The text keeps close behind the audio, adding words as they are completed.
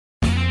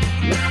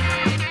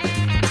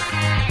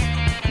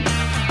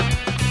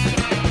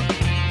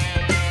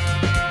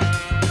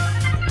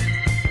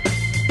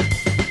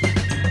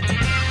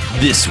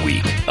This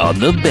week on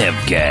the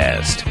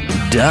Bevcast,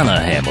 Donna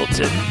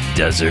Hamilton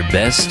does her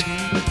best.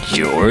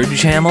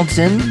 George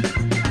Hamilton?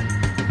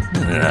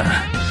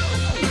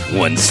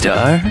 1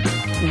 star?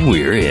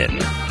 We're in.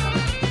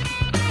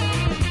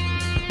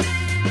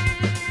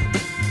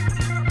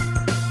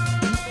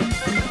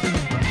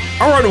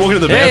 All right, welcome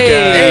to the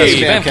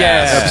Hey, Bevcast.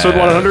 Bevcast. Episode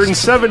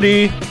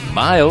 170.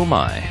 My oh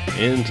my.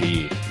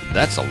 Indeed.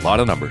 That's a lot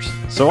of numbers.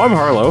 So I'm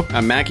Harlow,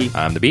 I'm Mackie.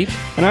 I'm the Beach.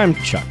 And I'm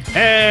Chuck.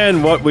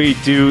 and what we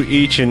do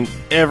each and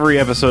every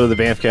episode of the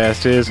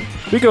Bamfcast is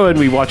we go and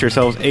we watch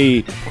ourselves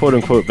a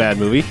quote-unquote bad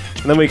movie,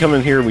 and then we come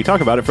in here and we talk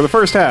about it for the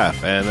first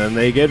half, and then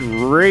they get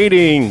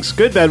ratings.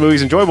 Good bad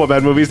movies, enjoyable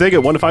bad movies, they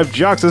get 1 to 5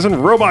 jocks as in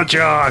robot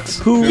jocks.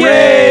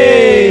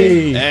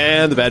 Hooray!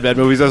 And the bad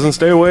movies doesn't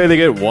stay away, they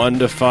get 1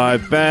 to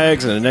 5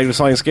 bags and a negative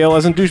sliding scale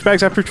as in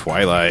douchebags after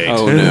Twilight.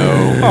 Oh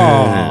no.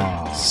 Aw.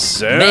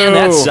 So, Man,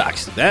 that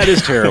sucks. That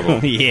is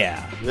terrible.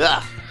 Yeah.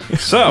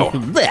 So,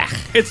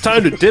 it's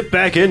time to dip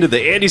back into the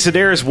Andy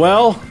Sedaris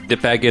well.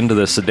 Dip back into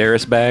the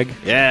Sedaris bag.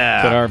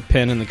 Yeah. Put our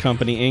pen in the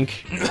company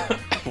ink.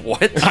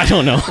 What? I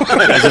don't know.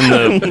 As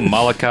in the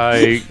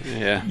Malachi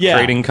Yeah.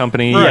 Trading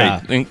Company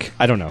Right. Inc.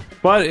 I don't know.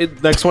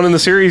 But next one in the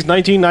series,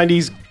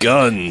 1990s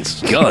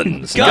Guns.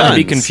 Guns. Guns. Not to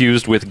be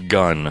confused with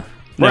gun. No.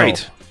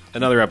 Right.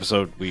 Another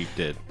episode we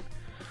did.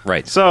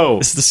 Right. So,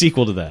 It's the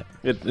sequel to that.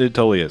 it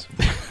totally is.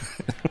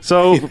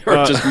 So,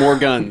 Or just more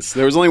guns.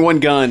 There was only one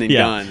gun in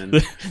Gun. And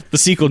The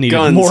sequel needed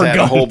Guns more had a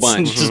guns. whole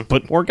bunch. Just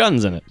put more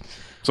guns in it.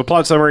 so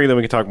plot summary, then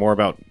we can talk more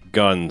about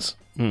guns.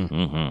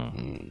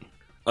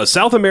 A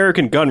South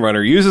American gun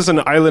runner uses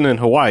an island in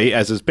Hawaii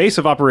as his base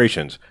of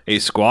operations. A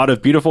squad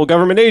of beautiful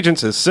government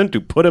agents is sent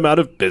to put him out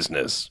of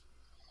business.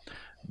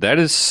 That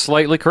is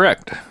slightly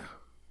correct.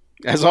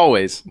 as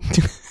always.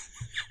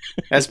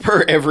 As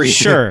per every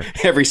Sure.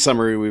 every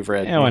summary we've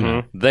read. Yeah, why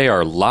not? They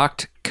are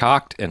locked,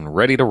 cocked, and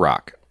ready to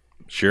rock.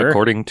 Sure.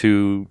 According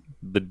to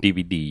the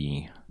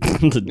DVD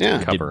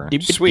Yeah. cover.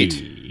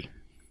 Sweet.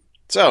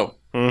 So,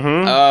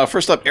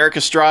 first up, Eric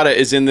Estrada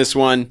is in this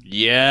one.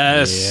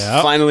 Yes.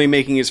 Yep. Finally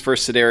making his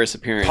first Sedaris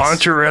appearance.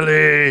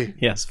 Poncherelli.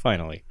 Yes,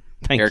 finally.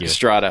 Thank Eric you.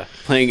 Estrada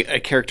playing a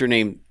character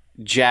named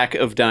Jack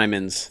of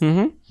Diamonds.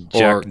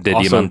 Jack de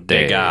also Diamantes.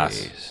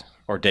 Degas.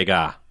 Or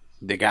Degas.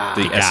 The guy.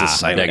 The S is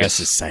silent. Degas.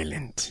 is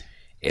silent.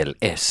 El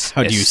S.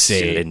 How do you es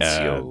say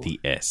silencio. the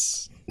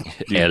S?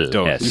 El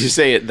don't. S. You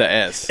say it the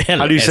S.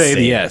 How do you say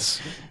the S?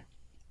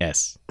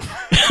 S.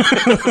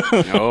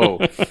 Oh.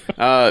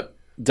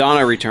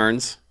 Donna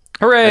returns.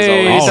 Hooray! As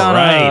always. All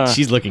Donna. right.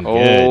 She's looking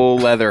good. Oh,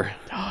 leather.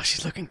 Oh,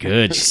 she's looking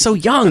good. She's so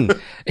young.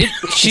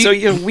 So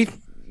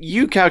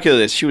you calculate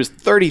this. She was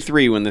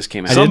 33 when this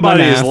came out. I did my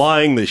Somebody is math.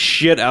 lying the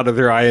shit out of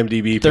their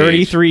IMDb page.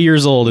 33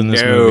 years old in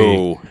this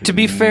movie. To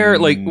be fair,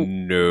 like,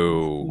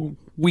 No.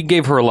 we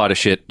gave her a lot of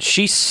shit.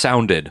 She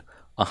sounded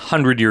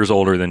 100 years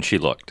older than she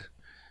looked.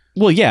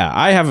 Well, yeah,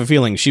 I have a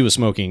feeling she was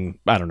smoking,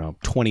 I don't know,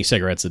 20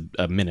 cigarettes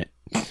a minute.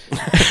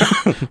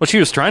 Well, she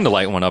was trying to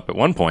light one up at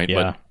one point,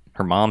 Yeah. but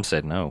her mom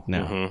said no.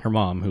 No, her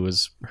mom, who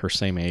was her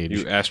same age.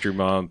 You asked your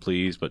mom,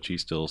 please, but she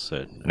still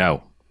said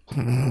no.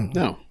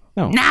 No.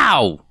 No.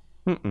 Now!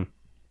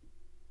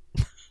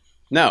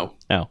 No.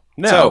 No.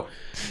 No. So,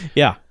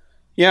 Yeah.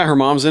 yeah, her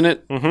mom's in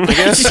it, I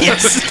guess.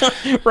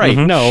 Yes. Right.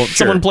 No,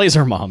 someone plays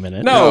her mom in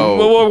it. No,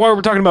 No. well, while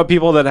we're talking about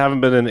people that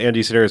haven't been in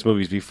Andy Sedaris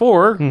movies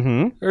before,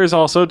 there's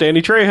also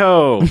Danny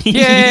Trejo.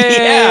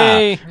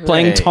 Yay!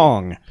 Playing Hooray.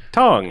 Tong.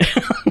 Tong.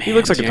 He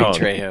looks like a Danny Tong.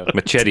 Trejo.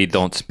 Machete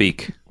don't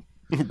speak.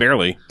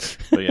 Barely.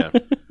 But yeah.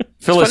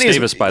 Phyllis funny is-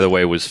 Davis, by the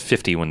way, was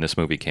 50 when this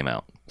movie came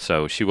out.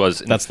 So she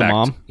was, in That's the fact,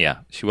 mom? Yeah,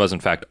 she was, in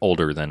fact,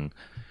 older than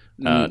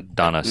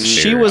Donna.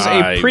 She was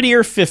a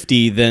prettier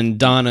 50 than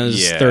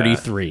Donna's Yeah.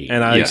 33.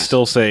 And I Yes.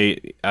 still say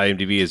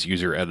IMDb is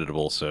user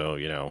editable, so,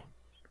 you know.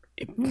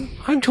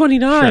 I'm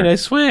 29, I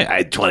swear.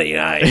 I'm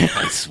 29,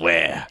 I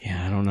swear.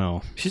 yeah, I don't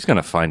know. She's going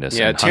to find us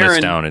Yeah, and hunt us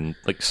Taryn- down and,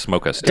 like,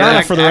 smoke us down. Donna,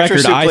 act- for the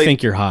actress record, who I played-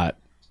 think you're hot.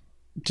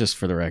 Just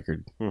for the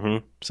record.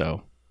 Mhm.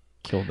 So,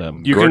 kill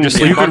them. You can,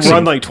 Gorgeously you can boxing.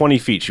 run like 20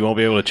 feet. She won't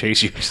be able to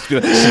chase you.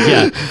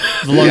 Yeah.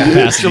 The lung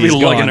capacity She'll be is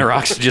lugging gone. her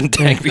oxygen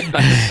tank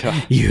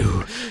behind.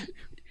 You.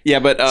 Yeah,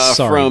 but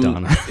Sorry, from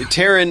Donna.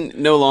 Taryn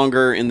no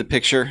longer in the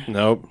picture.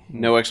 Nope.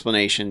 No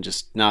explanation,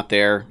 just not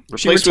there.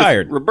 She Replaced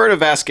retired. with Roberta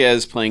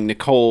Vasquez playing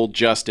Nicole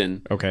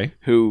Justin, Okay.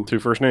 who, 2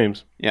 first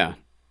names. yeah,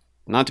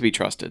 not to be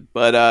trusted.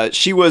 But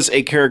she was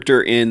a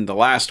character in the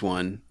last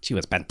one. She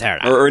was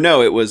Pantera. Or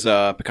no, it was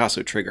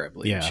Picasso Trigger, I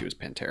believe. Yeah. She was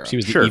Pantera. She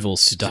was the Sure. evil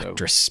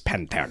seductress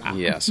Pantera.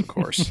 Yes, of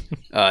course.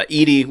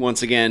 Edie,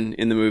 once again,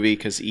 in the movie,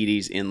 because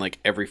Edie's in like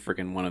every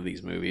freaking one of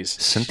these movies.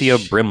 Cynthia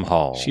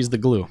Brimhall. She's the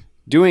glue.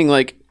 Doing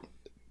like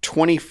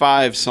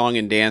 25 song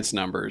and dance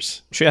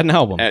numbers She had an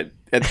album. at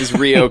this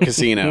Rio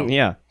casino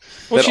Yeah.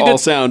 that she all did-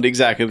 sound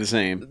exactly the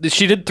same.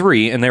 She did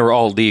 3, and they were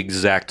all the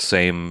exact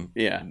same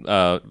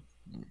Yeah.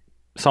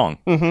 song.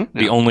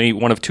 The only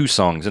one of 2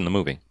 songs in the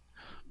movie.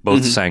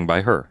 Both sang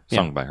by her.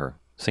 Sung by her.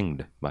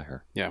 Singed by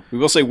her. Yeah. We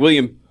will say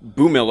William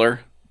Boomiller.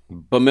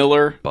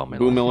 Bumiller.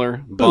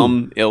 Bumiller.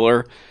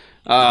 Bumiller.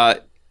 Bumiller.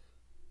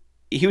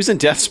 He was in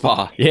Death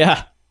Spa.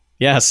 Yeah.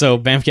 Yeah, so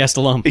Bamfcast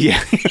alum.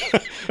 Yeah.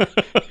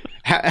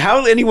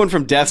 How anyone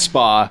from Death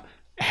Spa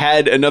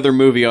had another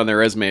movie on their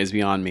resume is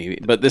beyond me.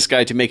 But this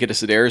guy to make it a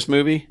Sedaris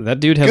movie? That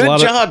dude has Good a lot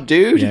job,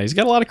 dude. Yeah, he's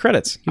got a lot of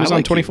credits. He was I on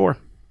like 24.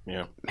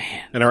 Yeah.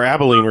 Man. And our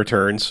Abilene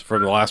returns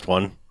from the last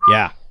one.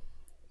 Yeah.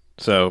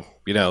 So,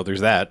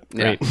 there's that.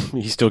 Yeah. Right?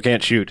 He still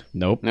can't shoot.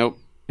 Nope. Nope.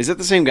 Is it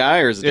the same guy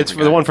or is it It's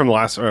for the one from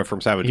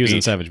from Savage He was Beach.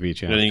 in Savage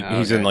Beach, yeah. And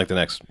he's in like the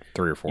next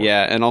 3 or 4.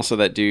 Yeah, and also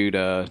that dude,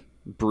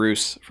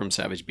 Bruce from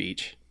Savage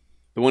Beach.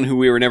 The one who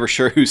we were never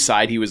sure whose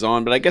side he was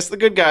on, but I guess the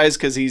good guys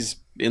because he's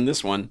in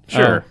this one.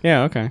 Sure. Oh,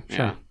 yeah, okay. Sure.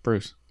 Yeah.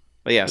 Bruce.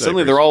 But yeah,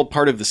 suddenly they're all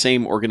part of the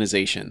same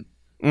organization,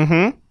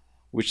 Mm-hmm.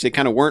 which they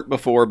kind of weren't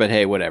before, but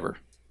hey, whatever.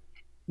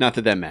 Not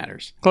that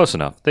matters. Close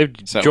enough. They've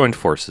So- joined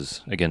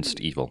forces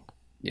against evil.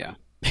 Yeah.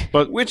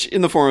 But Which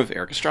in the form of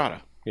Eric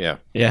Estrada. yeah.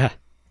 Yeah.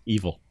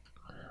 Evil.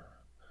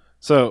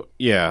 So,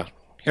 yeah.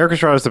 Eric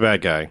Estrada's the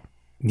bad guy.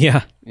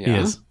 Yeah, he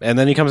Yeah. is. And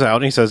then he comes out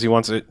and he says he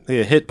wants a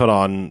hit put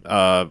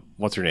on,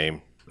 what's her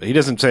name? He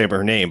doesn't say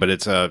her name, but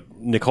it's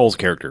Nicole's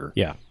character.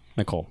 Yeah,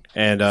 Nicole.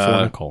 And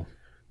For Nicole.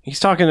 he's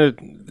talking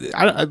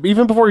to,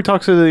 even before he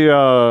talks to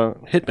the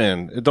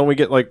hitman, don't we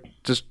get like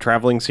just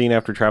traveling scene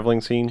after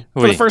traveling scene?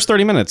 For the first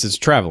 30 minutes, it's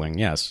traveling,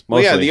 yes.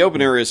 Well, yeah, Mostly. the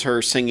opener is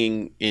her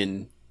singing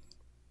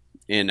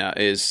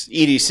is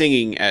Edie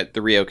singing at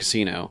the Rio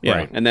Casino. Yeah.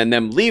 Right. And then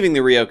them leaving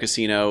the Rio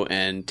Casino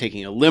and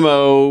taking a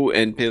limo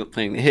and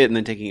playing the hit and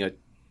then taking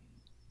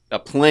a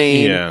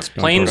plane. Yeah.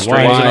 Planes, Going trains,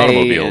 and Hawaii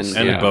automobiles.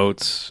 And Yeah.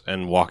 boats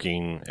and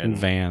walking And and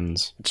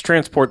vans. it's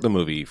transport the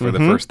movie for the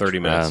first 30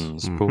 minutes.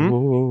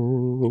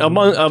 Transport.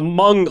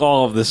 Among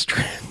all of this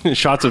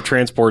shots of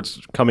transports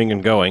coming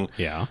and going,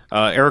 Yeah.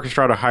 Eric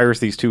Estrada hires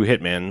these 2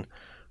 hitmen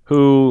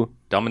who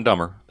Dumb and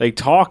Dumber. they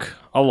talk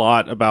a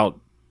lot about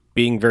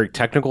being very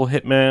technical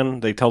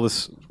hitmen. They tell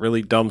this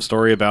really dumb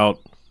story about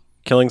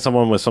killing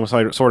someone with some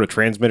sort of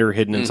transmitter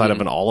hidden inside of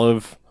an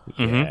olive.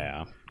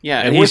 Yeah. Yeah,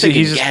 And and we're he's- thinking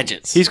he's just-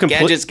 gadgets. he's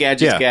gadgets,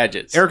 gadgets, yeah.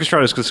 gadgets. Eric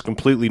Estrada is just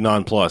completely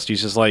nonplussed.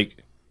 He's just like,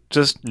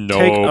 just No.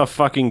 take a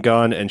fucking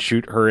gun and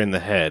shoot her in the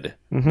head.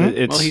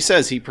 It's, Well, he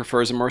says he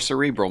prefers a more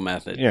cerebral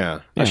method. yeah.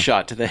 A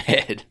shot to the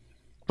head.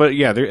 But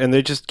yeah, and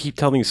they just keep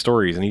telling these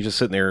stories, and he's just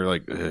sitting there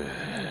like, "Ugh,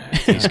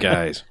 these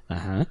guys.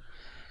 Uh-huh.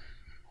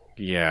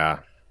 Yeah.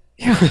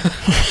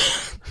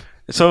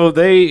 So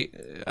they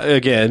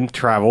again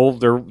travel.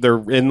 They're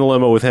in the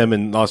limo with him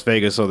in Las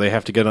Vegas, so they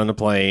have to get on a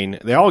plane.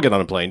 They all get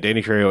on a plane.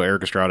 Danny Trejo,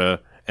 Eric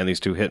Estrada, and these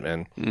 2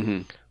 hitmen.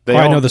 Mm-hmm. They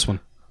I all, know this one.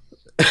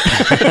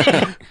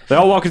 They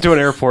all walk into an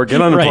airport,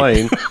 get on a Right.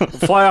 plane,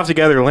 fly off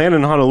together, land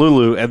in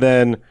Honolulu, and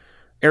then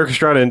Eric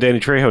Estrada and Danny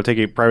Trejo take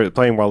a private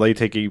plane while they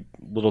take a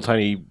little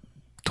tiny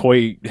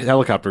toy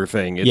helicopter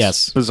thing. It's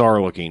Yes.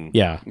 bizarre looking.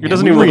 Yeah. It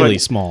doesn't even look really like-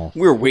 small.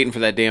 We were waiting for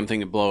that damn thing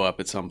to blow up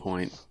at some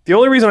point. The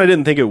only reason I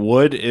didn't think it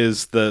would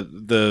is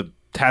the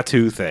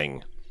tattoo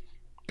thing.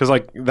 Because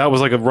like that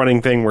was like a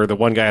running thing where the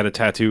one guy had a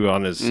tattoo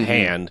on his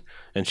hand,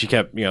 and she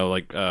kept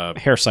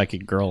Hair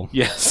psychic girl.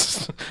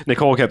 yes,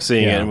 Nicole kept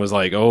seeing it Yeah. and was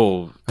like,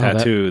 "Oh, that-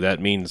 tattoo that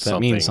means That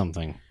something." means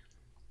something.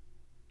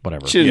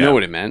 Whatever. She didn't Yeah. know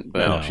what it meant,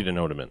 but No, she didn't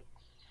know what it meant.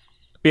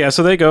 But yeah,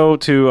 so they go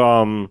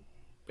to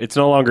it's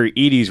no longer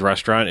Edie's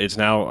restaurant; it's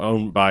now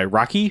owned by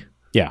Rocky.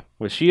 Yeah.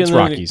 Was she? It's in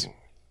the, Rocky's.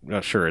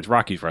 Not sure. It's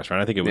Rocky's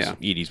restaurant. I think it was Yeah.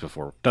 Edie's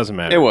before. Doesn't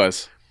matter. it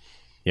was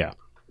Yeah.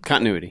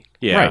 continuity.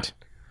 Yeah. Right.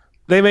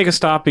 They make a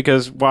stop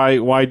because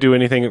why do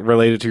anything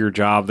related to your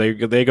job?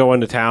 They go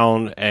into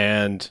town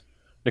and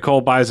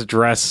Nicole buys a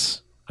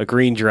dress, a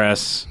green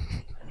dress,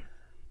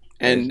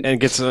 And and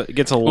gets a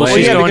well,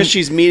 leg. yeah, going- because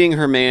she's meeting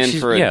her man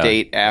for a yeah.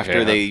 date after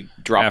Yeah. they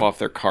drop off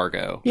their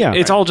cargo. Yeah.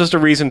 It's all just a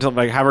reason to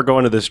like have her go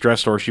into this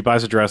dress store. She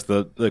buys a dress.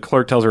 The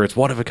clerk tells her it's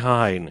one of a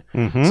kind.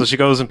 Mm-hmm. So she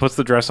goes and puts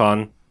the dress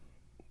on,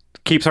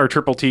 keeps our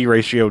triple T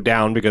ratio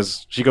down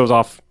because she goes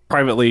off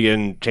privately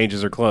and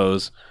changes her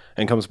clothes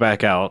and comes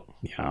back out.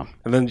 Yeah.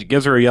 And then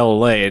gives her a yellow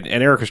lei. And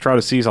Eric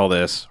Estrada sees all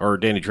this, or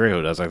Danny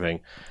Trejo does, I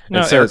think. No,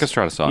 and Eric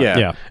Estrada saw it. Yeah.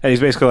 Yeah. And he's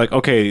basically like,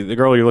 okay, the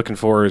girl you're looking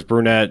for is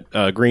brunette,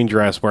 green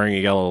dress, wearing a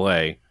yellow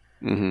lei.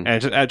 Mm-hmm.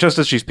 And just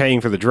as she's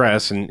paying for the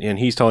dress, and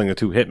he's telling the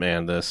 2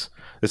 hitman this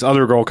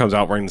other girl comes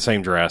out wearing the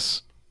same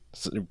dress,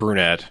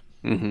 brunette.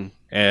 Mm-hmm.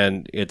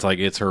 And it's like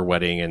it's her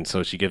wedding, and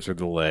so she gives her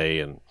the lei,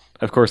 and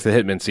of course the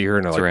hitmen see her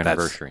and are It's her like,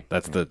 anniversary.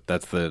 That's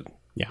the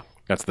Yeah.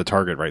 that's the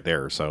target right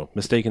there. So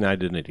mistaken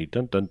identity,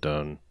 dun dun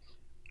dun.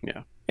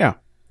 Yeah. Yeah.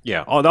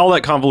 Yeah, all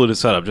that convoluted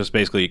setup, just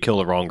basically you kill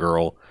the wrong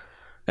girl,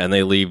 and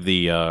they leave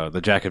the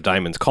Jack of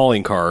Diamonds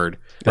calling card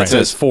that Right.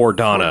 says for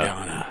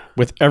Donna.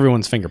 With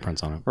everyone's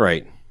fingerprints on it.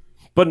 Right.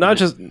 But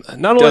not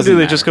only Doesn't do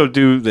they matter. just go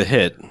do the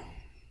hit,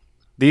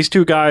 these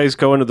 2 guys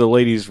go into the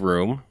ladies'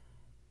 room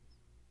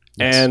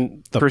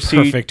and The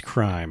proceed perfect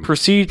crime.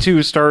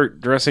 to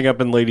start dressing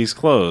up in ladies'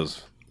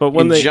 clothes. But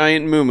when In they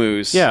giant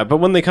muumuus. but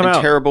when they come and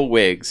out, terrible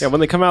wigs. when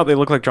they come out, they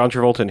look like John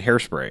Travolta in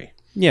Hairspray.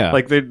 yeah.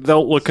 Like they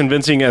don't look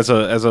convincing as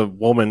a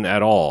woman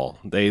at all.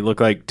 They look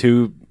like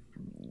 2.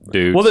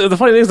 Dudes. Well, the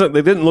funny thing is that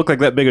they didn't look like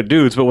that big of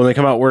dudes, but when they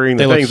come out wearing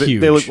the They look things, they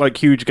huge. look like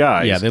huge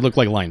guys. yeah, they look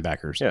like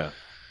linebackers. yeah.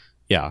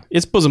 Yeah.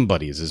 It's bosom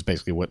buddies is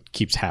basically what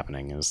keeps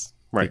happening is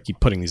Right. They keep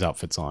putting these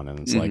outfits on, and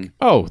it's like,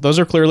 oh, those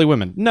are clearly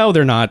women. No,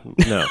 they're not.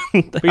 No.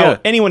 How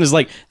anyone is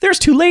like, there's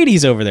two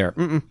ladies over there.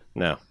 Mm-mm.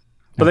 No.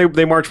 But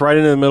they march right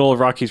into the middle of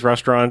Rocky's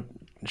restaurant,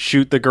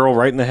 shoot the girl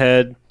right in the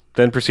head,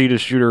 then proceed to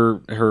shoot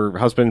her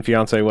husband,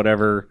 fiance,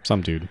 whatever.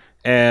 Some dude.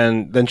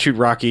 And then shoot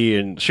Rocky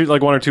and shoot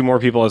like one or two more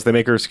people as they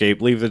make her escape,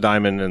 leave the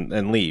diamond,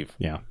 and leave.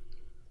 Yeah.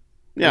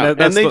 Yeah,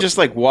 and they just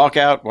like walk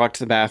to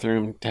the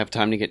bathroom to have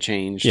time to get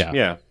changed. Yeah.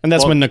 Yeah. And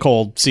that's when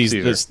Nicole sees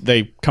sees this.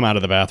 They come out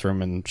of the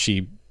bathroom, and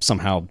she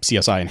somehow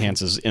CSI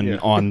enhances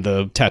on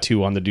the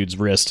tattoo on the dude's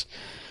wrist.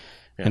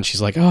 And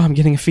she's like, oh, I'm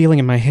getting a feeling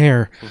in my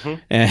hair.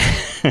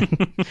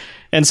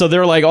 And so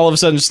they're like, all of a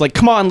sudden, just like,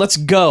 come on, let's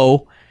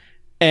go.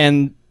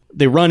 And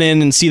they run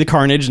in and see the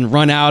carnage and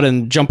run out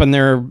and jump in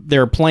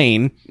their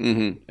plane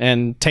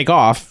and take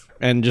off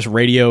and just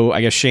radio,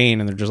 I guess, Shane.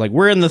 And they're just like,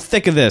 we're in the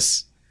thick of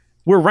this.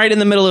 We're right in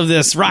the middle of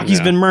this.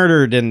 Rocky's been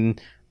murdered and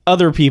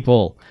other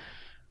people.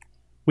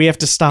 We have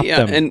to stop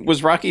them. And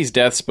was Rocky's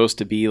death supposed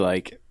to be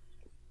like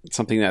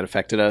something that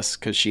affected us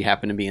because she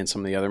happened to be in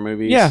some of the other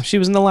movies? Yeah, she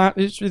was in the last.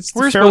 It's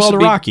We're Farewell supposed to to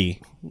be-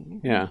 Rocky.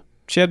 Yeah.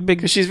 She had big.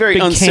 Because she's very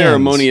big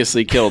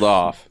unceremoniously killed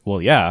off. Cans.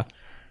 Well, yeah.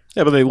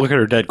 Yeah, but they look at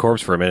her dead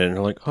corpse for a minute and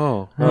they're like,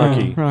 oh,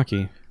 Rocky.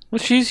 Rocky. Well,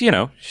 she's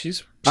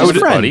she's I would-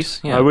 buddies.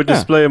 Yeah. I would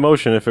display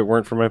emotion if it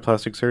weren't for my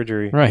plastic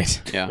surgery.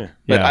 Right. Yeah.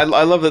 But Yeah.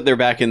 I love that they're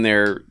back in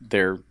their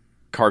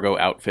cargo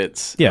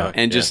outfits. Yeah.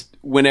 And just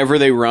whenever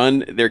they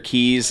run, their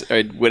keys,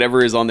 or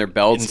whatever is on their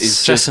belts,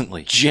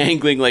 Incessantly. is just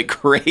jangling like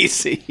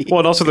crazy. Well,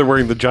 and also they're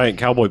wearing the giant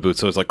cowboy boots,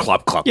 so it's like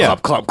clop, clop, Yeah.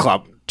 clop, clop,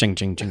 clop. Ching,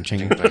 ching, ching,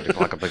 ching.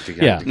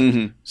 Yeah.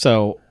 Yeah.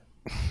 So,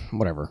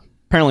 whatever.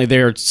 Apparently,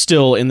 they're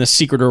still in the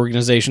secret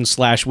organization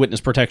 /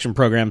 witness protection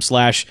program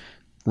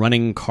 /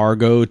 running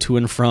cargo to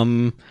and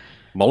from.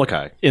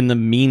 Molokai. In the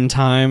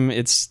meantime,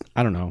 it's,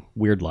 I don't know,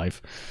 weird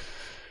life.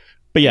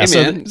 But yeah, Hey,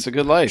 so man, it's a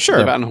good life. Sure.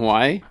 Live out in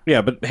Hawaii.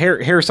 Yeah, but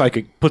Hair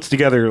Psychic puts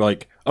together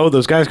like, oh,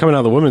 those guys coming out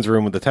of the women's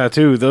room with the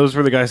tattoo, those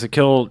were the guys that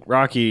killed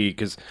Rocky.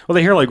 Because, well,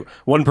 they hear like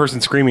one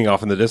person screaming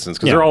off in the distance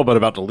because they're all but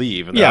about to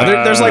leave. And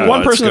there's like one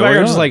what's person in the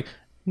going background just on? like,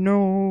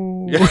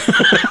 no.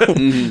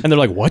 And they're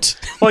like, what?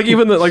 Like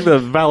even the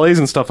valets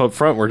and stuff up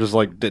front were just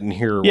like didn't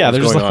hear Yeah, what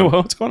they're was just going like, on.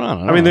 what's going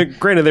on? I mean,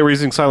 granted, they were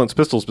using silenced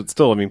pistols, but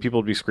still, I mean, people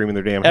would be screaming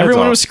their damn heads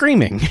everyone off. was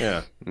screaming.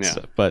 Yeah. Yeah.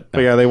 So, but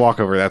yeah, they walk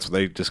over. That's when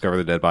they discover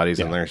the dead bodies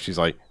in there. She's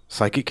like,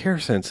 psychic hair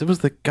sense. It was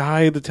the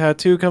guy, the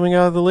tattoo coming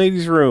out of the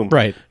ladies' room.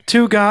 Right.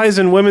 Two guys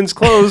in women's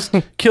clothes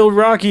killed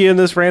Rocky and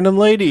this random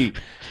lady.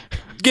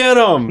 Get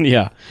them.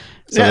 yeah.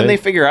 So And they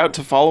figure out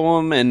to follow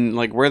them and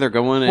like where they're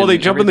going. Well, and they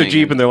jump in the everything.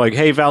 Jeep and they're like,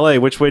 hey, valet,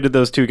 which way did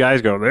those two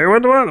guys go? They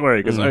went the other way.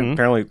 Because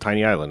apparently,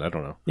 tiny island. I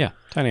don't know. yeah,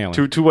 tiny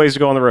island. Two ways to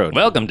go on the road.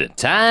 Welcome to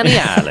Tiny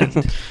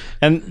Island.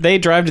 And they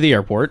drive to the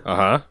airport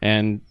Uh-huh.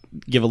 and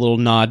give a little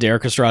nod to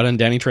Eric Estrada and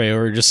Danny Trejo, who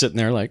are just sitting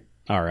there like,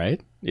 all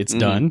right, it's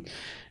done.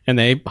 And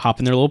they hop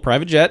in their little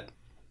private jet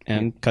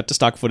and cut to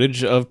stock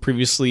footage of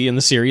previously in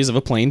the series of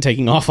a plane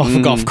taking off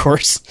a golf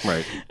course.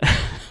 Right.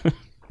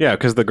 Yeah,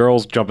 because the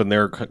girls jump in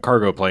their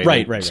cargo plane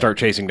Right, and right, start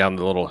chasing down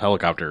the little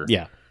helicopter.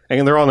 Yeah.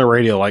 And they're on the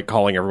radio, like,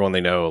 calling everyone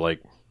they know,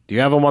 like, do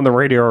you have them on the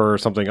radio or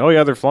something? Oh,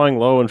 yeah, they're flying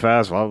low and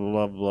fast, blah, blah,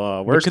 blah,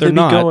 blah. Where Which could they're they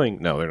not. be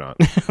going? No, they're not.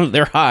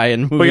 They're high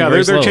and moving But yeah,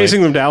 very they're slowly.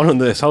 chasing them down in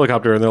this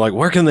helicopter, and they're like,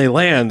 where can they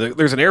land?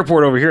 There's an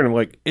airport over here. And I'm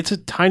like, it's a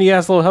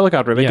tiny-ass little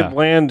helicopter. They Yeah. could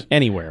land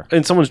anywhere.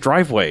 in someone's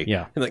driveway.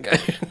 Yeah. And like,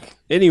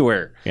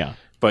 anywhere. Yeah.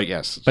 But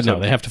yes. But so- no,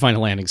 they have to find a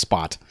landing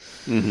spot.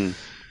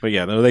 But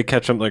yeah, no, they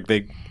catch them, like,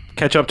 they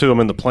catch up to them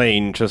in the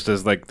plane just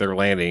as, like, they're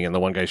landing, and the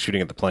one guy's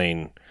shooting at the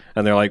plane.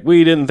 And they're like,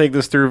 we didn't think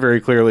this through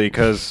very clearly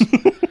because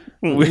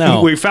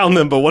No. we found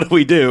them, but what do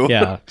we do?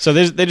 Yeah. So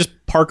they just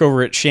park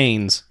over at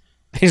Shane's.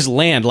 They just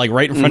land like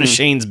right in front of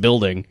Shane's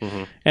building.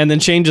 And then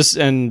Shane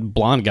and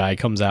blonde guy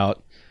comes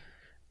out.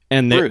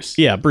 And Bruce.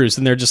 Yeah, Bruce.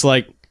 And they're just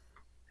like,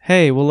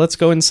 hey, well, let's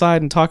go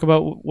inside and talk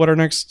about what our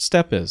next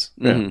step is.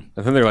 Yeah. And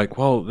then they're like,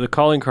 well, the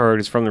calling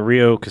card is from the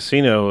Rio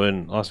Casino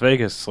in Las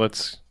Vegas.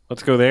 Let's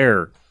go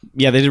there.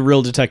 Yeah, they did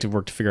real detective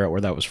work to figure out where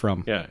that was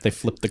from. Yeah. They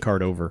flipped the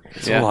card over.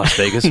 It's Yeah. a Las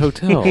Vegas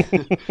hotel.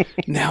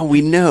 Now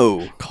we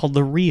know. Called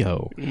the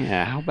Rio.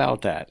 Yeah, how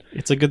about that?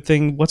 It's a good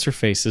thing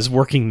What's-Her-Face is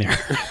working there.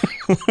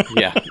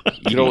 Yeah.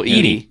 Good old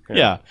Edie.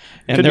 Yeah.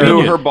 And Could they're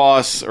Who her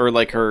boss or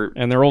like her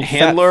and their old fat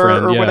handler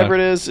friend, or yeah. whatever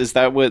it is. Is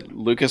that what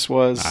Lucas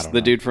was? I don't The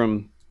know. dude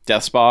from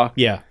Death Spa?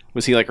 Yeah.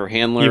 Was he like her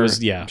handler? He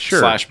was, yeah.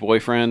 Sure. /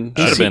 boyfriend?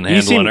 Should have been he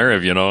handling seemed- her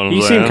if you know what I'm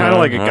He saying. seemed kind of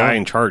like a Huh? guy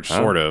in charge,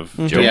 sort of.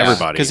 To Yeah,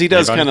 everybody. because he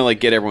does Everybody. kind of like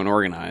get everyone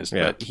organized.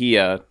 Yeah. But he,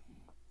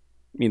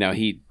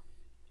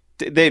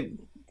 they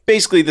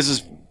basically this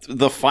is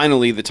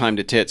finally the time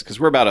to tits because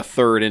we're about a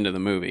third into the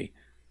movie.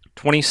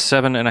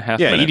 27 and a half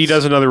Yeah, minutes. Edie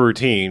does another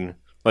routine.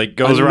 Like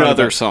goes around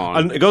Another the back-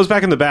 song. It goes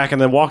back in the back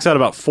and then walks out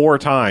about 4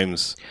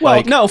 times. Well,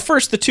 Like, no.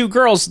 First, the two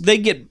girls they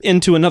get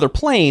into another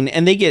plane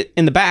and they get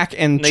in the back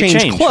and They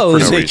change change clothes.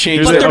 for no They reason.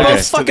 change but their they're okay. both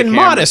backs to the fucking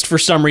camera. modest for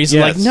some reason.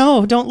 Yes. Like,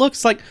 no, don't look.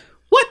 It's like,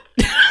 what?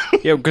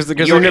 Yeah, because they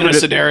You're never in a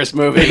did, Sedaris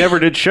movie. they never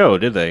did show,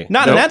 did they?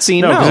 Not in that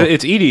scene, no. 'cause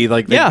it's Edie.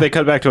 Like they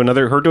cut back to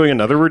her doing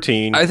another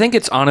routine. I think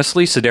it's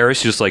honestly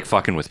Sedaris just like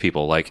fucking with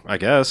people. Like, I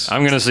guess.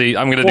 I'm gonna do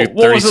 37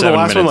 what was it, the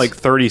last minutes. one? Like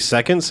 30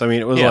 seconds. I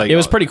mean, it was like It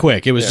was pretty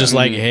quick. It was just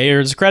like, hey,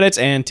 here's credits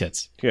and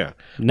tits. Yeah.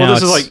 Now Well,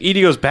 this is it's- like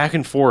Edie goes back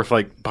and forth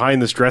like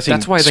behind this dressing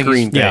That's why I think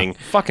screen he's- thing,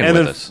 fucking and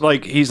with then us.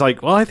 like he's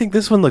like, well, I think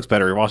this one looks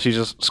better, while she's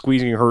just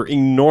squeezing her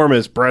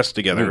enormous breasts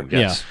together. Ooh,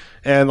 yes.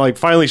 And like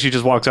finally, she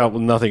just walks out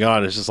with nothing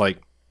on. It's just like,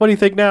 what do you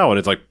think now? And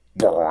it's like,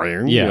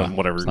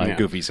 whatever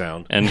goofy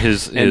sound. And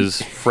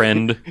his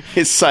friend,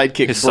 His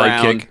sidekick, his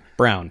Brown. sidekick.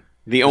 Brown.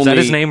 The only,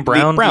 his name,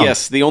 Brown? Brown?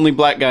 Yes, the only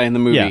black guy in the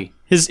movie. Yeah.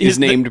 His is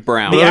named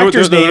Brown. the Well,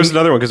 actor's there was name-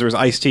 another one because there was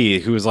Ice-T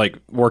who was like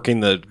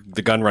working the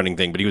gun running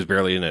thing, but he was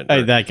barely in it.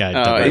 That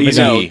guy. he's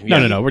no, E.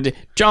 no.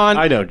 John.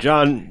 I know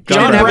John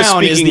Brown had a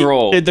Brown is speaking the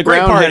role. the great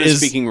Brown part had a is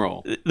speaking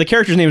role. The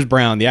character's name is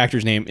Brown. The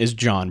actor's name is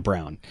John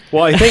Brown.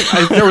 Well, I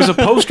think there was a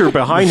poster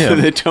behind him.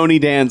 The Tony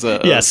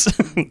Danza. of Yes.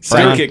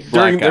 Sidekick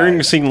black guy. during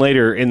a scene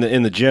later in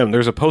the gym,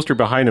 there's a poster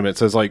behind him. It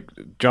says like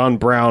John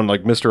Brown,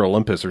 like Mr.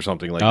 Olympus or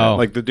something like that. Oh.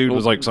 Like the dude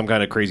was like some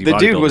kind of crazy. The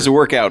dude was a bodybuilder.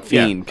 workout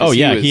fiend. 'cause Oh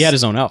yeah, was he had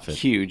his own outfit.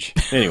 Huge.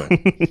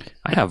 Anyway,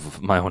 I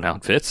have my own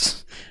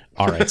outfits.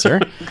 All right,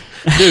 sir.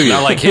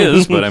 Not like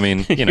his, but I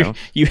mean, you know.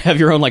 You have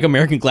your own like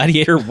American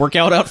Gladiator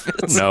workout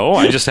outfits. No,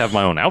 I just have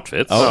my own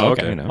outfits. Oh,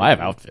 okay. You know. Well, I have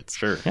outfits.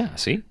 sure. Yeah,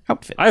 see?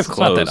 Outfits. I have It's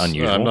clothes. not Not that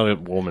unusual. I'm not a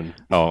woman.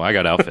 Oh, I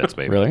got outfits,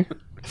 baby. Really?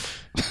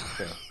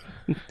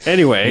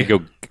 Anyway,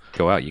 You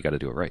go out, you got to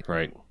do it right.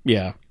 right.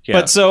 Yeah.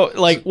 Yeah. But so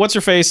like, what's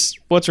her face?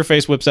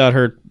 whips out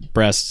her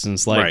breasts and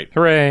it's like, Right.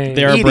 Hooray.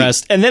 There are Edie.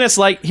 breasts, and then it's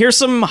like, here's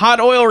some hot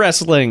oil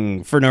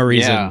wrestling for no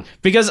reason Yeah.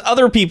 because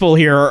other people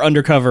here are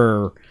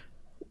undercover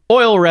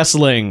oil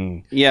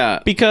wrestling. Yeah.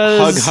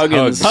 Because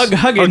Huggins. Hug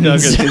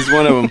Huggins, is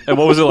one of them. And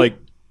what was it like?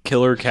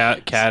 Killer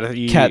Cat cat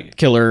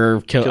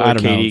killer, Killer I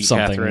don't know, Katie,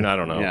 something. Catherine, I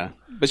don't know. Yeah.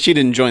 But she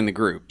didn't join the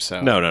group, so.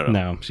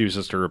 No. She was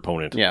just her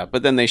opponent. Yeah,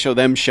 but then they show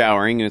them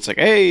showering, and it's like,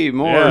 hey,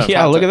 more.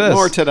 Yeah, look at this.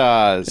 More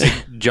ta-das.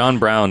 John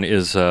Brown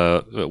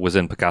was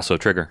in Picasso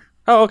Trigger.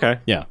 Oh, okay.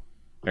 Yeah.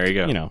 There you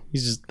go. You know,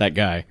 he's just that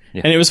guy.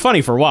 Yeah. And it was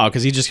funny for a while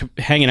because he just kept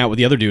hanging out with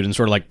the other dude and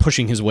sort of like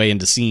pushing his way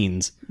into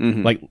scenes.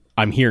 Like,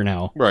 I'm here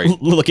now. Right.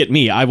 Look at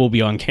me. I will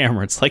be on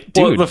camera. It's like,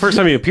 dude. Well, the first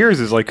time he appears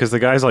is like because the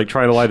guy's like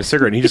trying to light a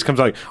cigarette and he just comes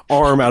like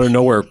arm out of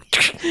nowhere.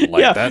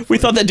 Like yeah, that. we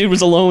thought that dude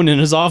was alone in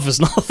his office,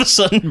 and all of a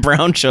sudden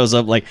Brown shows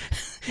up like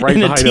Right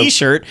in a behind him.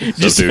 t-shirt,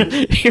 just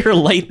dude. here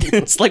light.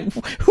 It's like,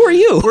 who are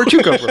you? Where'd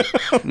you come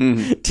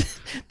from?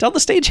 Tell the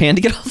stagehand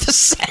to get off the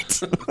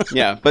set.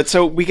 Yeah, but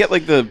so we get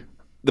like the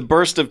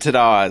burst of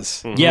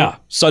ta-das. Yeah,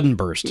 sudden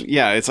burst.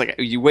 Yeah, it's like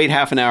you wait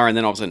half an hour and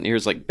then all of a sudden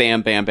here's like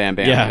bam, bam, bam,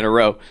 bam Yeah. in a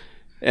row.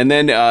 And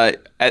then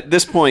at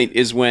this point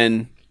is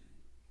when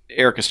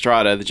Eric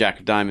Estrada, the Jack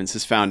of Diamonds,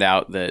 has found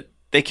out that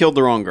they killed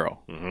the wrong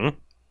girl.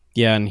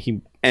 Yeah, and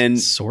he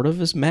And sort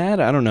of is mad.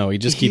 I don't know. He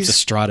just keeps He's-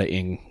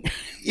 Estrada-ing.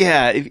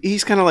 yeah,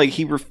 he's kind of like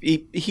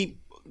he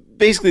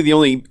basically the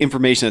only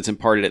information that's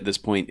imparted at this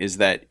point is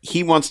that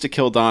he wants to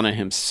kill Donna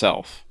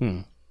himself.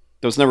 That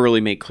was never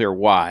really made clear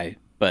why,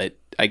 but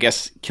I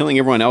guess killing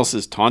everyone else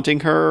is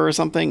taunting her or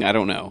something. I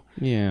don't know.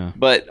 Yeah.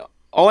 But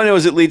all I know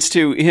is it leads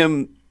to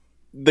him,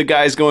 the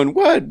guy's going,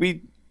 what do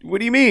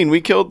you mean?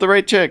 We killed the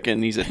right chick.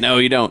 And he said, no,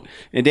 you don't.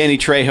 And Danny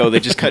Trejo, they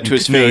just cut to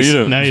his face you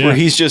don't. No, you where don't.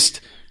 he's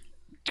just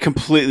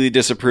completely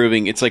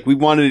disapproving. It's like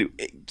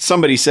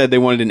somebody said they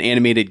wanted an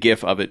animated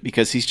GIF of it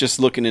because he's just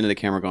looking into the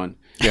camera going,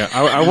 Yeah,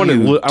 I want it.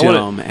 You I want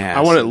dumb it.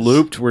 I want it asses.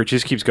 looped where it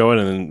just keeps going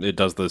and then it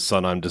does the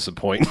 "Son, I'm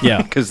disappointed."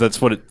 Yeah. because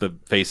that's what the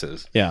face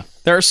is. Yeah.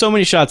 There are so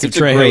many shots It's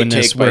of a Trejo great in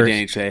this take by where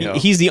Danny Trejo.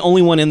 he's the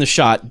only one in the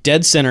shot,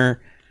 dead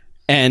center,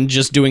 and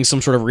just doing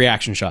some sort of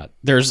reaction shot.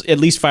 There's at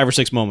least 5 or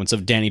 6 moments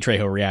of Danny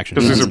Trejo reaction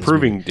Because shots. there's in this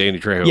approving Danny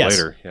Trejo movie. Yes.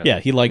 later. Yeah,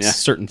 he likes Yeah.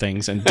 certain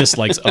things and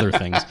dislikes other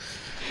things.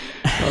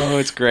 oh,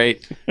 it's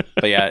great.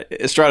 But yeah,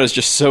 Estrada's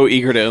just so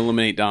eager to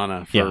eliminate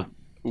Donna for Yeah.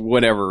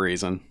 whatever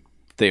reason.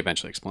 They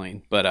eventually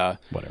explain. But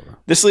Whatever.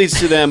 this leads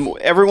to them,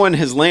 everyone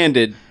has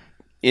landed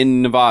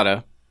in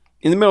Nevada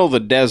in the middle of the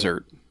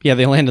desert. Yeah,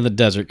 they land in the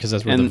desert because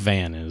that's where the And-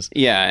 van is.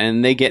 Yeah,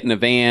 and they get in a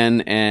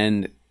van,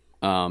 and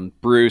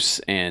Bruce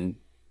and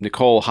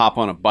Nicole hop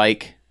on a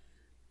bike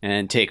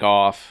and take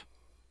off.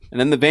 And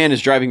then the van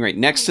is driving right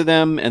next to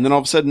them, and then all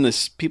of a sudden,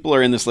 people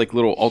are in this like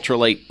little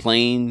ultralight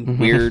plane,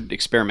 weird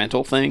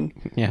experimental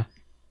thing, Yeah.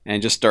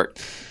 and just start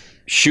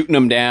shooting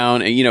them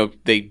down. And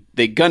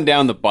they gun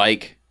down the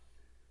bike.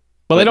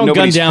 Well, they But don't gun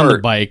nobody's down the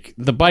hurt. bike.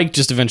 The bike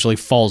just eventually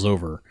falls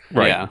over.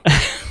 Right. Yeah,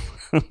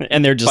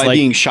 And they're just by like,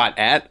 being shot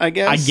at, I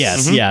guess. I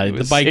guess, yeah.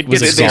 The bike it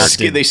was gets- They,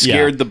 exhausted. they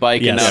scared the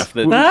bike Yes. enough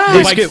that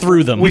The bike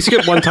threw them. We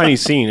skip one tiny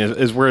scene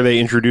is where they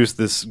introduce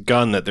this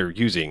gun that they're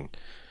using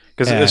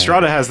because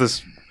Estrada has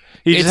this.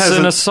 He It's just has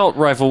an a- assault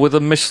rifle with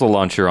a missile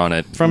launcher on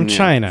it. from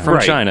China.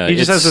 From China. He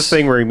just has It's- this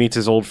thing where he meets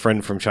his old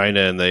friend from China,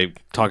 and they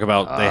talk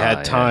about they had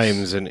yes.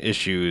 times and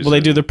issues. Well, they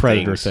do and the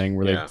Predator things. thing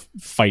where Yeah. they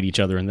fight each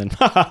other and then,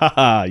 ha ha ha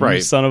ha, you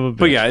Right. son of a bitch.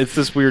 But yeah, it's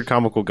this weird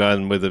comical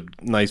gun with a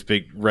nice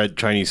big red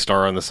Chinese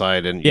star on the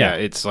side, and Yeah.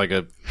 it's like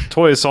a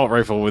toy assault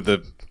rifle with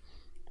a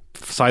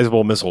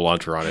sizable missile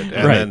launcher on it.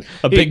 And Right. then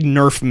A big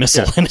Nerf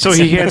missile. in so its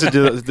he center. hands it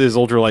to his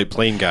ultralight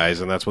plane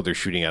guys, and that's what they're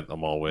shooting at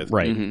them all with.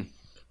 Right.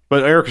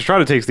 But Eric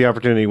Estrada takes the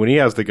opportunity when he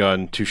has the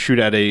gun to shoot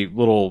at a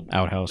little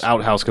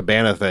Outhouse.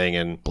 cabana thing,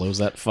 and Blows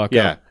that fuck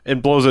yeah, up.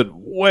 and blows it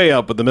way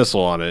up with the missile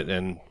on it,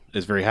 and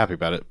is very happy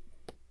about it.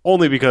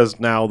 Only because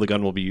now the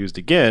gun will be used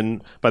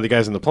again by the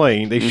guys in the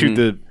plane. They shoot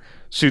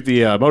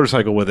the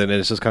motorcycle with it, and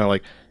it's just kind of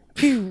like,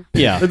 phew.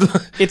 Yeah.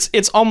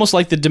 it's almost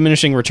like the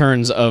diminishing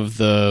returns of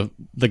the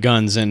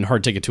guns in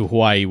Hard Ticket to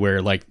Hawaii,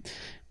 where like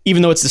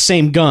even though it's the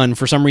same gun,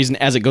 for some reason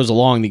as it goes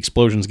along the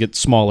explosions get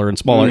smaller and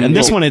smaller. And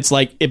this one it's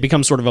like it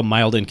becomes sort of a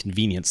mild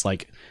inconvenience,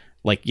 like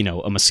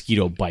a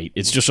mosquito bite.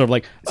 It's just sort of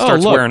like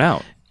Starts look. wearing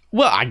out.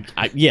 Well,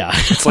 yeah.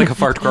 It's like a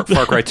Far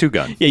Cry 2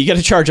 gun. Yeah, you got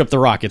to charge up the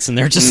rockets, and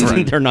they're just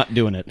they're not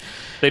doing it.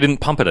 They didn't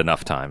pump it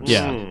enough times.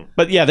 Yeah,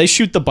 but yeah, they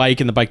shoot the bike,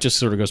 and the bike just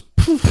sort of goes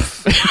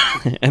poof,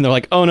 and they're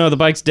like, "Oh no, the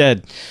bike's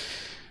dead."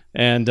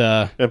 And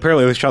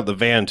apparently they shot the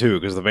van too,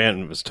 because the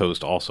van was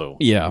toast also.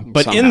 yeah,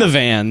 but Somehow. in the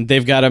van,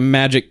 they've got a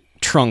magic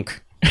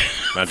trunk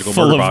Magical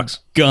full murder of box.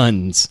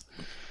 guns.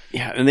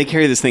 Yeah, and they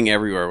carry this thing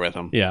everywhere with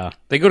them. Yeah,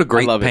 They go to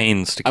great love it.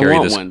 pains to I carry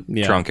want this one.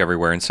 Yeah. trunk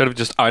everywhere instead of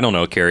just, I don't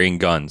know, carrying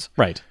guns.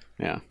 right.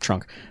 Yeah.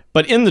 Trunk.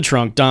 But in the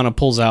trunk, Donna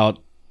pulls out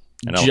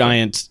An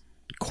giant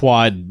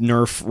quad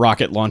Nerf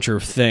rocket launcher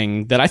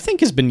thing that I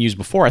think has been used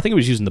before. I think it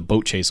was used in the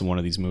boat chase in one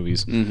of these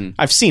movies.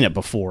 I've seen it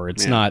before.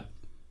 It's not.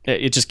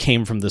 It just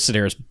came from the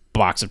Sedaris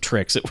box of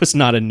tricks. It was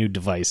not a new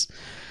device.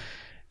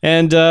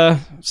 And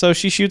so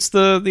she shoots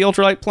the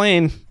ultralight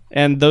plane,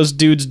 and those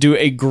dudes do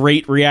a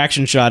great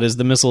reaction shot as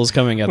the missile is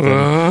coming at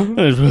them.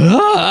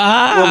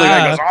 Well, the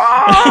guy goes,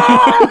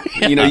 "Ah!"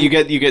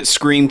 you get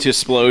scream to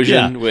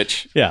explosion, Yeah.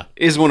 which Yeah.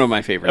 is one of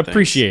my favorite things.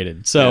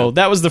 Appreciated. So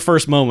that was the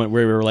first moment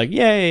where we were like,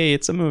 "Yay,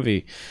 it's a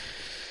movie."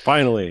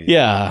 Finally.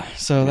 Yeah.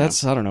 So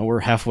that's I don't know. We're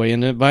halfway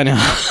into it by now,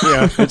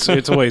 Yeah, it's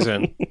a ways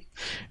in.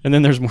 and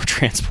then there's more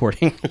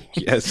transporting.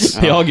 Yes.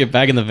 They all get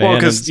back in the van Well,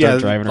 and because start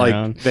driving like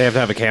around. they have to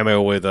have a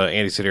cameo with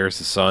Andy Sedaris'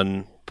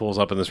 son pulls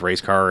up in this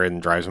race car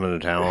and drives him into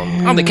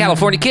town, I'm the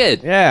California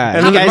kid. Yeah,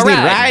 and you the guys need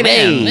Right.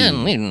 riding.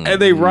 and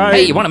they ride.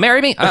 Hey, you want to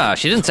marry me?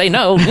 She didn't say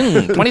no.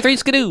 23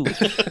 skidoo.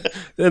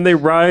 and they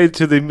ride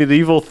to the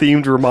medieval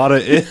themed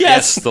Ramada Inn.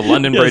 Yes, the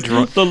London Bridge.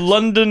 the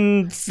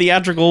London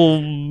theatrical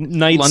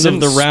Knights London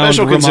of the Round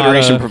Special Ramada.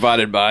 consideration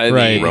provided by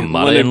Right. the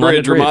Ramada London Inn,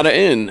 Bridge London Ramada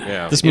Inn.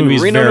 Yeah. This in movie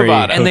is Reno, very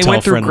Nevada. And they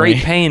went through hotel-friendly.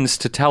 great pains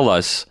to tell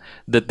us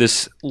that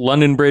this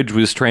London Bridge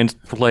was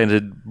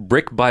transplanted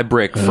brick by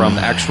brick from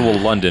actual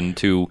London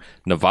to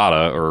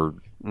Nevada or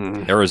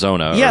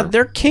Arizona. Yeah, or-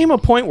 there came a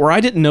point where I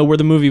didn't know where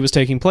the movie was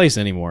taking place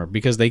anymore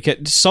because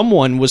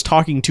someone was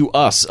talking to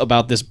us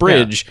about this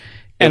bridge,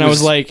 and I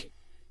was like,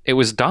 it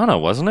was Donna,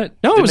 wasn't it?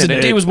 "No, it was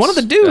Didn't it was one of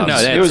the dudes." No,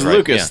 that's It was right,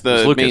 Lucas, yeah. It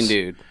was the Lucas. main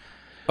dude.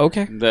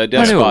 Okay, The I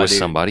death knew it spa was dude.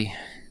 somebody.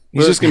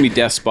 He's just going to be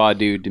death spa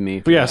dude to me.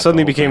 But yeah,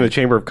 suddenly became the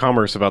Chamber of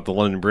Commerce about the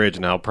London Bridge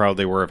and how proud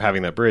they were of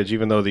having that bridge,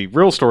 even though the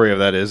real story of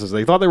that is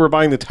they thought they were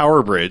buying the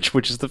Tower Bridge,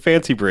 which is the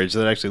fancy bridge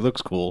that actually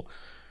looks cool,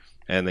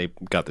 and they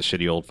got the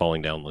shitty old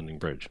falling down London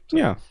Bridge. So,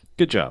 yeah.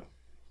 good job.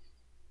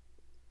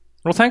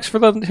 Well, thanks for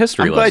the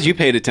history I'm glad lesson. you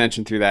paid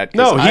attention through that. 'cause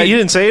No, he I-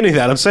 didn't say any of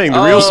that. I'm saying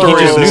the real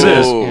story just is knew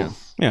this.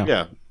 this. Yeah.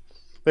 Yeah.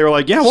 They were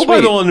like, yeah, we'll buy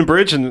Sweet. the London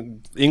Bridge,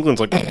 and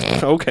England's like,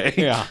 okay.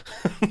 Yeah.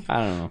 I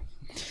don't know.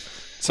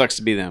 Sucks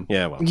to be them.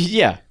 Yeah, well.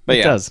 Yeah, But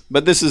it does.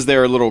 But this is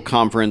their little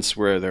conference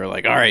where they're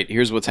like, all right,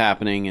 here's what's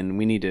happening, and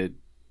we need to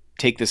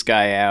take this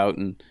guy out.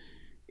 And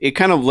it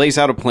kind of lays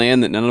out a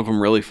plan that none of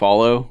them really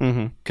follow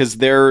because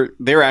their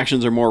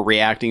actions are more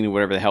reacting to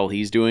whatever the hell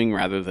he's doing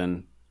rather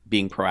than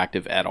being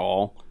proactive at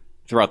all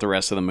throughout the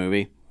rest of the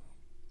movie.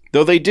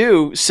 Though they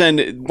do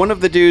send one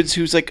of the dudes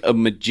who's like a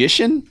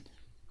magician,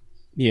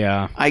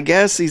 Yeah. I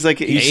guess. He's like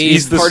He's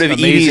he's this part of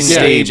amazing Edie's guy.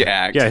 stage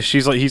act. Yeah,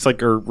 he's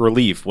like her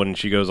relief when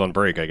she goes on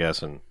break, I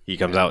guess, and he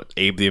comes out.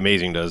 Abe the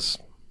Amazing does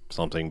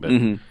something, but But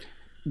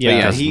Yeah.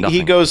 yeah, does he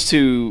nothing. goes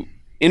to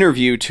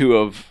interview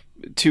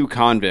two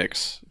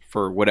convicts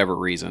for whatever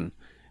reason,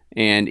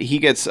 and he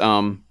gets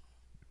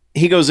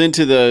he goes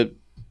into the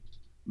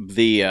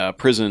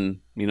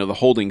prison, the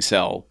holding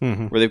cell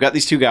where they've got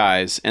these two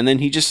guys, and then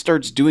he just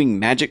starts doing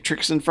magic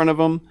tricks in front of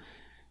them,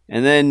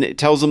 and then it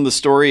tells them the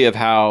story of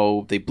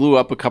how they blew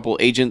up a couple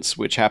agents,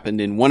 which happened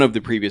in one of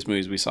the previous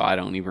movies we saw. I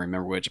don't even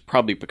remember which.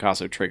 Probably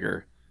Picasso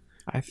Trigger.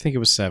 I think it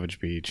was Savage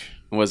Beach.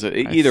 Was it?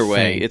 Either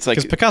way, it's like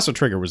because Picasso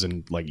Trigger was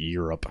in like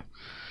Europe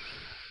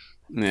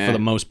eh. for the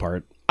most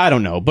part. I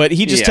don't know, but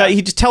he just Yeah.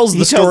 he just tells the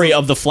He tells story the-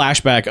 of the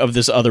flashback of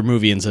this other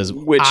movie and says,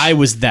 Which- "I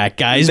was that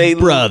guy's they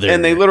brother,"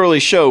 and they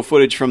literally show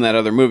footage from that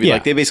other movie. Yeah.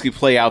 Like they basically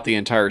play out the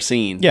entire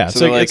scene. yeah, so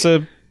so they're like, it's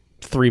a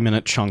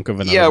 3-minute chunk of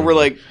another. yeah, we're movie.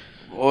 like,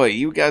 boy,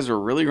 you guys were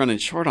really running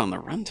short on the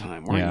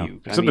runtime, weren't Yeah.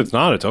 you? except it's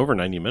not. It's over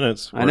 90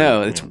 minutes. I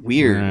know it's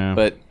weird, Yeah.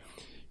 but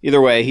either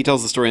way, he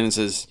tells the story and then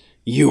says,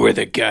 "You were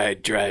the guy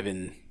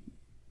driving,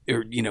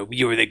 or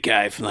you were the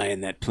guy flying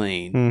that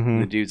plane."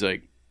 And the dude's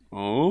like,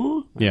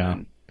 "Oh, Yeah.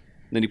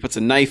 And then he puts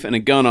a knife and a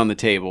gun on the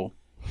table.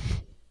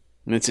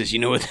 And it says, "You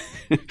know what?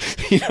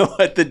 You know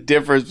what the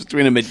difference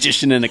between a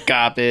magician and a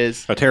cop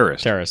is?" A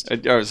terrorist. terrorist.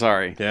 Oh,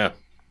 sorry. Yeah.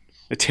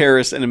 a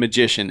terrorist and a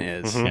magician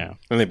is. Yeah.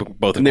 And they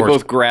both, And they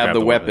both grab the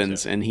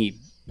weapons, and he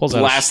Pulls out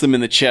a blasts them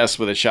in the chest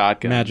with a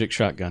shotgun. magic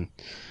shotgun.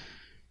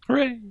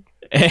 Hooray.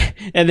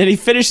 And then he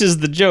finishes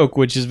the joke,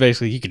 which is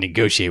basically you can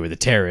negotiate with a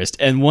terrorist.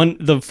 And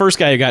the first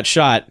guy who got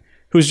shot,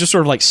 who was just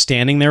sort of like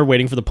standing there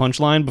waiting for the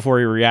punchline before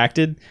he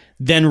reacted,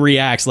 then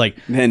reacts like,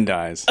 Then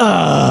dies.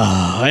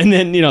 and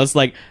then it's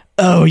like,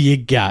 oh, you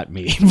got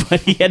me. But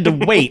he had to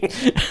wait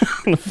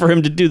for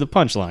him to do the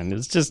punchline.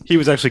 It's just He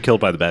was actually killed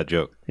by the bad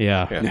joke.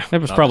 that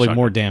was Not probably the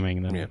more shotgun.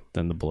 damning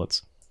than the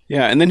bullets.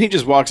 Yeah, and then he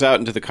just walks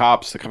out into the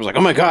cops. The cops are like,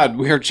 "Oh my god,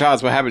 we heard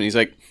shots. What happened?" He's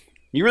like,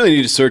 "You really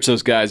need to search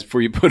those guys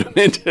before you put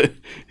them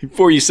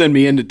before you send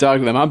me in to talk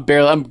to them.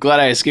 I'm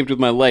glad I escaped with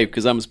my life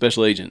because I'm a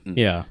special agent." And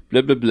Yeah,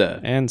 blah blah blah.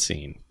 and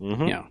scene.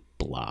 Yeah,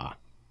 Blah.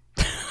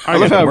 I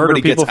love get how to murder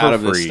everybody gets people for out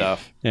of this free.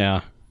 stuff.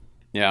 Yeah.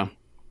 Yeah,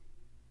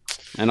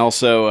 and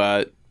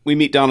also we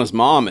meet Donna's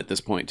mom at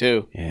this point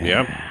too,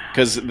 Yeah.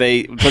 because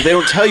they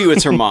don't tell you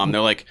it's her mom.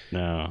 They're like,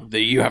 No.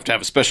 you have to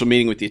have a special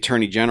meeting with the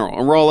attorney general,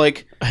 and we're all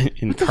like,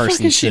 In "What the Carson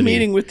fuck is she City.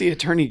 meeting with the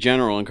attorney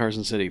general in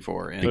Carson City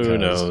for?" And, Who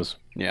knows?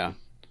 yeah.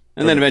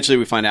 And then eventually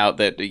we find out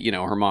that,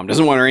 her mom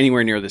doesn't want her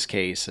anywhere near this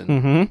case. And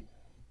Mm-hmm.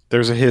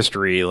 There's a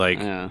history. Like,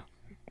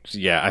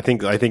 yeah. I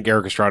think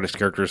Eric Estrada's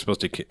character is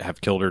supposed to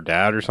have killed her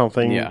dad or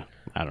something. Yeah.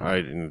 I don't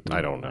know.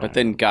 I don't know. But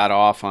then got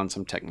off on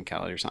some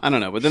technicality or something. I don't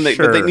know. But then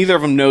Sure. neither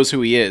of them knows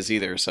who he is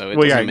either. So it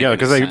Well, doesn't make any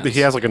because sense. he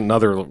has like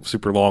another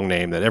super long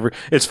name that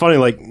it's funny,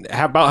 like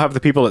about half the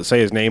people that say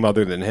his name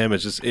other than him,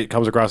 it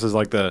comes across as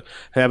like the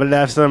have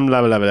left some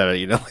blah blah blah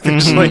blah, like they're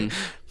just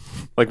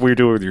like we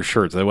do with your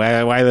shirts.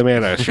 Why the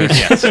man shirts?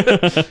 Yes.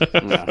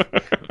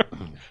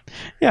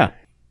 Yeah.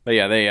 But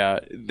yeah,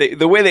 they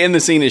the way they end the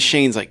scene is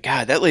Shane's like,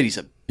 "God, that lady's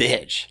a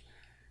bitch,"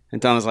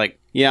 and Donna's like,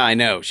 "Yeah, I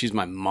know, she's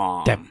my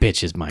mom." That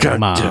bitch is my Dun,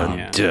 mom. dun,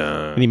 Yeah.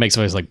 dun. And he makes a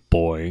voice like,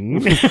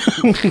 boing.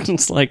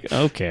 It's like,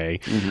 okay.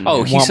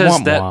 Oh, he Wah, says wah,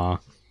 that. wah.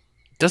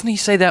 Doesn't he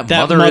say that,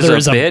 That mother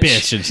is a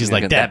bitch? And she's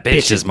like, that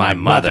bitch is my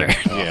mother.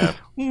 Yeah.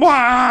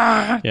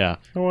 Yeah.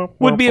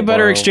 Would be a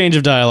better exchange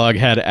of dialogue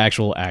had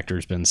actual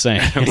actors been saying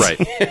it. Right.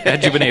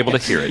 Had you been able to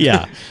hear it.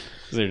 Yeah.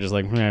 They're just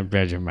like,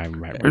 bitch is my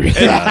mother.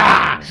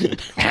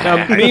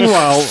 Now,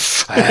 meanwhile,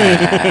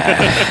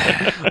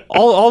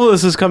 all of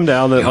this has come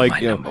down that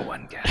like number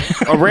one guy.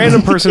 a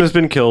random person has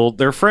been killed.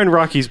 Their friend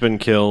Rocky's been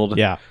killed.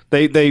 Yeah.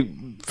 They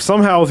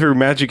somehow through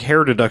magic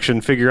hair deduction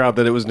figure out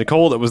that it was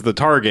Nicole that was the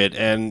target,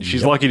 and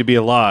she's lucky to be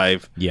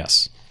alive.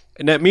 Yes.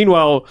 And that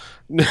meanwhile,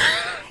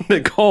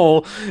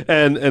 Nicole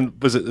and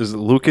is it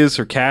Lucas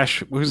or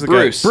Cash? Who's the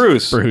Bruce. guy?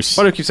 Bruce. Bruce.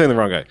 Why do I keep saying the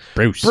wrong guy?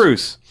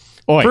 Bruce.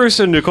 Oi. Bruce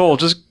and Nicole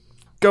just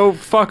go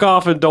fuck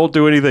off and don't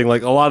do anything.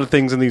 Like a lot of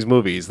things in these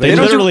movies, They don't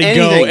do literally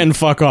go anything. and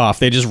fuck off.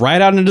 They just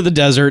ride out into the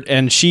desert,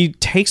 and she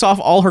takes off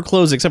all her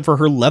clothes except for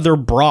her leather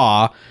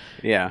bra,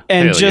 Yeah.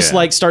 and Hell just yeah.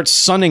 like starts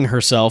sunning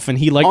herself. And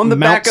he like On the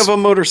mounts, back of a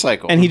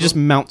motorcycle. and he just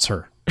mounts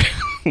her.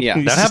 yeah.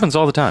 That happens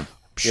all the time.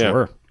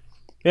 Sure.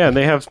 Yeah, and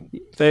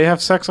they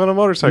have sex on a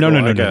motorcycle.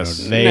 No. I guess.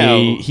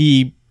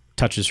 He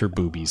touches her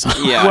boobies.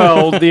 Yeah.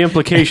 Well, the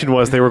implication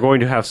was they were going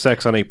to have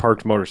sex on a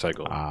parked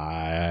motorcycle.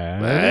 I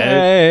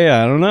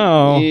don't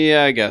know.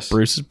 yeah, I guess.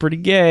 Bruce is pretty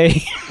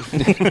gay.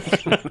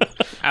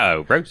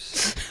 Oh,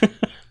 Bruce.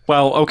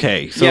 Well,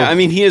 okay. So, yeah, I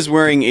mean, he is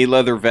wearing a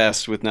leather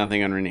vest with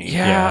nothing underneath.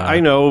 yeah, I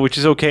know, which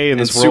is okay in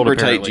And this world. super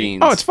tight apparently.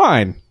 jeans. Oh, it's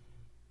fine.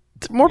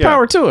 More Yeah.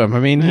 power to him. I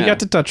mean, he Yeah. got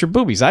to touch her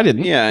boobies. I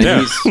didn't. Yeah, and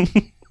Yeah.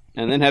 he's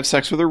and then have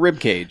sex with her rib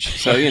cage.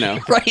 So,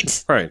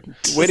 Right. Right.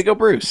 way to go,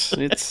 Bruce.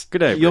 It's Good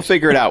day, You'll Bruce.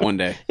 figure it out one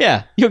day.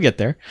 Yeah, you'll get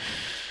there.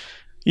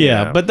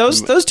 Yeah, Yeah. but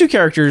those two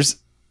characters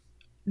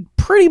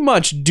pretty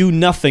much do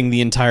nothing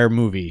the entire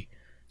movie.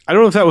 I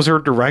don't know if that was her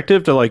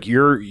directive to like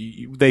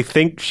they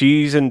think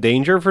she's in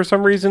danger for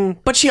some reason.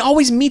 But she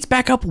always meets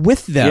back up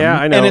with them. Yeah,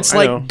 I know, And it's I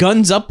like know.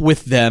 guns up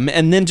with them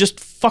and then just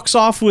fucks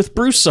off with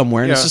Bruce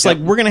somewhere. And it's Yeah. just like,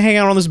 we're going to hang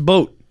out on this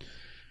boat.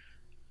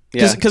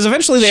 Yeah. Because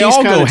eventually they She's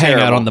all go kinda hang out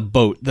terrible. on the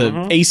boat.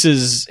 The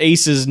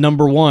Aces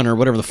number one or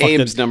whatever the fuck.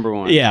 Abe's number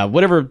one. Yeah,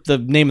 whatever the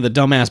name of the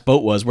dumbass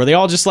boat was, where they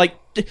all just like,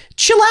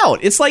 chill out.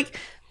 It's like,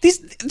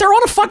 they're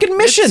on a fucking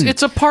mission.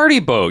 It's a party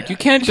boat. You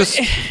can't just.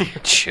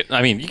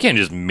 I mean, you can't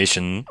just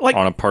mission Like-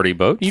 on a party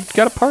boat. You've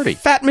got a party.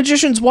 Fat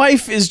Magician's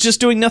wife is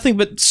just doing nothing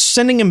but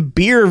sending him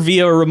beer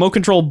via a remote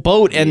control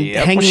boat and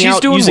Yep. hanging Well, she's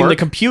out doing using the work.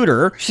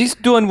 computer. She's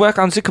doing work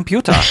on the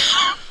computer.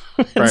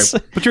 Right.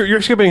 But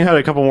you're skipping ahead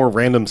a couple more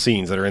random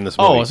scenes that are in this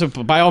movie. Oh, so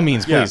by all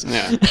means, please.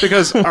 Yeah.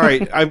 Because all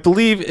right, I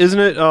believe isn't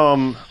it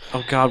oh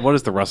god, what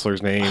is the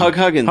wrestler's name? Hug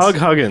Huggins. Hug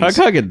Huggins. Hug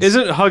Huggins.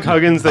 Isn't it Hug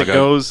Huggins that Hug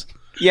goes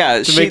Yeah,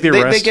 make the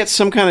they arrest. get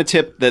some kind of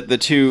tip that the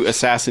two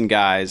assassin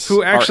guys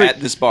Who actually- are at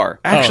this bar.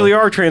 actually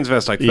are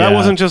transvestites. Yeah. That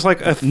wasn't just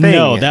like a thing.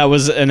 No, that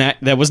was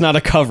that was not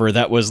a cover.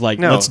 That was like,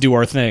 No. let's do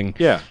our thing.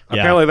 yeah.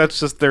 Apparently that's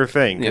just their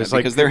thing. Yeah, It's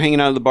because like they're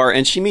hanging out at the bar,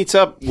 and she meets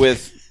up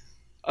with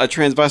a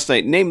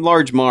transvestite named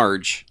Large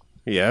Marge,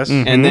 yes.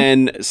 and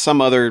then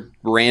some other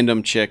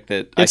random chick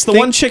that It's the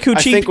one chick who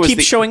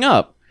keeps showing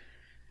up.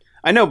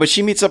 I know, but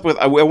she meets up with.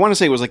 I want to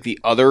say it was like the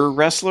other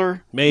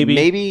wrestler.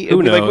 Maybe.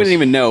 Who knows? Like, we didn't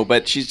even know,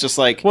 but she's just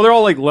like. Well, they're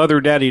all like leather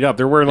daddied up.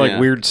 They're wearing like Yeah.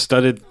 weird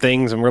studded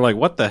things, and we're like,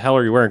 "What the hell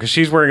are you wearing?" Because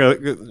she's wearing a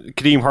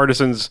Kadeem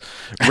Hardison's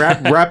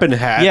rapping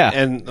hat, Yeah.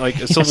 and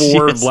like a Civil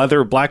War yes.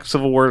 leather, black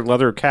Civil War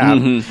leather cap.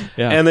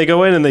 Yeah. And they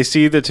go in and they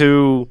see the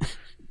two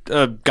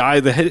guy,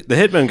 the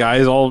hitman guy,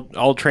 is all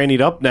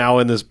trannied up now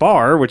in this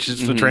bar, which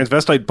is the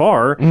transvestite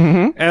bar,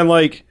 and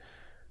like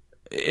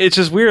it's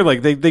just weird.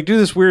 Like they do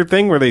this weird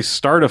thing where they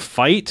start a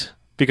fight.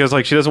 Because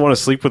like she doesn't want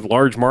to sleep with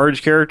large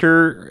Marge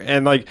character,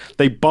 and like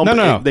they bump.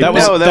 No. They That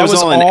was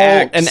all an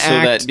act, an so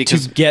act that-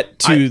 because to get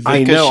to the.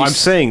 I know. she's- I'm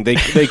saying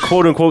they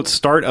quote unquote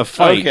start a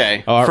fight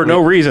Okay. for no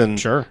reason,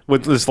 Sure.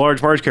 with this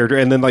large Marge character,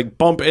 and then like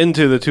bump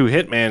into the two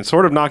hitmen,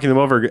 sort of knocking them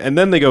over, and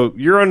then they go,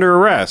 "You're under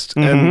arrest,"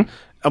 and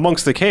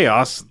amongst the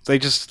chaos, they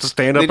just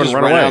stand up They and just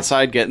run run away.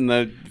 outside, get in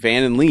the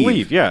van, and leave.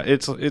 Leave. Yeah,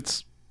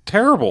 it's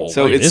terrible.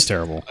 So It it's is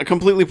terrible.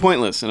 completely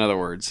pointless. In other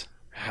words,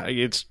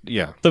 it's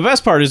The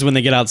best part is when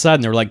they get outside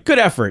and they're like, "Good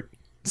effort."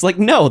 It's like,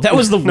 no, that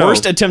was the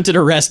worst attempted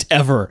arrest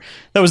ever.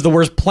 That was the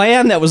worst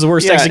plan. That was the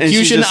worst Yeah, and she's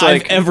execution just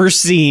I've like- ever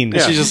seen.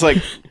 she's just like,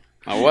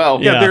 oh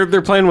well. Yeah, Yeah.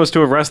 their plan was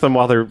to arrest them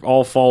while they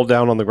all fall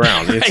down on the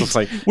ground. It's just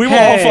like We will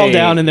all fall hey,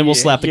 down and then we'll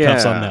slap the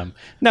cuffs yeah. on them.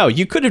 No,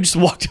 you could have just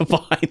walked up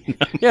behind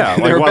them. Yeah,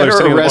 like There are while they're better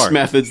sitting in the arrest bar.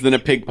 methods than a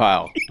pig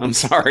pile. I'm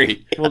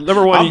sorry. Well,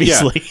 number one,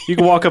 Obviously. yeah, you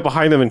can walk up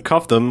behind them and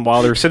cuff them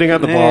while they're sitting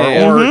at the bar,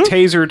 Yeah. or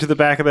taser to the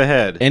back of the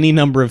head. Any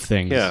number of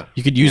things. Yeah.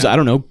 You could use, I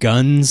don't know,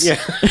 guns. Yeah.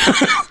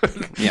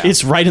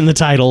 It's right in the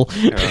title.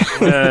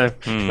 But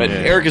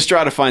Eric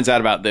Estrada finds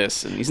out about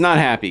this, and he's not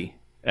happy.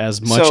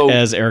 As much So-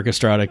 as Eric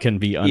Estrada can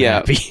be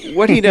unhappy. Yeah.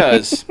 What he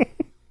does,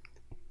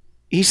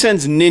 he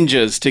sends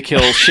ninjas to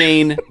kill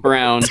Shane,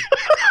 Brown,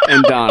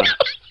 and Donna.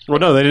 Well,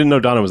 no, they didn't know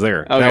Donna was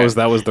there. Okay.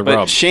 That was the But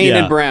rub. Shane Yeah.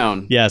 and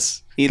Brown,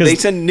 Yes. they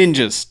send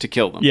ninjas to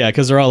kill them. Yeah,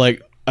 because they're all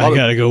like, I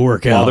gotta go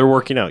work out. While they're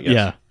working out, yes.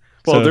 Yeah.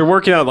 Well, So- they're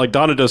working out. Like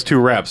Donna does 2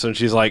 reps, and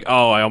she's like,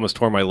 "Oh, I almost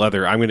tore my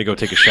leather. I'm going to go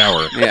take a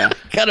shower." Yeah.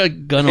 Got a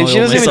gun And she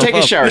doesn't even take a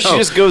up. shower. She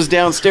just goes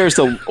downstairs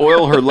to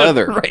oil her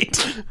leather.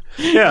 Right.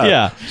 Yeah,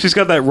 Yeah. She's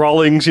got that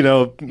Rawlings,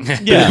 Yeah.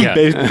 baseball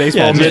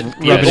Yeah, mitt just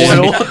rub it in.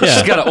 oil. Yeah.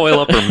 She's got to oil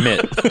up her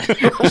mitt.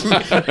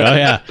 Oh,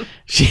 yeah.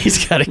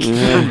 She's got to keep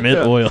her mitt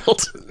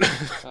oiled.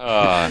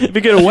 If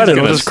you get it wet,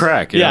 it'll just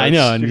crack. you Yeah, I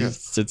know. And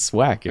It's- it's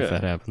whack if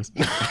that happens.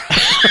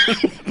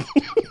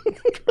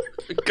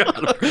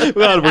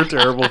 God, we're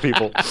terrible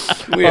people.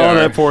 We Oh, are.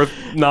 that poor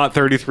not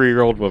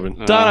 33-year-old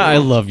woman. Donna, I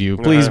love you.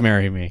 Please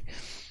marry me.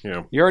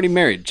 Yeah. You're already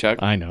married, Chuck.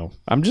 I know.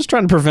 I'm just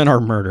trying to prevent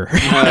our murder.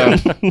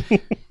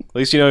 At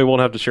least you know he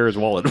won't have to share his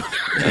wallet.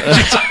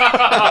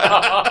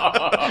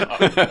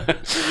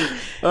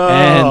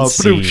 And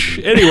Pooch.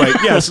 scene. Anyway,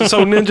 yes.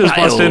 So ninjas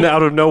bust in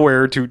out of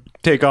nowhere to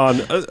take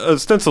on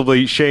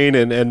ostensibly Shane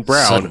and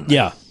Brown.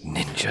 Yeah.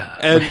 Ninja.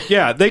 And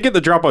yeah, they get the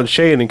drop on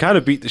Shane and kind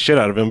of beat the shit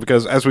out of him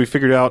because, as we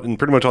figured out in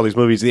pretty much all these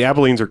movies, the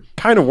Abilenes are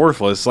kind of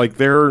worthless. Like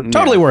they're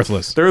Totally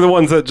worthless. They're the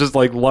ones that just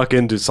like luck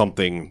into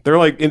something. They're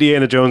like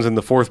Indiana Jones in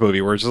the 4th movie,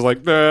 where it's just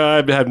like I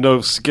have no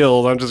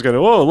skills. I'm just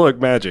gonna look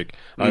magic.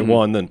 I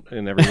won,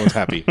 and everyone's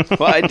happy.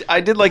 Well,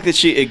 I did like that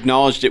she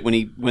acknowledged it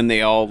when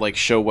they all like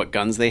show what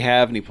guns they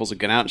have, and he pulls a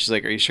gun out, and she's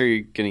like, "Are you sure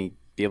you're gonna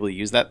be able to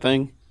use that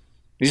thing?"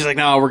 And she's like,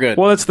 "No, we're good."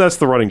 Well, that's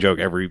the running joke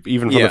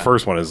even for Yeah. the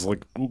first one is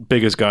like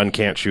biggest gun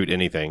can't shoot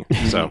anything.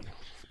 So,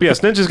 but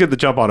yes, ninjas get the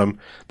jump on him.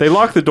 They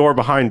lock the door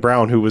behind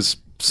Brown, who was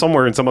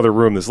somewhere in some other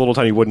room. This little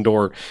tiny wooden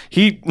door.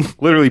 He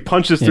literally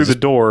punches through the Just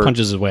door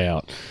punches his way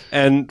out.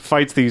 and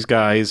fights these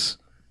guys.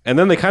 And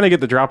then they kind of get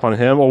the drop on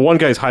him. Well, one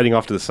guy's hiding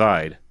off to the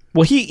side.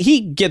 Well,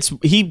 he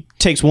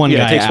takes one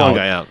guy takes out. one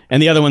guy out.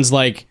 And the other one's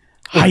like,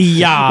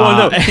 hiya. Well,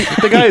 no,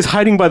 the guy is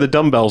hiding by the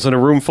dumbbells in a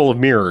room full of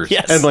mirrors.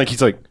 Yes. And like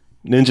he's like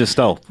ninja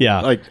stealth. Yeah.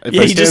 Like if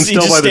yeah, I he stand just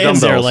still by the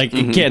stands there dumbbells. like,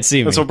 you can't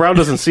see me. And so Brown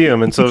doesn't see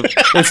him, and so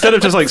instead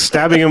of just like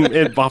stabbing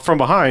him from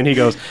behind, he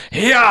goes,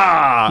 "Hiya!"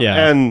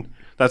 Yeah. And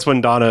that's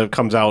when Donna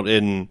comes out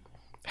in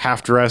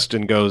half dressed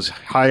and goes,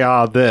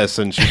 "Hiya!" This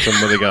and shoots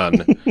him with a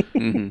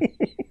gun.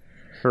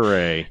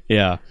 Hooray!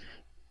 yeah.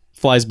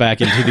 Flies back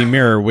into the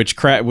mirror, which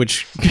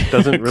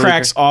Doesn't really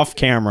cracks off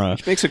camera.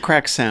 Makes a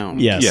crack sound.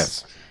 Yes.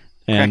 Yes.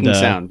 And Cracking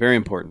sound, very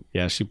important.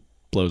 yeah, she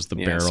blows the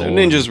Yeah, barrel. so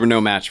ninjas were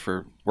no match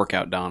for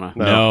workout Donna.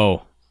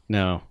 No.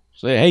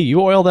 So, hey, you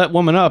oil that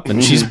woman up,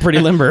 and she's pretty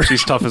limber.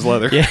 She's tough as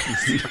leather. Yeah.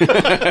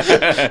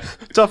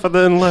 Tougher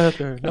than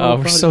leather. Oh,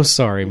 we're so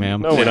sorry,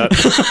 ma'am. No, we're not.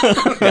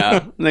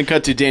 Yeah. And then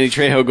cut to Danny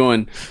Trejo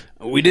going,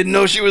 "We didn't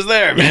know she was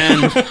there, man.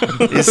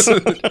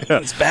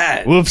 It's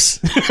bad." Whoops.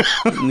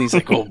 And he's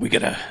like, "Oh, we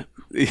gotta."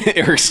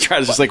 Eric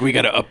Estrada's just like, "We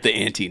gotta up the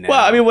ante now."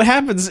 Well, I mean, what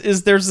happens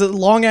is there's a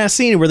long ass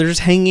scene where they're just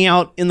hanging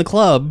out in the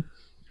club.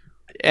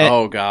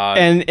 oh god.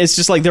 And it's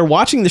just like they're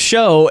watching the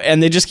show,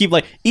 and they just keep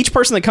like each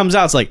person that comes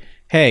out, it's like,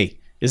 "Hey,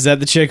 is that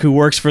the chick who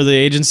works for the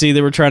agency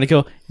they were trying to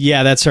kill?"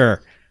 "Yeah, that's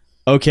her."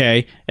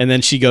 "Okay." And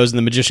then she goes, and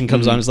the magician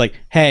comes on. And is like,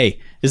 "Hey,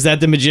 is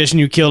that the magician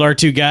who killed our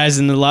 2 guys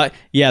in the lot?"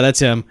 "Yeah, that's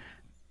him."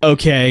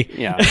 "Okay."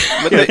 yeah.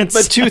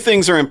 But 2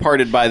 things are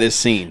imparted by this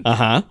scene. Uh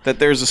huh. That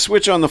there's a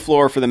switch on the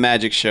floor for the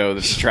magic show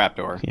that's a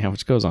trapdoor. Yeah,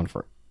 which goes on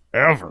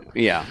ever.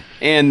 Yeah.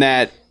 And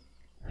that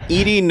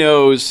Edie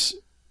knows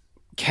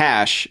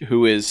Cash,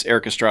 who is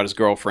Eric Estrada's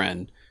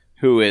girlfriend,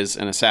 who is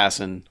an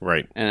assassin.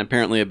 Right. And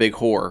apparently a big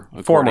whore.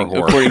 Former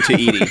whore. According to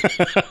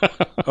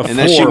Edie. And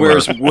that she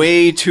wears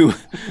way too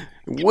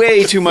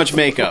much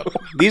makeup.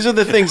 These are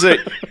the things that...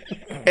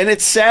 And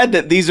it's sad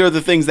that these are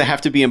the things that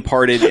have to be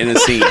imparted in a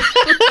scene.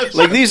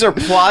 Like, these are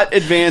plot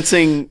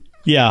advancing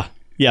Yeah.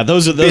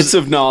 Those are bits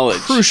of knowledge.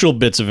 crucial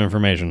bits of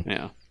information.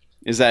 Yeah.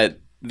 Is that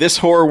this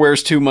whore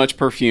wears too much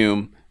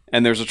perfume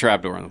and there's a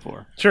trapdoor on the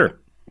floor. Sure.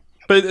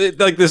 But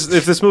like this,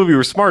 if this movie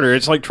were smarter,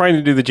 it's like trying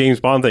to do the James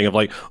Bond thing of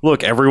like,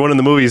 look, everyone in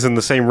the movie is in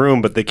the same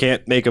room, but they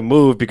can't make a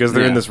move because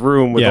they're in this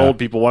room with Yeah. old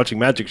people watching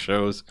magic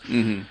shows.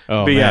 Mm-hmm.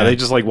 Oh, But yeah, man. they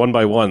just like one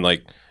by one,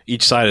 like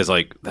each side is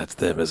like, that's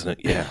them, isn't it?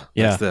 Yeah,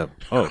 Yeah. that's them.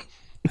 Oh,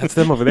 that's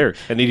them over there.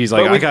 And Edie's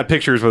like, I got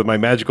pictures with my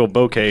magical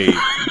bouquet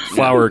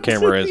flower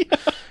cameras.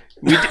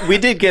 We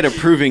did get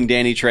approving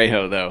Danny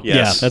Trejo, though. Yes.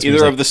 Yeah, that's what Either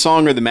he's of like. the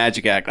song or the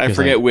Magic Act. I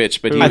forget like-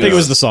 which, but I think it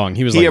was the song.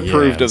 He was He like,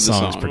 approved yeah, of the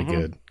song's song. pretty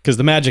good. Because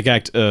the Magic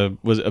Act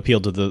was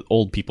appealed to the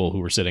old people who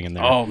were sitting in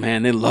there. Oh,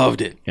 man, they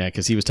loved it. Yeah,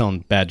 because he was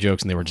telling bad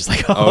jokes and they were just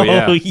like, Oh,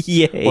 yeah.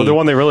 yay. Well, the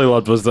one they really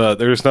loved was the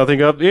 "There's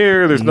nothing up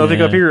here, there's nothing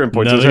Yeah. up here," and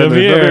points to his Nothing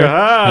head. up "There's here." nothing-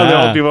 Ah, and the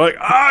Ah. old people are like,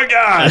 "Oh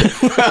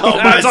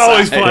God, that's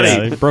always funny."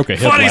 Yeah, he broke a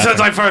hip Funny laughing.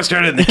 since I first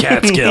started in the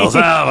Catskills.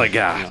 Oh my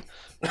God.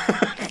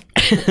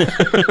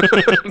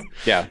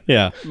 Yeah.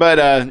 Yeah.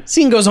 But,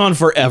 Scene goes on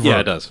forever. Yeah,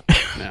 it does.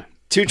 yeah.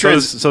 Two So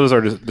trans... does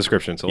our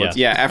description. So let's.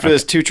 Yeah, after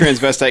this, two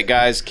transvestite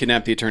guys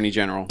kidnap the Attorney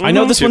General. I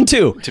know this one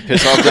too. To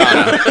piss off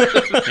Donna.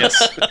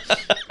 Yes.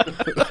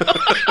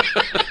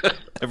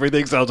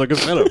 Everything sounds like a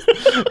setup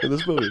in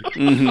this movie.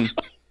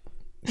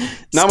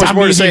 Not much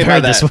more to say You've about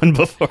heard that. this one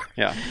before.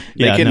 Yeah.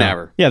 They kidnap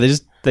her. Yeah,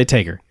 they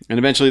take her. And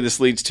eventually this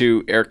leads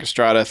to Eric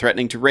Estrada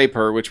threatening to rape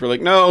her, which we're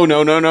like, no.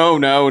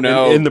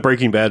 In the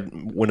Breaking Bad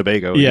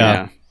Winnebago. Yeah.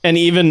 Yeah. And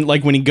even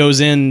like when he goes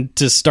in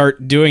to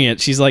start doing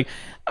it, she's like,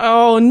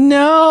 "Oh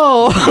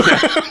no!"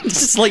 It's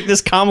just like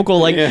this comical,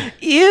 like,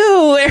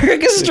 "Ew,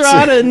 Eric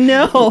Estrada,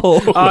 no."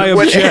 I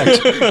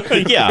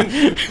object. Yeah,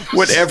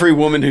 What every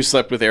woman who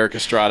slept with Eric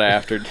Estrada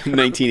after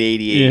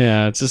 1988.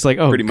 yeah. It's just like,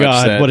 oh Pretty much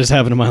God, said. what has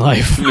happened to my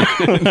life?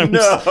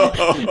 No.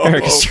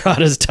 Eric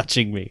Estrada's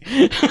touching me.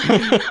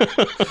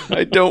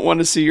 I don't want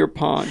to see your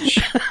paunch.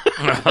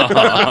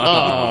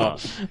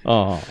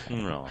 Oh,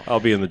 I'll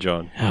be in the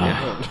John.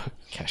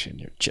 cash in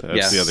your chip.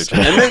 That's the other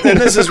and, then, and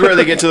this is where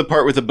they get to the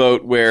part with the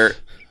boat where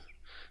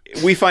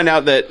we find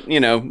out that,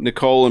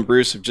 Nicole and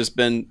Bruce have just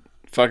been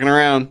fucking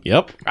around.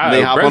 Yep.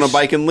 They hop on a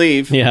bike and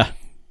leave. Yeah.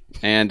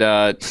 And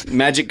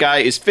Magic Guy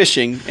is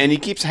fishing, and he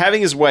keeps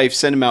having his wife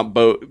send him out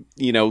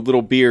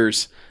little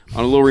beers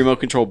on a little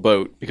remote control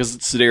boat because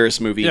it's a Sedaris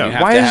movie. Yeah. And you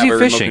have Why to is have he a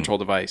remote fishing? control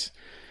device.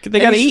 They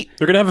gotta he's- eat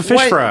They're gonna have a fish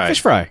Why- fry. fish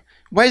fry.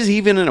 Why is he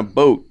even in a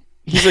boat?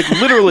 He's like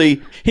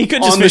literally He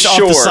could just on fish the off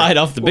shore. the side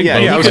off the big Yeah,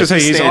 boat. Yeah, I was He gonna say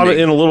could be he's standing.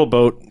 in a little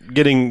boat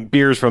getting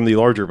beers from the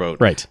larger boat.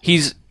 Right.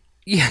 His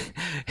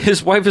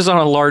wife is on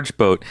a large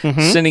boat,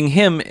 sending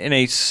him in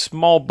a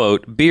small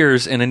boat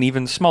beers in an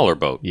even smaller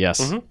boat.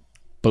 Yes.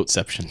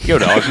 Boatception. Yo,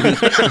 dog.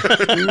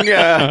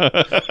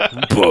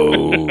 Yeah.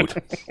 Boat.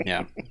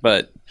 Yeah.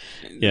 But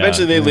Yeah,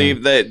 eventually they yeah.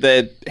 leave.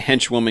 The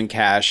henchwoman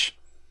Cash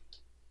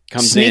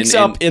comes Sneaks in.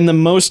 up in the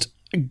most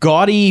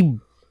gaudy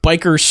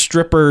biker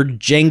stripper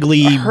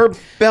jangly. Her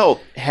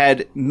belt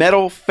had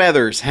metal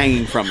feathers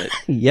hanging from it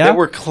Yeah. that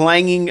were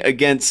clanging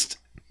against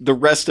the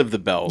rest of the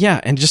belt.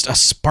 Yeah, and just a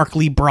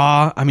sparkly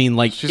bra. I mean,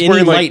 like any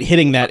wearing, like- light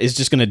hitting that is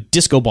just going to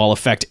disco ball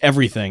affect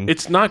everything.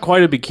 It's not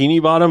quite a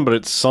bikini bottom, but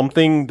it's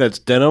something that's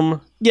denim.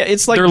 Yeah,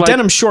 it's like They're like-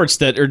 denim shorts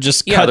that are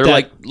just Yeah, cut they're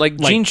that- like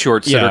jean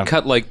shorts that yeah. are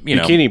cut like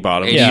Bikini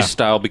bottom. 80s Yeah.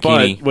 style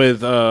bikini, But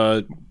with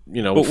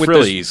But with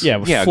frillies. this- Yeah,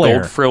 with yeah, flair.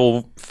 gold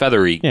frill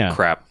feathery Yeah.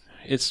 crap.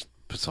 It's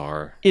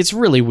bizarre. It's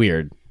really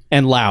weird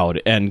and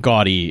loud and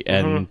gaudy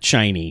and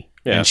shiny.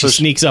 Yeah, and she so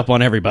she- sneaks up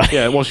on everybody.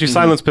 Yeah, well, she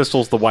silence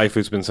pistols the wife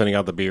who's been sending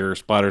out the beer,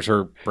 splatters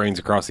her brains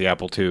across the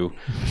apple too,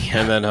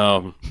 and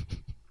then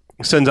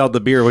sends out the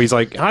beer. He's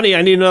like, "Honey,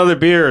 I need another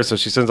beer," so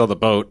she sends out the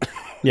boat.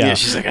 Yeah.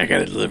 She's like, I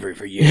got a delivery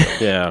for you.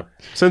 Yeah,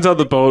 sends out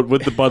the boat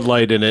with the Bud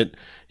Light in it.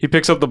 He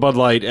picks up the Bud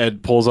Light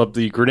and pulls up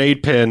the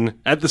grenade pin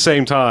at the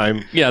same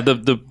time. Yeah,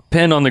 the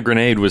pin on the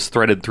grenade was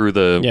threaded through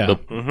the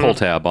pull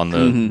tab on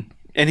the.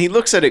 And he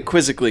looks at it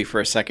quizzically for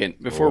a second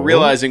before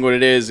realizing what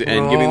it is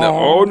and giving the,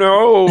 oh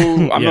no,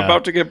 I'm Yeah.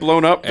 about to get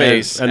blown up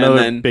face. And another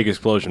then, big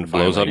explosion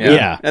blows finally. up.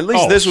 Yeah. At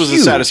least Oh, this was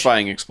huge. a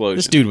satisfying explosion.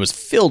 This dude was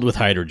filled with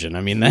hydrogen.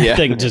 I mean, that Yeah.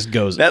 thing just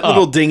goes that up.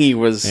 little dinghy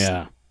was.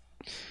 Yeah.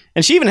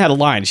 And she even had a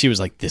line. She was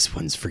like, "This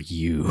one's for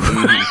you."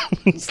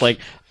 It's like,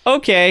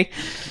 okay,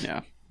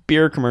 Yeah.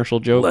 beer commercial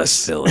joke.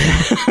 silly.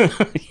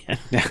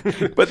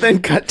 But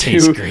then cut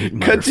Tastes to great,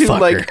 like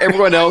motherfucker.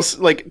 everyone else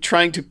like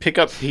trying to pick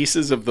up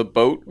pieces of the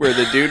boat where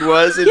the dude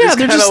was. And Yeah,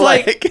 they're kinda just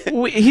like,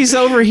 he's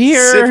over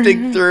here.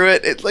 sifting through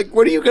it. It's like,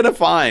 what are you gonna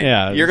find?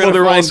 Yeah. You're Well, gonna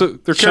they're find also-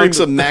 they're carrying chunks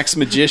of Max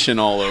Magician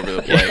all over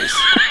the place.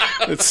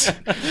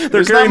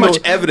 There's not much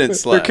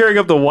evidence They're left. carrying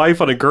up the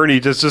wife on a gurney,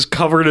 just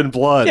covered in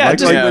blood. Yeah, like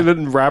just- they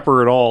didn't wrap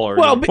her at all. Or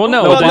Well, Well,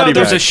 no, body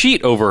there's bag. a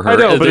sheet over her. I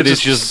know, but that it's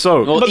is just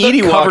soaked. Well, but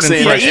Edie covered walks in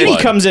in. fresh and Edie blood.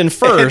 comes in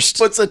first.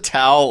 puts a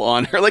towel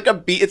on her, like a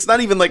beach. It's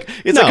not even like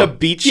it's No. like a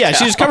beach. Yeah, towel.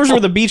 she just covers her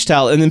with a beach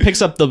towel and then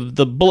picks up the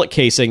bullet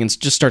casing and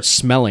just starts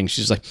smelling.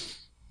 She's like,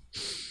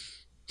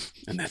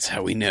 and that's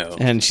how we know.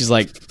 and she's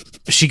like,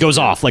 she goes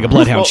off like a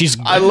bloodhound. Well, She's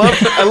I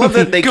love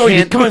that they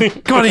can't. Come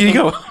on, Edie,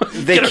 go.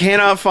 They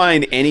cannot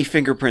find any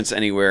fingerprints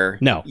anywhere.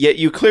 No. Yet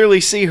you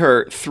clearly see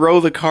her throw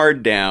the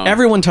card down.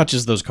 everyone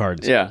touches those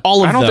cards. Yeah.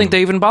 all of I don't them. think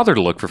they even bother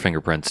to look for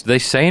fingerprints. Did they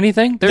say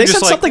anything? They're They just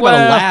said like, something about a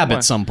well, lab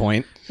at some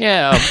point.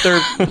 Yeah, they're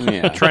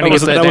Yeah. trying to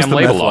get that was damn the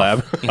label meth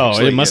off. lab.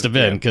 Oh, it must have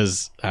been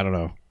because I don't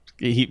know.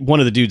 One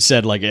of the dudes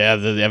said like, "Yeah,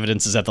 the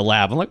evidence is at the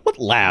lab." I'm like, "What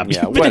lab?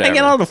 Yeah, You've been hanging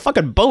whatever. out on a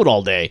fucking boat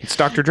all day." It's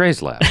Dr.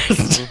 Dre's lab.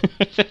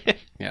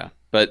 Yeah,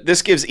 but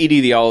this gives Edie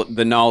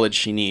the knowledge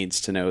she needs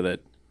to know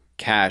that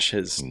Cash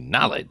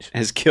Knowledge.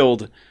 has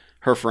killed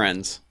her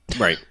friends.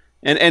 Right.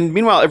 And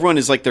meanwhile, everyone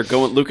is like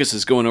Lucas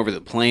is going over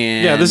the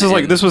plan. Yeah, this is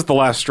like and- this was the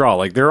last straw.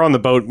 Like they're on the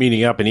boat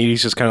meeting up, and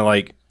Edie's just kind of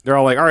like they're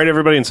all like, "All right,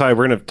 everybody inside.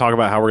 We're going to talk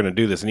about how we're going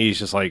to do this." And Edie's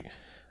just like,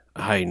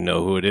 "I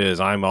know who it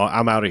is. I'm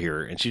out of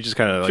here." And she just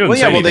kind of like, Well,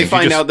 yeah. Well, they anything. She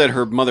find just- out that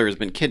her mother has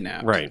been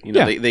kidnapped. Right. You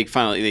know, Yeah. they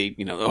finally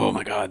oh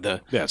my god,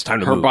 Yeah, it's time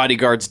to her move.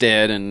 bodyguard's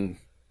dead, and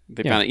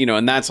they found it.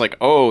 And that's like,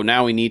 oh,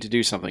 now we need to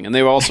do something. And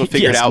they've also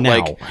figured Yes, out now.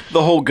 like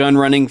the whole gun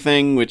running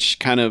thing, which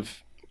kind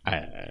of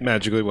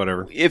magically,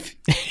 whatever. if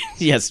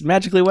Yes,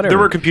 magically, whatever. There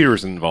were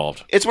computers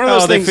involved. it's one of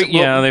those things.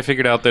 they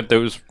figured out that there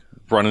was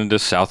running to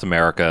South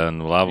America and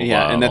blah blah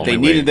Yeah, blah. and that they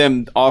Only needed way-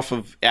 them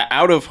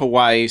out of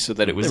Hawaii so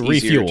that it was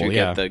easier Refuel, to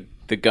yeah. get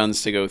the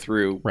guns to go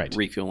through Right.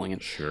 refueling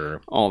and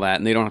Sure. all that,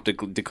 and they don't have to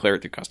declare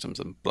it through customs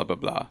and blah blah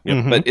blah.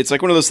 But it's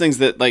like one of those things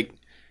that like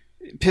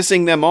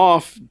pissing them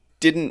off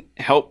didn't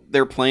help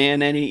their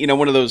plan any.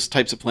 One of those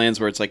types of plans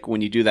where it's like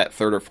when you do that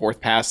third or fourth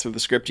pass through the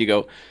script, you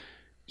go,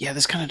 yeah,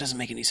 this kind of doesn't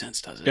make any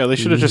sense, does it? Yeah, they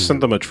should have just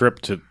sent them a trip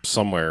to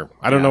somewhere.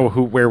 I don't know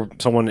where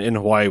someone in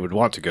Hawaii would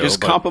want to go. Just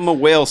but- comp them a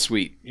whale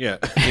suite, Yeah,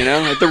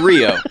 at the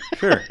Rio.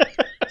 sure.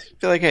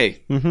 Feel like,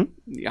 hey,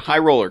 high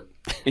roller,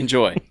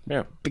 enjoy.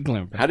 Yeah. big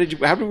glamour. How did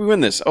we win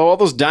this? Oh, all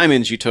those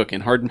diamonds you took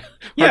in hard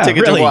Yeah,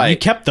 ticket really. to Hawaii. You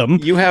kept them.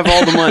 You have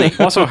all the money.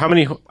 Also, how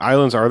many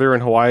islands are there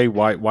in Hawaii?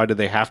 Why did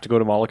they have to go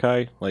to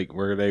Molokai? Like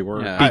where they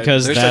were? Yeah.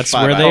 Because There's like that's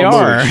 5 where they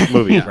islands. are.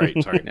 Movies,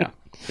 right? Sorry. Yeah.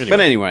 Anyway. But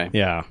anyway,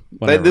 Yeah,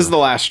 this is the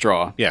last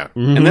straw. Yeah.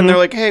 And then they're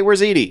like, hey,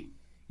 where's Edie?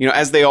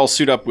 As they all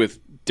suit up with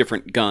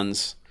different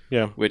guns,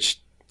 Yeah. which,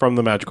 From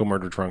the magical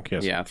murder trunk.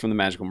 Yes. yeah, from the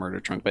magical murder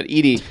trunk. But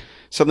Edie,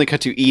 suddenly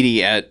cut to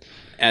Edie at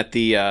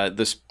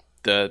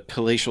the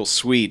palatial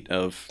suite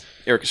of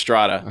Eric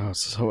Estrada. Oh, it's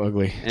so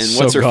ugly. And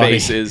So what's her gaudy.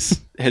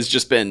 face has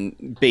just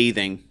been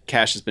bathing.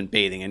 Cash has been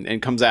bathing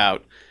and comes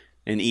out.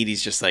 And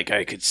Edie's just like,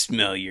 I could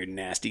smell your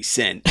nasty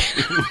scent.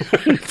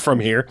 From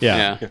here.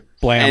 Yeah, Yeah.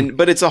 blam.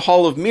 But it's a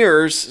hall of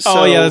mirrors.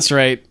 So oh yeah, that's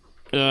right.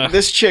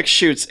 this chick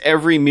shoots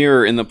every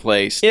mirror in the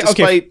place, Yeah, okay.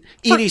 despite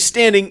Edie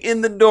standing in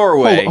the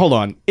doorway. Hold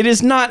on. It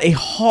is not a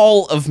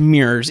hall of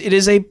mirrors. It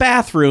is a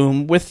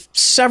bathroom with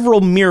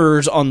several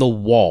mirrors on the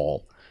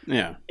wall.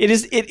 Yeah. It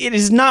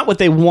is not what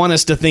they want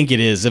us to think it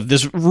is, of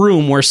this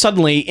room where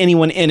suddenly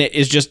anyone in it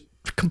is just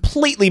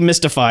completely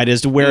mystified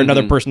as to where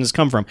another person has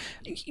come from.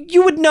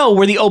 You would know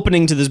where the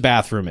opening to this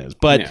bathroom is,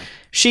 but Yeah.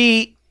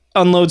 she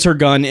unloads her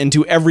gun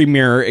into every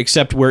mirror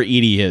except where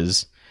Edie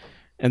is.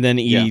 And then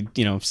Edie,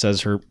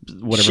 says her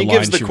whatever She line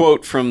gives the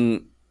quote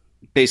from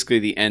basically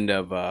the end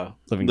of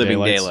Living Living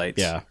Daylights. Daylights.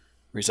 Yeah. Where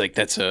he's like,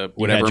 that's a had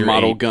whatever your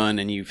model 8. gun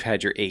and you've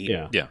had your 8.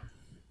 Yeah. Yeah.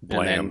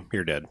 Blam. then-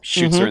 You're dead.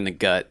 Shoots her in the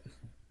gut.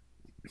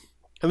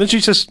 And then she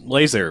just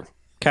lays there.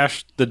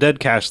 The dead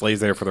Cash lays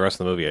there for the rest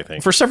of the movie, I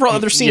think. For several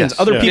other scenes, Yes.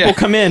 other Yeah. people Yeah.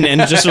 come in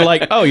and just are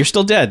like, "Oh, you're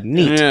still dead.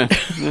 Neat." Yeah.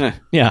 Yeah.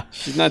 Yeah.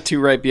 She's not too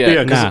ripe yet.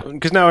 Yeah,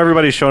 because now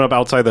everybody's showing up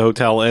outside the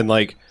hotel, and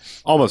like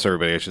almost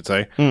everybody, I should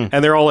say,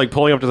 and they're all like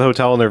pulling up to the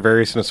hotel in their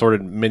various and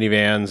assorted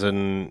minivans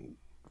and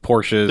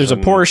Porsches. There's a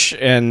and Porsche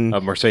and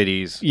a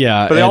Mercedes.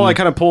 Yeah, but they all and- like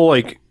kind of pull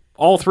like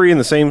all three in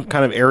the same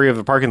kind of area of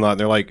the parking lot. And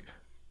they're like,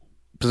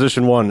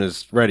 position 1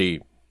 is ready,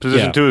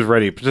 position Yeah. 2 is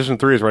ready, position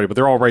 3 is ready, but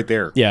they're all right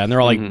there. yeah, and they're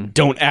all like,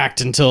 "Don't act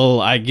until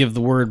I give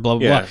the word." Blah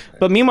blah Yeah. blah.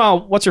 But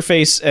meanwhile, what's her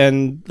face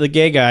and the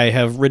gay guy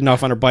have ridden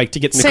off on her bike to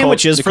get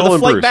sandwiches for Nicole the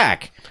and flight Bruce.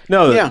 back.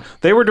 No, Yeah.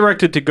 they were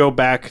directed to go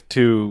back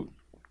to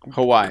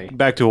Hawaii.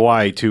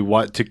 Hawaii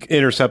to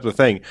intercept the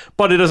thing,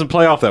 but it doesn't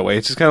play off that way.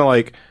 It's just kind of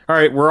like, all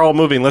right, we're all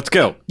moving, let's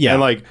go. Yeah.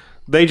 and like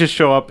they just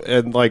show up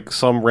at like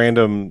some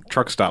random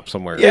truck stop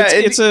somewhere. Yeah.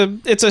 It's a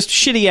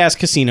shitty ass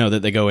casino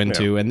that they go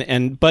into,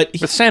 but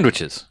With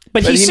sandwiches. he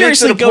But he makes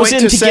seriously it a goes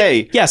point in to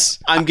say, get, yes.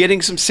 I'm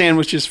getting some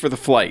sandwiches for the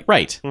flight.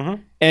 Right.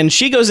 And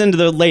she goes into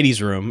the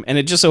ladies' room, and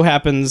it just so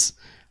happens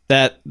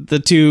that the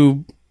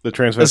two the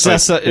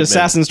transvestite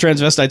assassins,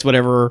 transvestites,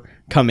 whatever,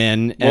 come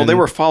in. Well, and- they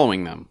were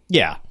following them.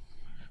 Yeah.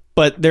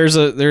 But there's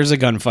a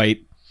gunfight,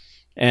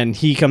 and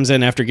he comes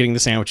in after getting the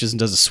sandwiches and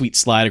does a sweet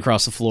slide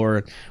across the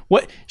floor.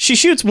 What she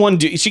shoots one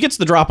dude, she gets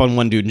the drop on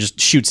one dude and just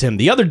shoots him.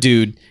 The other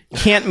dude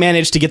can't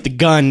manage to get the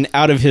gun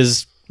out of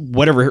his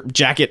whatever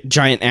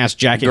giant ass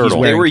jacket he's Girdle.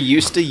 They wearing. were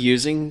used to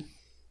using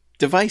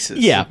devices.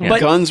 Yeah, but-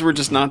 guns were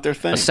just not their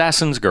thing.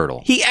 Assassin's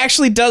girdle. He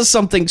actually does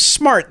something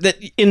smart that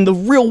in the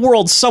real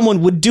world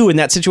someone would do in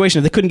that situation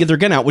if they couldn't get their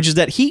gun out, which is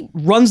that he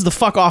runs the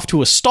fuck off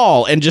to a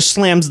stall and just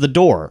slams the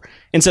door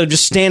instead of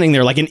just standing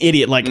there like an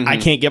idiot, like, I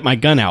can't get my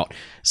gun out.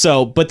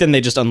 So, but then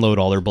they just unload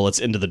all their bullets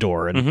into the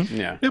door and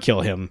Yeah. kill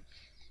him.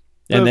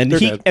 And then they're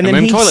he dead. and And then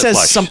then he toilet says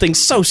flush. something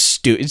so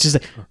stupid. It's just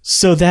like,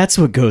 so that's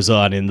what goes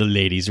on in the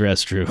ladies'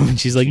 restroom. And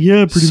she's like,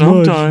 yeah, pretty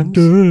Sometimes.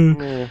 much.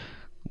 Duh.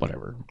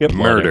 Whatever. Yep. Blood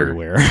Murder.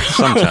 everywhere.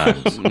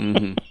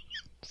 Sometimes.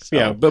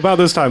 Yeah, but about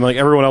this time, like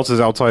everyone else is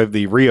outside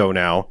the Rio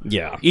now.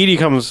 Yeah. Edie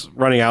comes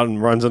running out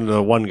and runs into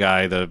the one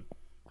guy, the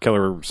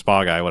killer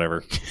spa guy,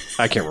 whatever.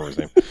 I can't remember his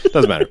name.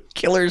 Doesn't matter.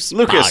 Killers.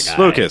 Lucas. guy.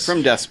 Lucas.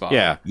 From Death Spa.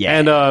 Yeah. Yeah.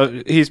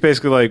 And he's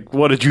basically like,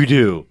 what did you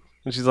do?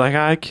 And she's like,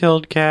 I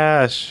killed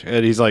Cash.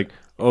 And he's like,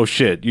 oh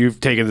shit, you've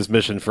taken this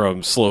mission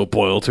from slow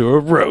boil to a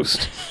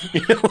roast.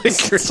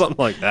 Like, or something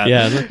like that.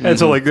 Yeah. And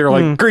so like they're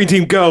like, green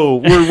team go.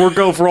 We're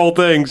go for all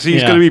things.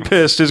 He's Yeah. gonna be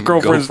pissed. His Go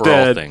girlfriend's for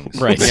all dead.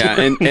 things. Right. Yeah,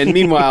 and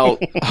meanwhile,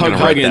 Hug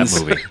Gonna write that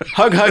Huggins, movie.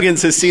 Hug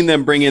Huggins has seen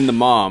them bring in the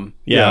mom.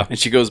 Yeah. and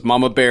she goes,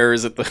 "Mama Bear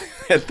is at the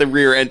at the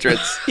rear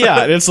entrance."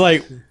 Yeah. And it's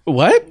like,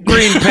 what?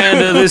 Green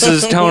panda, this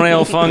is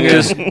toenail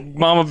fungus.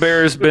 Mama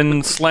Bear's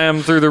been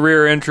slammed through the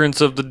rear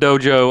entrance of the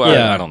dojo.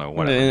 I don't know,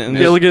 whatever. And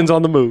Gilligan's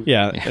on the move.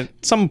 yeah.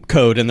 Some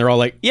code, and they're all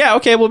like, yeah,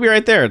 okay, we'll be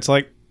right there. It's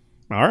like,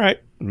 all right.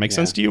 Makes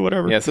sense to you,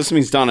 whatever. Yeah, so this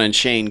means Donna and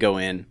Shane go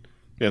in,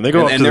 Yeah, and they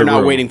go up and to they're the not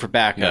room. waiting for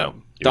backup.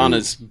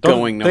 Donna's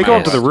going. No They go up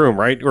matter to the what. room,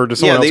 right? Or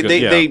does Yeah, someone they else they,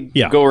 go? they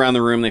Yeah. go around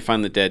the room. They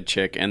find the dead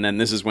chick, and then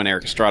this is when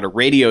Eric Estrada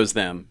radios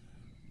them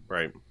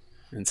Right.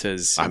 and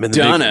says, I'm in the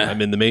 "Donna, main,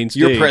 I'm in the main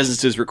stage. your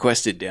presence is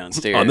requested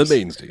downstairs." on the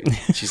main stage.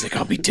 She's like,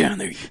 "I'll be down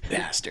there, you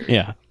bastard."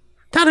 Yeah.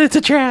 Donna, it's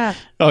a trap.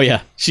 Oh,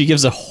 yeah. She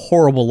gives a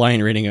horrible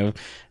line reading of,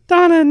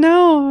 Donna,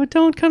 no,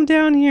 don't come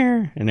down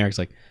here. And Eric's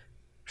like,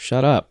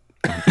 shut up.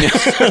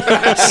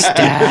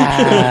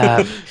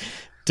 Stop.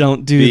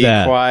 Don't do Be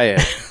that.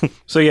 quiet.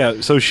 So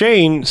yeah, so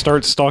Shane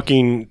starts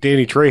stalking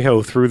Danny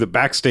Trejo through the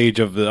backstage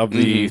of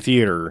the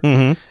theater,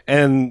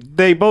 and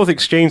they both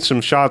exchange some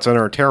shots and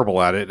are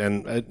terrible at it,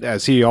 and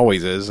as he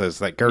always is, as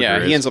that character Yeah,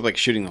 is. he ends up like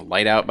shooting the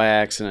light out by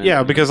accident.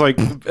 Yeah, because like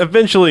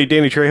eventually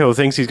Danny Trejo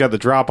thinks he's got the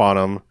drop on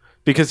him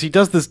because he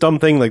does this dumb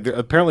thing. Like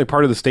apparently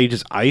part of the stage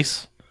is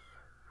ice.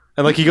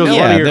 And like he goes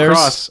Yeah, running there's-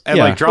 across and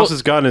yeah. like drops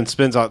his gun and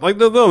spins out. Like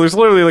no, there's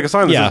literally like a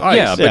sign that Yeah, says ice.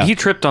 Yeah, but Yeah. he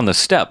tripped on the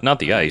step, not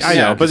the ice. I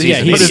know, but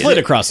Yeah, he but his- slid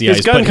across the his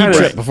ice, gun but he kinda-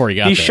 tripped before he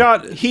got there.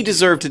 shot. he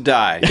deserved to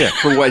die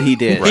for what he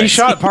did. He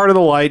shot part of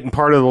the light and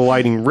part of the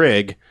lighting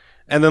rig,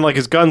 and then like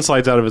his gun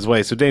slides out of his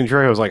way. So Danny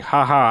Trejo was like,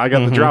 "Ha ha, I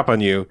got the drop on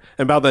you."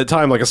 And about that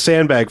time, like a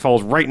sandbag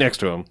falls right next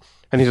to him,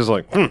 and he's just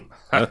like,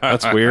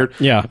 that's weird."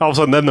 Yeah. All of a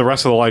sudden, then the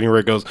rest of the lighting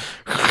rig goes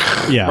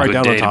Yeah. right Good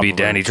down day on to top be of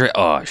him. Danny Trejo.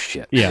 Oh,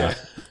 shit. Yeah.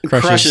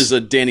 crushes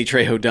a Danny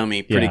Trejo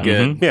dummy pretty Yeah.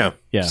 good. Yeah.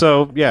 Yeah.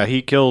 So yeah,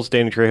 he kills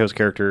Danny Trejo's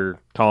character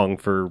Tong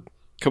for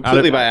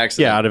Completely by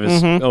accident. Yeah, out of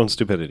his own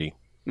stupidity.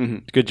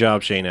 Good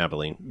job, Shane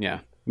Abilene. Yeah.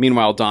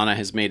 Meanwhile, Donna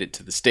has made it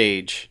to the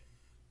stage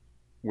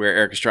where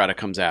Eric Estrada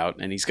comes out,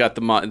 and he's got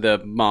the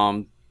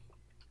mom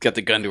got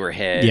the gun to her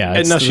head. Yeah. And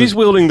it's now the- she's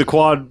wielding the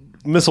quad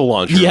missile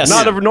launcher. Yes.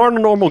 Not a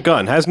normal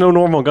gun. Has no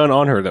normal gun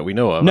on her that we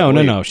know of. I No.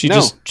 believe. She No,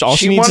 just, all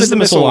she she needs wanted is the the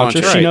missile missile launcher.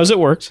 launcher. She Right. knows it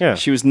works. Yeah.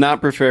 She was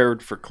not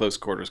prepared for close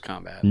quarters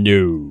combat.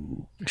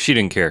 No. She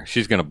didn't care.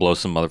 She's going to blow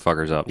some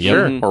motherfuckers up. Yep.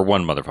 Sure. Or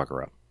one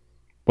motherfucker up.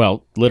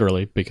 Well,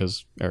 literally,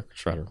 because Eric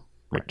Schroeder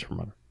raped her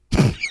mother.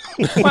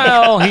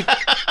 Well,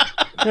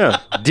 Yeah,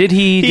 did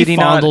he He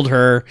not fondled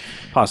her.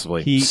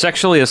 possibly. He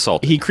sexually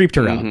assault? he creeped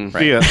her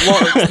out. Yeah.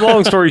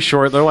 Long story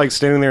short, they're like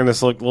standing there in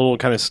this like, little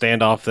kind of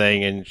standoff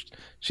thing, and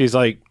she's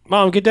like,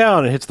 "Mom, get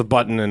down!" and hits the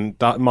button, and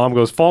Mom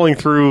goes falling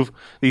through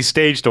the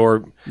stage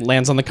door.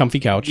 Lands on the comfy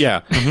couch.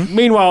 Yeah.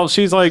 Meanwhile,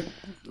 she's like,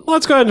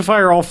 "Let's go ahead and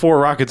fire all 4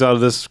 rockets out of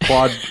this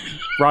quad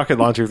rocket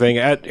launcher thing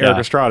at Eric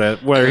Estrada,"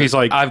 where he's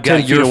like, I've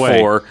 10 got feet your away.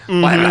 4.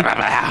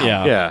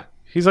 Yeah. Yeah,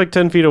 he's like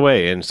 10 feet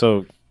away, and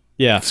so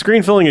Yeah.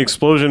 screen filling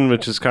explosion,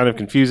 which is kind of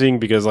confusing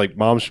because like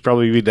Mom should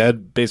probably be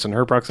dead based on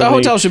her The proximity.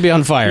 hotel should be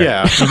on fire.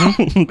 Yeah.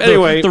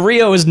 Anyway, The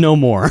Rio is no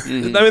more. I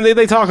mean,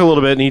 they talk a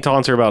little bit, and he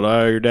taunts her about,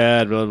 "Oh, your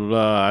dad, blah, blah,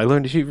 blah. I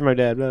learned to shoot from my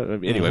dad." Blah,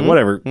 blah. Anyway,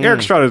 whatever. Eric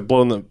Estrada's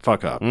blown the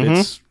fuck up.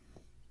 It's,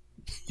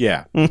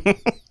 yeah.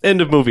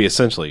 End of movie,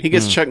 essentially. He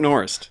gets Chuck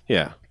Norris.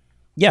 Yeah.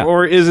 Yeah.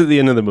 Or is it the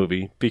end of the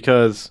movie?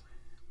 Because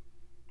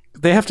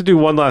they have to do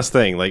one last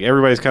thing. Like,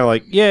 everybody's kind of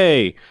like,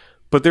 yay.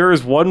 But there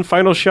is one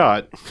final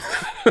shot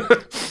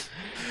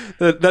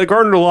that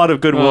garnered a lot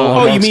of goodwill.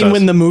 Oh, you amongst mean us.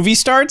 when the movie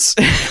starts?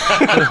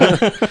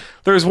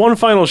 There's one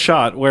final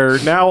shot where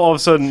now all of a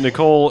sudden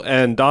Nicole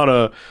and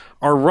Donna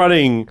are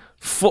running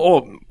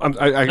full.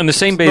 In the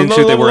same bathing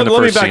suit they were in the let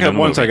first me back scene up of the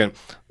one movie. second.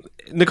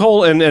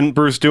 Nicole and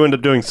Bruce do end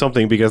up doing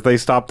something because they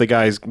stop the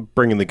guys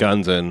bringing the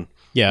guns in.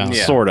 Yeah.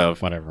 Sort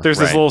of. Whatever. There's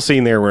this Right. little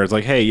scene there where it's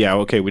like, hey, yeah,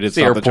 okay, we did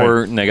The stop the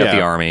airport, Chinese. and they got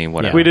the army,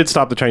 whatever. We did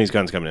stop the Chinese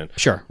guns coming in.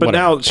 Sure, But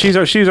whatever. now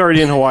she's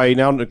already in Hawaii.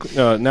 Now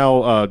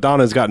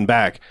Donna's gotten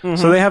back.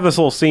 So they have this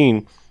little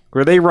scene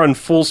where they run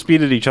full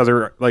speed at each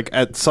other, like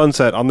at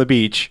sunset on the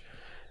beach,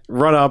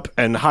 run up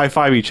and high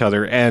five each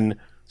other, and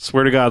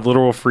swear to God,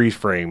 literal freeze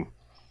frame.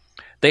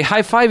 They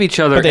high five each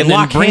other But they and then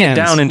lock bring hands.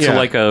 it down into Yeah.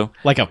 like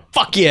a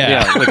fuck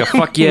yeah. like a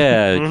fuck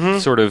yeah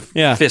sort of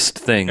Yeah. fist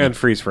thing. And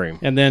freeze frame.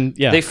 And then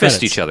They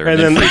fist each other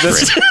And and, then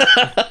freeze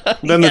frame.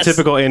 Then the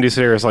typical Andy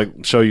Sedaris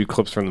like show you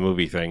clips from the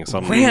movie thing.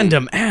 Something.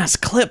 Random ass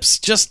clips,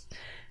 just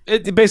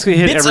It basically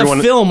hit bits everyone.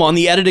 of film on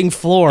the editing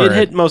floor. It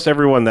hit most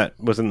everyone that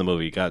was in the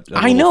movie. Got a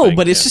I little know, thing,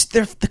 but it's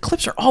yeah. just the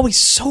clips are always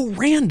so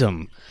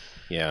random.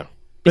 Yeah.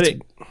 But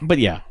But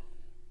yeah,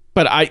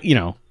 but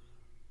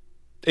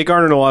it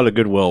garnered a lot of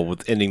goodwill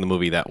with ending the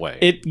movie that way.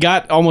 it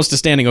got almost a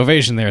standing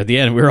ovation there at the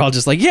end. We were all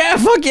just like, "Yeah,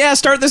 fuck yeah,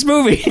 start this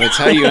movie." That's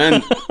how you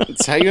end.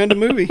 That's how you end a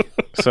movie.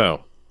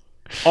 So,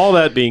 all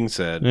that being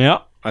said, Yeah.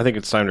 I think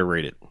it's time to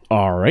rate it.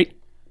 All right.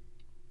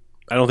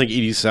 I don't think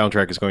Edie's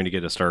soundtrack is going to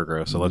get a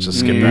Stargrove, so let's just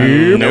skip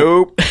that.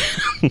 Nope.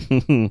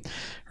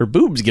 Her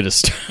boobs get a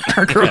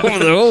star grove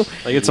though.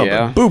 Like it's something.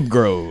 Yeah. Boob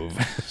grove,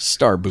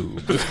 star boob.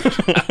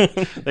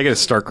 They get a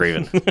Stark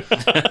Raven.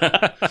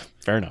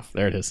 Fair enough.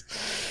 There it is.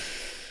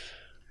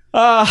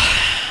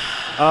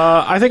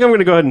 I think I'm going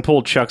to go ahead and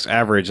pull Chuck's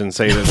average and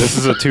say that this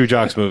is a two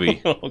jocks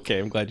movie. Okay,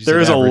 I'm glad you. There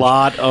said is a average.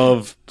 lot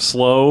of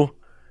slow,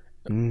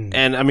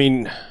 and I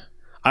mean,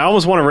 I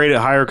almost want to rate it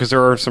higher because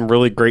there are some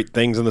really great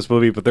things in this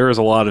movie, but there is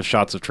a lot of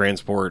shots of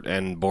transport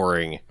and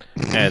boring,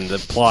 and the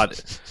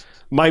plot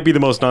might be the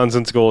most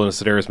nonsensical in a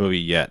Sedaris movie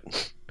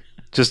yet.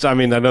 Just, I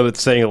mean, I know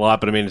that's saying a lot,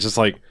 but I mean, it's just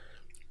like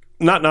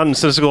not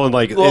nonsensical in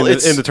like Well,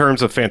 in the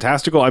terms of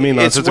fantastical. I mean,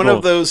 It's nonsensical. one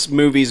of those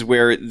movies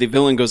where the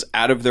villain goes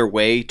out of their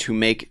way to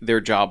make their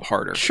job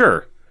harder.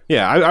 Sure.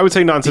 Yeah, I would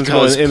say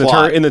nonsensical Because in the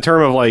plot. in the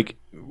term of like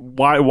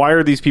why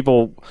are these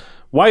people,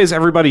 why is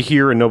everybody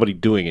here and nobody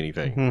doing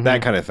anything?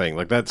 That kind of thing.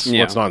 Like that's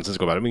Yeah. what's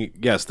nonsensical about it. I mean,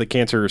 yes, the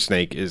cancer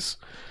snake is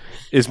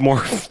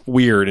more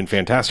weird and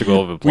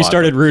fantastical of a plot. We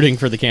started rooting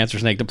for the cancer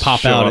snake to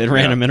pop Show out up, at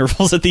random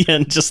intervals at the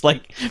end, just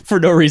like for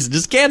no reason.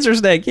 Just cancer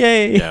snake,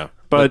 yay! Yeah.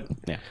 But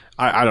yeah.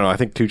 I don't know. I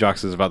think two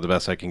jocks is about the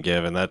best I can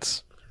give, and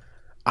that's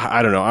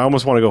I don't know. I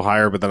almost want to go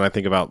higher, but then I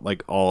think about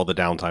like all the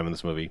downtime in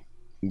this movie.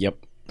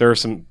 Yep. There are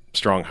some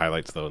strong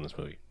highlights though in this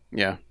movie.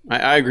 Yeah,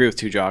 I agree with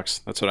two jocks.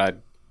 That's what I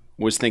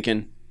was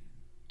thinking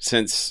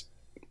since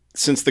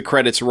the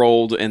credits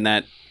rolled and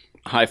that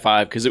high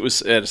five, because it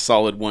was at a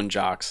solid one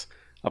jocks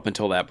up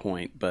until that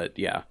point. But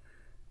yeah,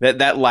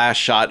 that last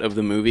shot of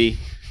the movie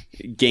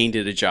gained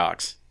it a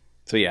jocks.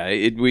 So yeah,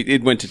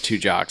 it went to two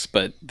jocks.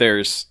 But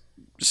there's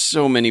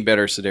so many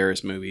better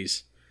Sedaris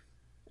movies,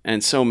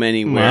 and so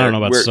many where I don't know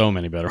about where so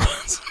many better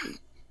ones.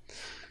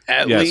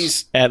 at Yes.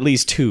 least At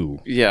least two.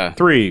 yeah.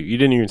 3, you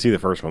didn't even see the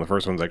first one. The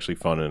first one's actually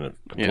fun in a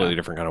completely Yeah.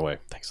 different kind of way.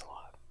 Thanks a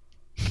lot.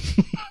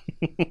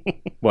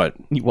 What?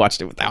 You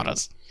watched it without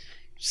us.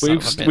 Son of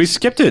a bitch. We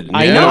skipped it.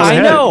 I Yeah, know, go I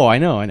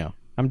ahead. know.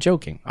 I'm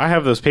joking. I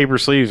have those paper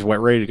sleeves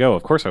ready to go.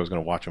 Of course I was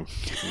going to watch them.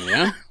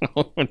 Yeah,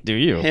 Do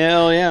you?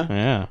 hell yeah.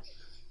 Yeah.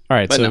 All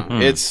right, But so no,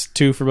 it's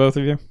two for both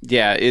of you.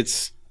 yeah,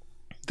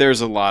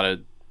 there's a lot of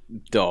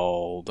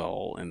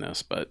dull in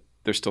this, but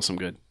there's still some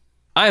good.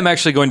 I am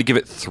actually going to give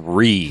it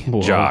 3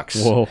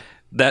 jocks. Whoa.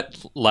 That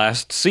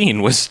last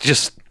scene was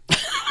just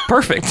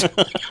perfect.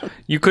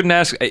 You couldn't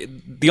ask.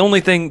 The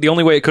only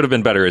way it could have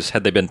been better is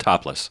had they been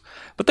topless,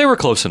 but they were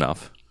close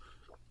enough.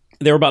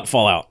 They were about to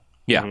fall out.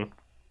 Yeah,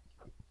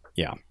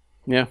 Yeah.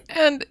 Yeah,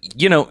 and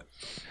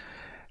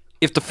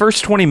if the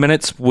first 20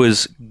 minutes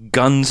was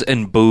guns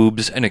and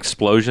boobs and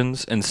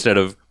explosions instead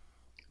of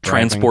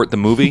transport the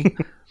movie,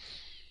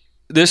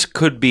 this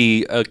could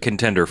be a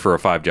contender for a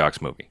 5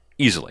 jocks movie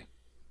easily.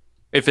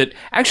 If it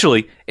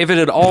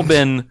had all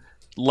been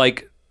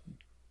like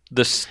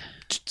the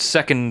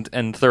second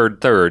and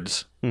third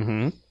thirds,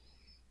 could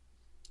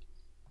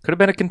have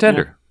been a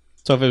contender.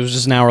 So if it was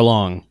just an hour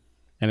long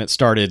and it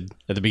started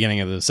at the beginning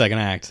of the second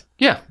act.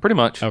 Yeah, pretty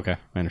much. Okay,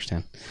 I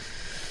understand.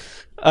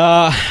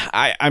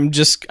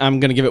 I'm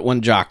gonna give it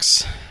 1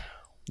 jocks.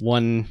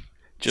 One.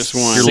 just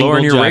one. You're Single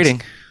lowering your jocks.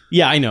 rating.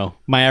 Yeah, I know.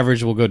 My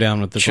average will go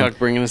down with this one. Chuck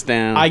bringing us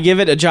down. I give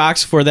it a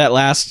jocks for that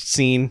last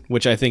scene,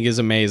 which I think is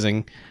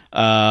amazing.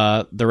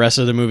 The rest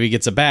of the movie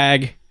gets a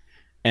bag,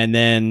 and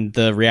then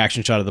the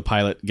reaction shot of the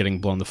pilot getting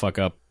blown the fuck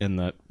up in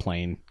the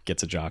plane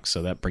gets a jocks,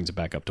 so that brings it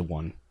back up to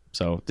 1.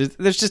 So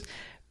there's just,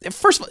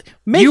 first of all,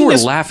 making You were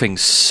this, laughing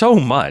so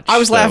much. I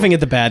was though. laughing at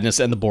the badness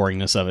and the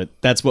boringness of it.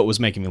 That's what was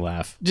making me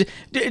laugh.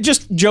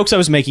 Just jokes I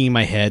was making in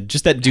my head.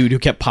 Just that dude who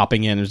kept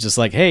popping in was just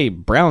like, "Hey,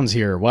 Brown's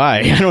here. Why?"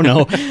 I don't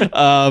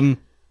know.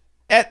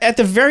 At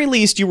the very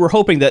least, you were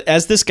hoping that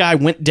as this guy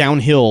went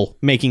downhill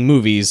making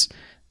movies,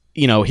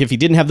 if he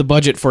didn't have the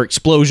budget for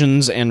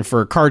explosions and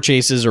for car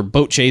chases or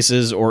boat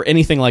chases or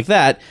anything like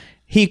that,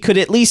 he could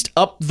at least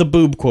up the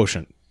boob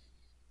quotient.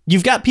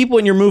 You've got people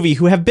in your movie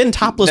who have been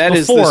topless that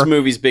is before this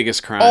movie's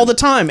biggest crime. all the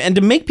time, and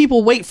to make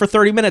people wait for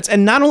 30 minutes,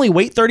 and not only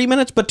wait 30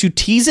 minutes, but to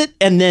tease it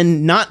and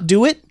then not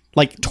do it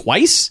like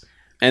twice.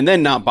 and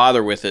then not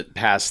bother with it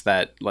past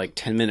that like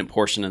 10-minute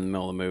portion in the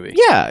middle of the movie.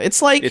 Yeah,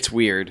 it's like It's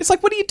weird. It's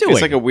like, what are you doing?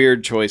 It's like a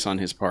weird choice on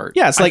his part.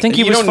 yeah, it's I like think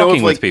he you was don't know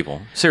fucking if, with like-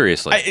 people.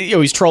 Seriously.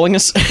 he's trolling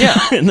us.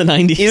 in the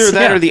 90s. Either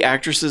that Yeah. or the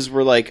actresses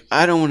were like,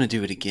 I don't want to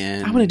do it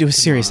again. I want to do a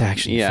serious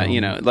action. Yeah, film.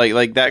 you know,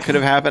 like that could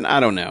have happened. I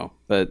don't know,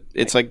 but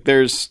it's like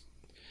there's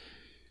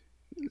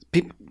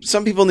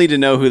some people need to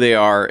know who they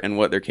are and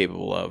what they're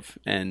capable of,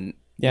 and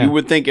Yeah. you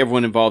would think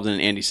everyone involved in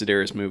an Andy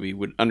Sedaris movie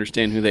would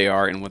understand who they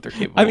are and what they're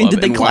capable I mean, of.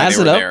 did they and why class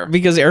they it were up there.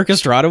 because Eric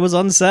Estrada was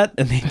on set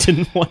and they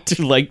didn't want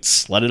to like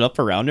slut it up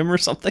around him or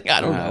something?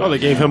 I don't know. Oh, they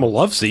gave him a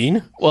love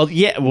scene. Well,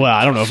 yeah. Well,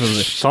 I don't know if it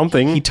was.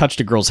 Something. He touched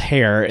a girl's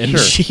hair and Sure.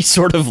 she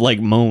sort of like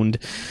moaned.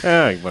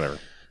 Whatever.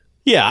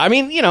 Yeah, I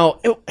mean, you know,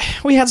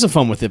 we had some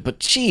fun with it, but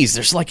geez,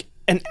 there's like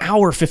an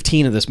hour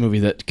 15 of this movie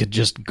that could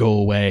just go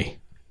away.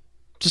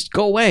 Just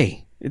go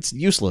away. It's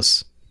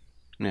useless.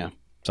 Yeah,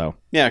 So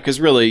yeah, because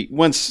really,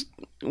 once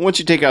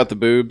you take out the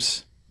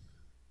boobs,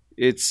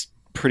 it's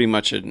pretty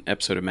much an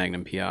episode of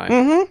Magnum PI.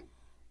 Mm-hmm.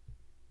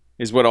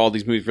 Is what all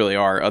these movies really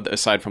are,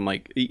 aside from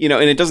like, you know,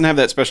 and it doesn't have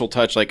that special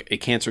touch like a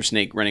cancer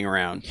snake running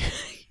around.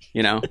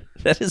 You know,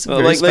 that is a Well,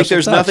 very like special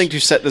there's touch. nothing to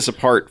set this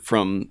apart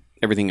from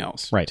everything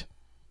else. Right.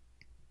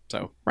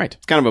 So Right.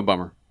 it's kind of a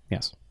bummer,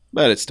 Yes.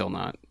 but it's still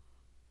not.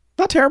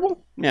 Not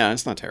terrible. Yeah,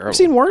 it's not terrible. I've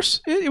seen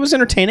worse. It was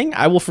entertaining.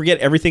 I will forget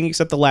everything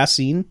except the last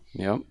scene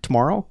Yep.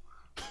 tomorrow.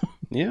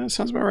 Yeah,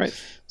 sounds about right.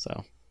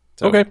 So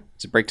So, Okay.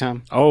 It's a break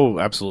time. Oh,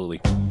 absolutely.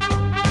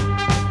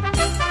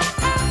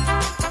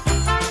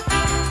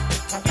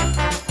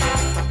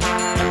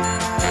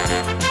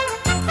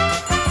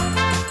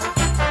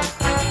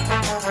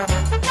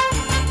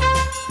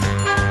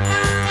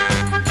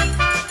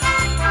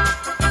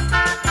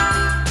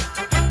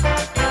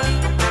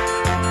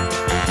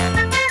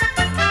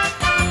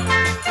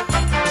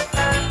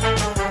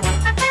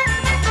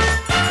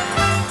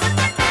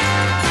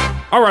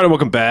 All right, and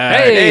welcome back.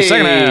 Hey,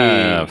 second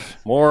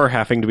half. More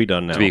having to be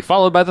done now. To be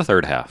followed by the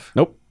third half.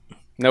 nope.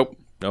 Nope.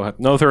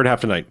 No third half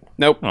tonight.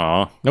 Nope.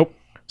 Aw. Nope.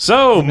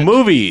 So,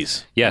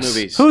 movies. Yes.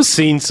 Movies. Who's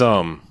seen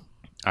some?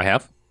 I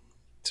have.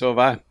 So have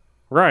I.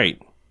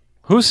 Right.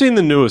 Who's seen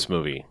the newest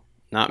movie?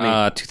 Not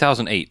me.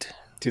 2008.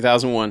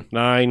 2001.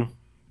 9.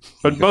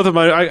 But both of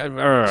my...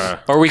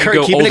 Or we could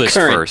go Keeping it oldest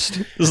current. first.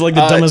 This is like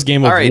the dumbest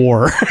game of all right.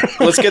 war.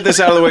 Let's get this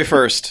out of the way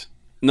first.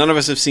 None of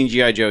us have seen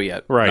G.I. Joe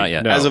yet. right. Not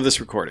yet. No. As of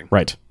this recording.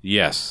 Right.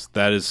 Yes,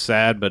 that is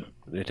sad, but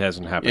it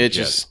hasn't happened It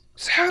yet. just...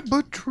 Sad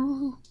but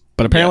true.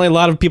 But apparently a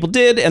lot of people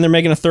did, and they're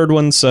making a third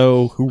one,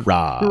 so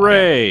hoorah.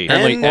 Hooray!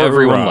 Apparently And-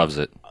 everyone Hoorah. loves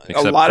it. A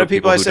except lot for of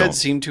people I who said don't.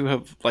 seem to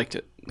have liked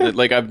it.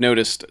 Like, I've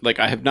noticed. Like,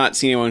 I have not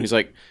seen anyone who's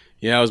like,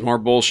 yeah, it was more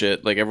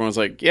bullshit. Like, everyone's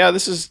like, yeah,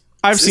 this is...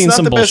 I've it's seen not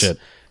some the best- bullshit.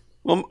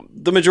 Well,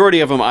 the majority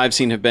of them I've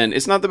seen have been,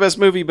 it's not the best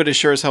movie, but it's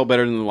sure as hell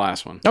better than the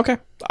last one. Okay.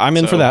 I'm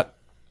in So- for that.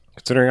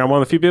 Considering I'm one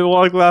of the few people who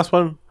like the last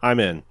one, I'm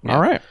in. All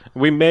right.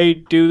 We may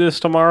do this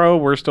tomorrow.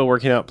 We're still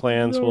working out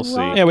plans. We'll see.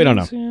 Yeah, we don't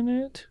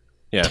know.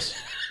 Yes.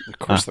 Of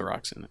course, The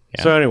Rock's in it.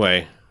 Yeah. So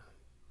anyway,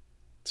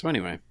 So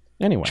anyway,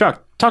 Anyway.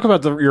 Chuck, talk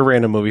about your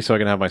random movie so I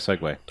can have my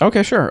segue.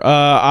 Okay, sure.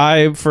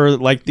 I, for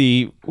like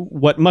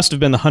what must have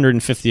been the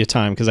 150th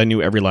time, because I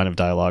knew every line of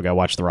dialogue, I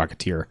watched The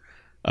Rocketeer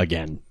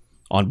again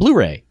on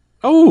Blu-ray.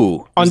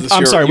 Oh, was this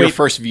I'm your, sorry, your wait.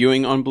 first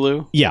viewing on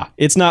Blue? Yeah,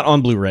 it's not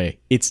on Blu-ray.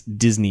 It's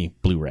Disney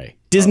Blu-ray.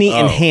 Disney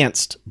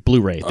enhanced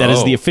Blu-ray. That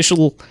is the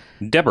official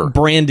Deborah.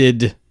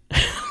 branded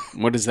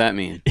What does that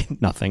mean?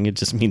 nothing. It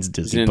just means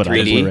Disney in put out a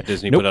 3D? Blu-ray.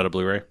 Disney Nope. put out a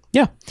Blu-ray.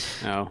 Yeah.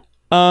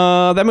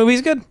 Oh, That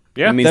movie's good.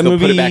 Yeah, that means that they'll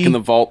put movie- it back in the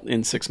vault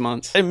in 6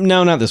 months.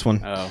 No, not this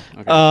one. Oh,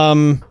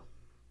 okay.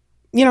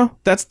 You know,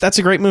 that's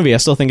a great movie. I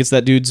still think it's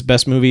that dude's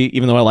best movie,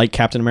 even though I like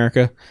Captain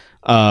America.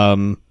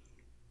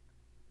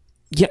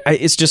 Yeah,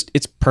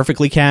 it's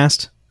perfectly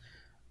cast.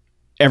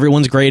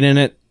 Everyone's great in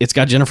it. It's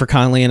got Jennifer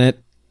Connelly in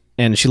it,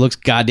 and she looks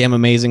goddamn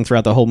amazing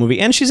throughout the whole movie.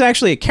 And she's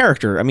actually a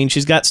character. I mean,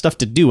 she's got stuff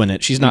to do in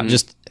it. She's not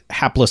just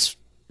hapless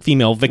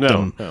female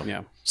victim. No.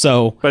 Yeah.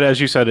 So But as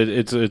you said,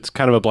 it's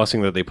kind of a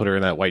blessing that they put her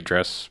in that white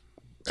dress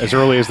as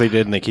early as they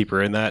did, and they keep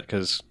her in that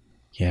because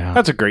yeah,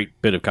 that's a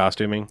great bit of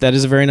costuming. that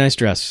is a very nice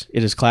dress.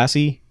 It is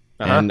classy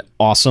Uh-huh. and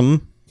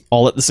awesome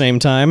all at the same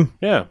time.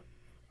 Yeah,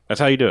 that's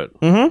how you do it.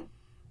 All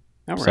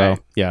right. So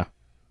yeah,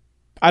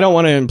 I don't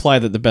want to imply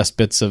that the best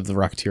bits of The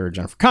Rocketeer are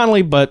Jennifer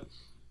Connelly, but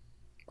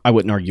I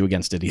wouldn't argue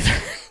against it either.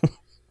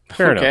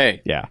 Fair enough.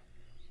 Okay. Yeah.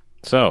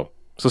 So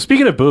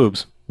speaking of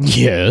boobs,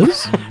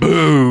 Yes.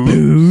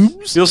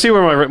 you'll see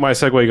where my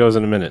segue goes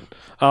in a minute.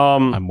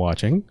 I'm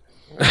watching.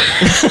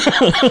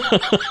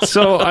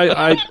 So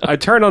I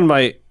turned on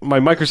my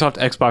Microsoft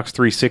Xbox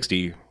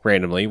 360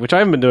 randomly, which I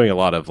haven't been doing a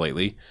lot of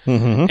lately,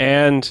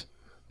 and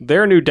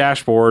their new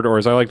dashboard, or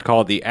as I like to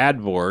call it, the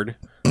ad board,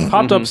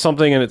 popped up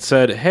something and it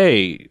said,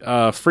 "Hey,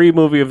 free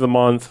movie of the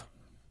month.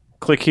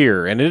 Click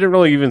here." And it didn't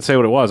really even say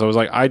what it was. I was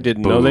like, I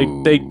didn't know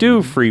they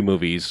do free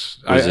movies.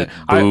 Was it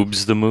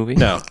Boobs the movie?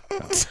 No,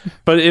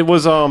 but it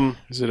was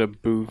Is it a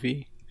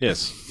boovie?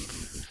 yes.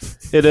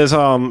 It is.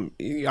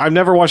 I've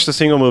never watched a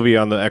single movie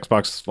on the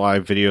Xbox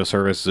Live Video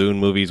Service, Zune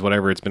Movies,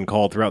 whatever it's been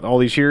called, throughout all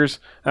these years.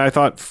 And I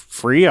thought,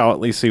 free, I'll at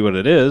least see what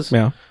it is.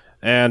 Yeah.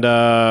 And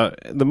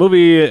the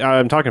movie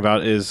I'm talking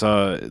about is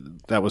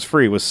that was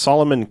free was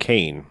Solomon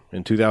Kane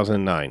in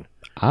 2009.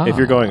 If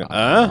you're going,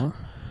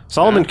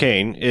 Solomon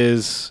Kane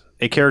is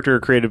a character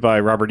created by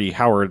Robert E.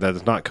 Howard that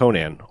is not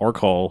Conan or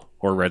Cole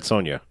or Red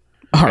Sonja.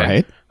 All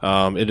right.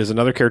 It is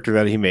another character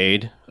that he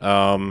made.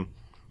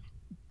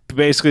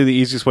 Basically, the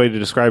easiest way to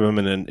describe him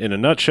in a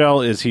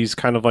nutshell is he's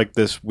kind of like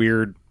this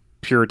weird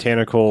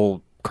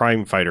puritanical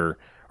crime fighter,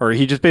 or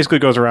he just basically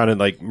goes around and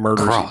like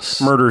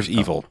murders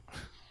evil.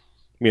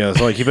 So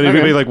like he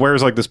like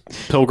wears like this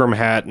pilgrim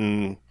hat,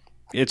 and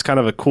it's kind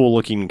of a cool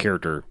looking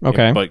character.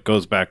 Okay, but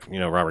goes back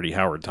Robert E.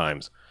 Howard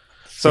times.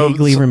 So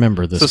vaguely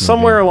remember this. So movie.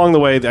 Somewhere along the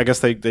way, I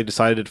guess they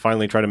decided to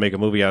finally try to make a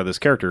movie out of this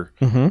character,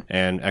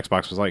 and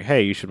Xbox was like,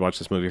 "Hey, you should watch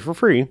this movie for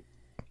free."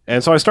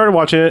 And so I started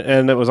watching it,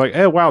 and it was like,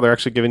 "Hey, wow, they're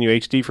actually giving you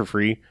HD for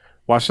free."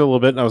 Watched it a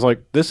little bit, and I was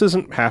like, "This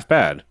isn't half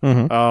bad."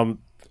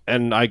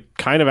 And I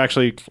kind of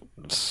actually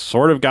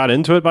sort of got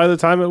into it by the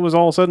time it was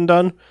all said and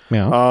done.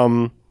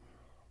 Yeah.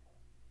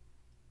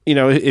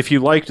 If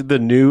you liked the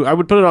new, I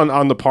would put it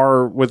on the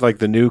par with like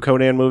the new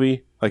Conan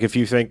movie. Like if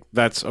you think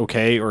that's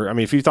okay, or I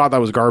mean, if you thought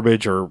that was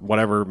garbage or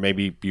whatever,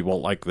 maybe you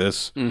won't like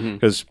this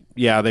because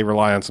they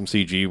rely on some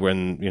CG.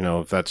 When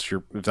if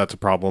that's a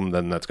problem,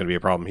 then that's going to be a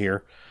problem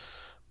here.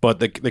 But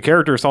the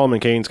character Solomon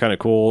Kane's kind of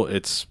cool.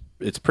 It's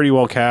pretty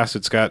well cast.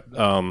 It's got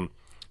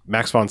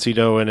Max von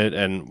Sydow in it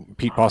and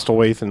Pete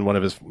Postlethwaite in one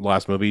of his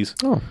last movies.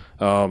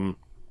 I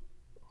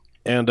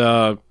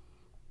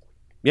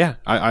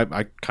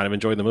kind of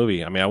enjoyed the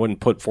movie. I mean, I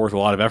wouldn't put forth a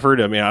lot of effort.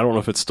 I mean, I don't know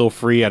if it's still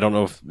free. I don't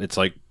know if it's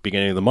like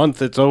beginning of the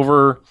month it's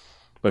over.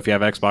 But if you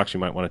have Xbox,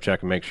 you might want to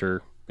check and make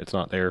sure it's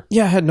not there.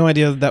 Yeah, I had no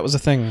idea that was a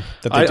thing.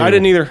 I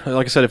didn't either.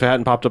 Like I said, if it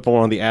hadn't popped up on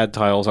one of the ad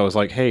tiles, I was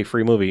like, hey,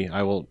 free movie.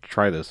 I will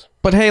try this.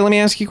 But hey, let me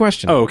ask you a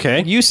question. Oh,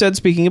 okay. You said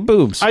speaking of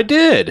boobs. I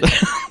did.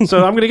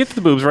 So I'm going to get to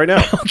the boobs right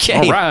now. Okay.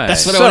 All right.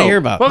 That's what I want to hear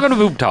about. Welcome to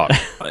Boob Talk.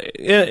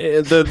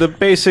 The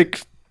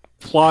basic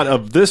plot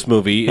of this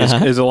movie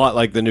is a lot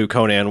like the new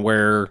Conan,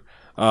 where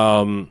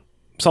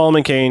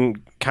Solomon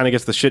Kane kind of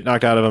gets the shit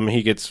knocked out of him.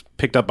 He gets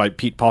picked up by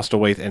Pete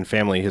Postlethwaite and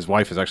family. His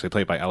wife is actually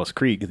played by Alice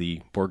Krieg,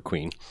 the Borg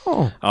Queen.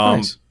 Oh,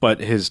 nice. But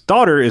his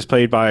daughter is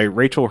played by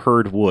Rachel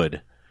Hurd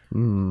Wood.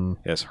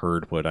 Yes,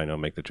 Hurd Wood. I know,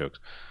 make the jokes.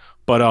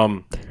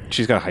 But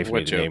she's got a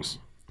hyphenated name.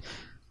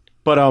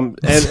 But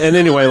and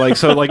anyway,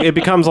 it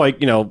becomes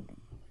like,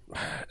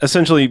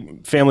 essentially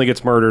family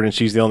gets murdered and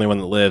she's the only one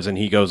that lives, and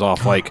he goes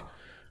off like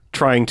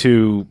trying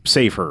to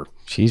save her.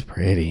 She's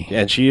pretty.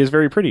 And she is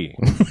very pretty.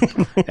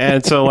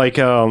 And so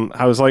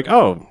I was like,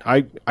 oh,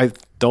 I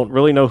don't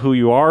really know who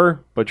you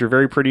are, but you're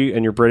very pretty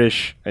and you're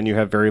British and you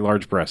have very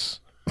large breasts.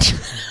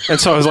 And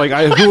so I was like,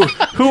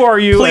 who are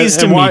you? Pleased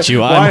to meet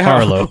you. I'm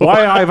Harlow.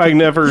 Why have I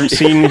never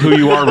seen who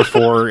you are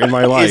before in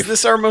my life? Is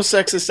this our most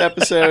sexist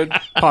episode?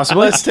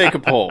 Possibly. Let's take a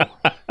poll.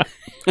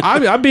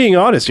 I'm being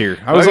honest here.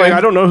 I was like,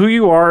 I don't know who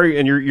you are,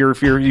 and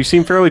you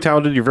seem fairly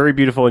talented. You're very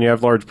beautiful, and you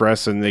have large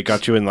breasts, and they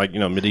got you in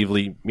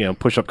medievally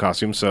push-up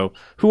costumes. So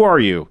who are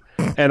you?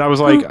 And I was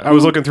like, I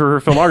was looking through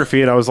her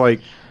filmography, and I was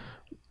like,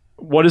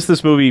 what is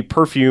this movie?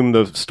 Perfume,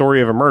 the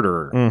story of a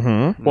murderer.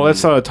 Mm-hmm. Well,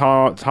 that's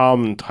Tom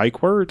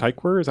Tykwer.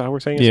 Tykwer, is that how we're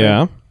saying his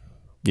name?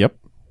 Yep.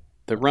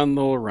 The Run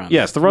Lola Run.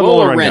 Yes, the Run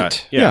Lola Run guy.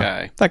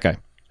 Yeah, that guy.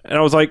 And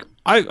I was like,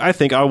 I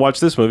think I'll watch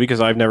this movie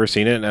because I've never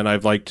seen it, and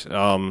I've liked.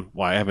 I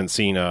haven't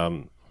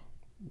seen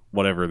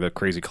whatever the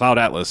crazy Cloud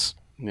Atlas.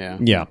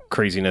 Yeah.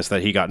 Craziness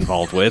that he got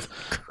involved with.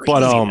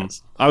 But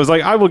I was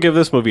like, I will give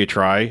this movie a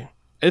try.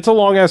 It's a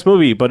long ass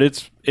movie, but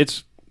it's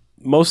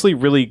mostly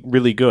really,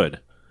 really good.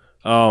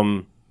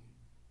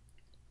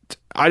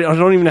 I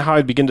don't even know how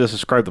I'd begin to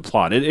describe the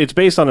plot. It's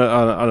based on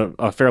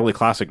a fairly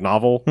classic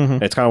novel.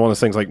 Mm-hmm. It's kind of one of those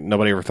things like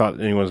nobody ever thought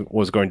anyone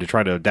was going to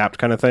try to adapt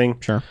kind of thing.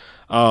 Sure.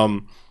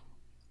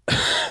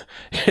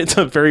 It's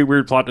a very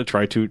weird plot to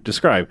try to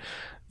describe.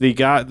 The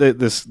guy,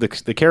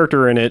 the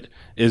character in it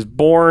is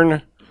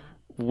born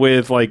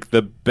with like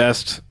the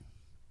best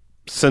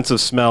sense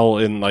of smell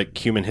in like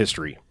human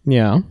history.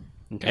 Yeah.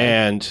 Okay.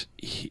 And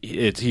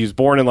he's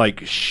born in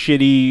like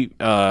shitty,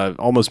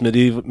 almost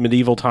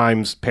medieval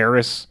times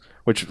Paris.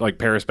 Which, like,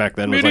 Paris back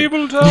then was, like,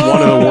 one of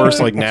the worst,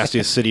 like,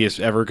 nastiest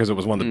cities ever because it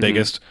was one of the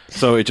biggest.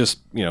 So it just,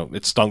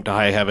 it stunk to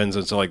high heavens.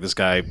 And so, like, this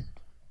guy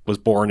was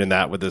born in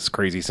that with this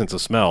crazy sense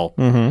of smell.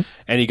 Mm-hmm.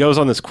 And he goes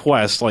on this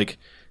quest. Like,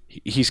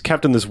 he's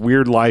kept in this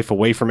weird life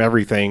away from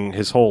everything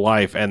his whole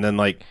life. And then,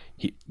 like,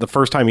 the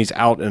first time he's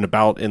out and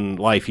about in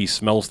life, he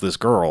smells this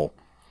girl.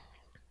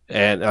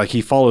 And like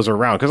he follows her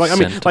around because like I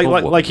mean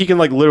like he can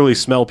like literally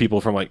smell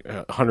people from like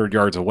 100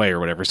 yards away or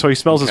whatever. So he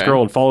smells this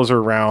girl and follows her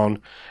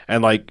around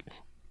and like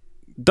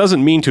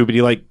doesn't mean to, but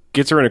he like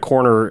gets her in a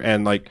corner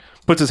and like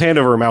puts his hand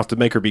over her mouth to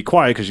make her be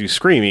quiet because she's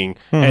screaming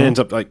and ends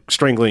up like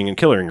strangling and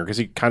killing her because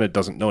he kind of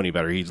doesn't know any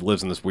better. He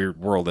lives in this weird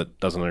world that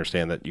doesn't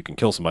understand that you can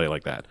kill somebody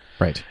like that.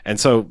 Right.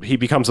 And so he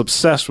becomes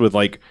obsessed with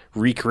like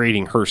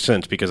recreating her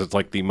scent because it's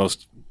like the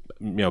most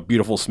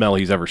beautiful smell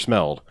he's ever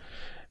smelled.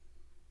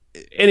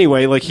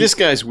 anyway, like This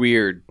guy's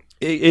weird.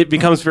 it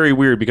becomes very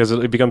weird because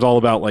it becomes all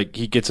about like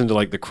he gets into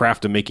like the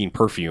craft of making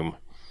perfume,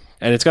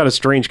 and it's got a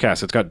strange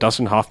cast. It's got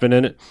Dustin Hoffman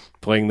in it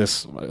playing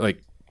this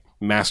like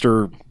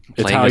master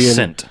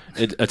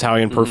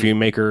Italian perfume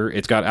maker.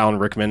 It's got Alan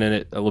Rickman in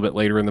it a little bit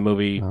later in the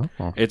movie.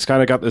 It's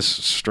kind of got this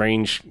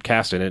strange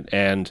cast in it,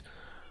 and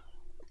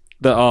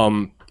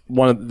the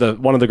one of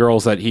the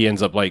girls that he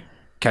ends up like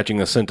catching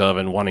the scent of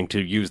and wanting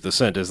to use the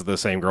scent is the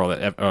same girl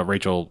that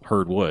Rachel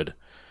Hurd Wood.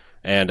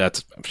 And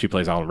she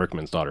plays Alan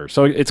Rickman's daughter.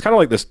 So it's kind of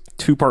like this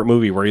 2-part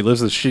movie where he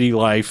lives this shitty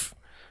life,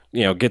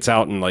 gets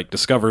out and like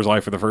discovers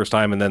life for the first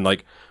time, and then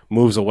like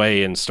moves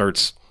away and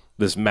starts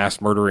this mass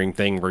murdering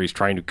thing where he's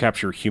trying to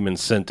capture human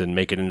scent and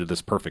make it into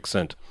this perfect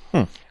scent.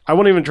 I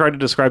won't even try to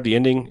describe the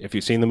ending. If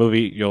you've seen the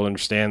movie, you'll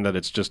understand that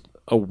it's just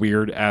a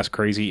weird ass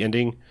crazy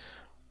ending.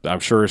 I'm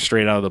sure it's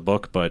straight out of the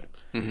book, but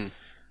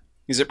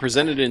Is it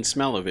presented in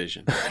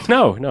smell-o-vision?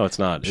 no, it's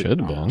not. Should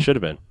have been. Should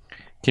have been.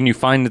 Can you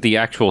find the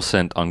actual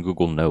scent on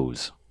Google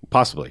Nose?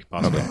 Possibly.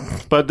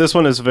 But this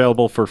one is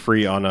available for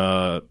free on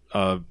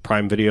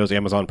Prime Videos,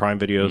 Amazon Prime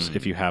Videos,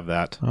 if you have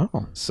that.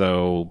 Oh.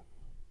 So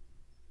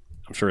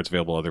I'm sure it's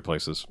available other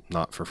places,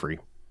 not for free.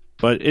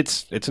 But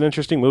it's an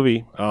interesting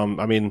movie.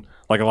 I mean,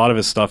 like a lot of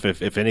his stuff,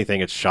 if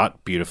anything, it's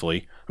shot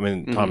beautifully. I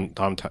mean, Tom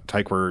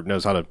Tykwer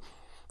knows how to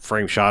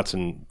frame shots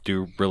and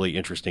do really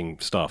interesting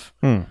stuff.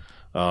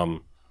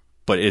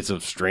 But it's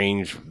a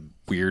strange,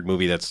 weird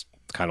movie that's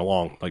kind of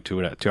long, like 2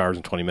 hours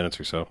and 20 minutes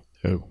or so.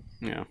 Oh.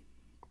 Yeah.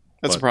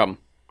 That's a problem.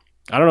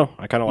 I don't know.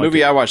 I kind of like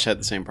Movie it. I watched had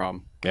the same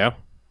problem. Yeah?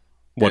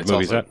 What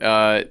movie is that?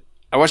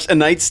 I watched A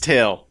Knight's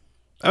Tale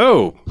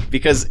Oh!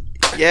 because,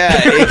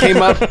 it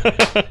came up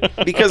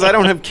because I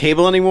don't have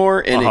cable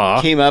anymore, and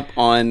it came up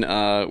on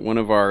one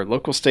of our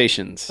local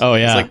stations. Oh,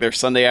 yeah. It's like their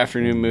Sunday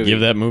afternoon movie.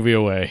 Give that movie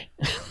away.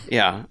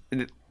 Yeah.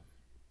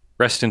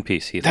 Rest in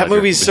peace, Heath That Ledger,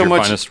 movie's with so your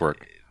much- finest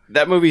work.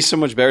 That movie's so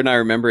much better than I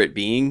remember it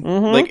being.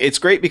 Like, it's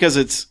great because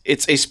it's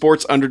a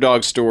sports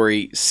underdog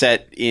story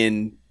set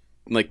in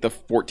like the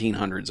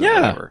 1400s or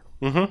whatever.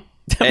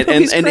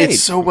 And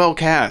it's so well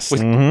cast.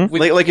 Like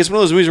it's one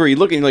of those movies where you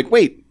look and you're like,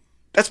 wait,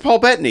 that's Paul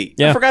Bettany.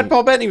 Yeah. I forgot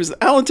Paul Bettany was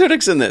Alan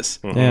Tudyk's in this.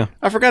 Yeah.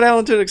 I forgot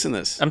Alan Tudyk's in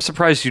this. I'm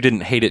surprised you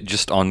didn't hate it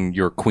just on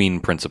your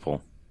Queen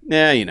principle.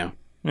 Yeah, you know.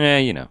 Yeah,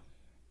 you know.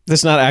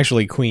 There's not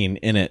actually Queen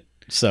in it,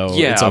 so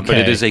Yeah, it's okay. but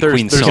it is a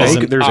Queen There's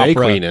song. a Opera.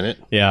 Queen in it.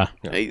 Yeah.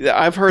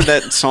 I've heard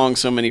that song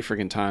so many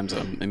freaking times.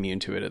 I'm immune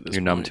to it at this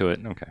You're point. numb to it?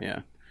 Okay. Yeah.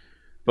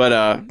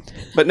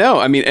 But no,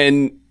 I mean,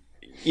 and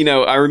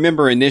I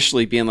remember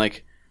initially being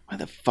like, why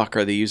the fuck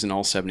are they using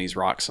all 70s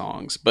rock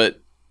songs?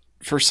 But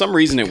for some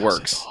reason it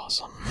works. It's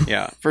awesome.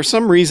 Yeah. For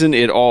some reason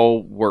it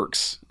all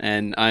works.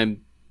 And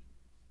I'm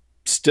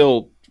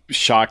still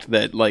shocked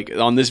that like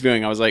on this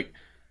viewing I was like,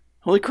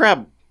 holy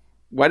crap,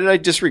 why did I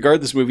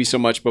disregard this movie so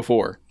much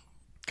before?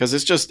 Because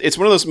it's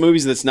one of those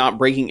movies that's not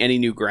breaking any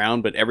new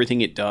ground, but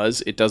everything it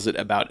does it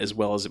about as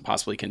well as it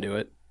possibly can do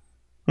it.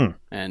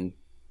 And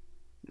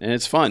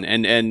it's fun.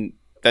 And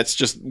that's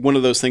just one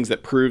of those things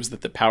that proves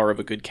that the power of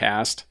a good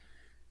cast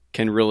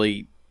can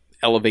really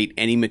elevate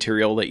any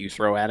material that you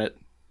throw at it.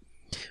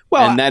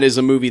 Well, And that is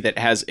a movie that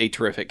has a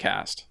terrific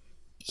cast.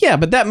 yeah,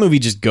 but that movie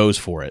just goes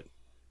for it.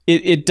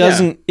 It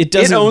doesn't It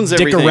dick owns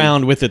everything.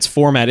 around with its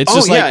format. It's Oh,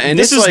 just yeah, like and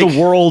this it's is like- the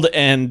world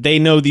and they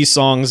know these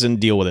songs and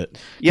deal with it.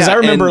 Because Yeah, I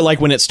remember and- like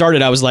when it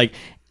started I was like,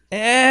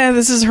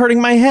 this is hurting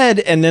my head,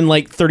 and then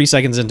like 30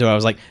 seconds into it I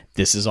was like,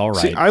 this is all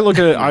right. See, I look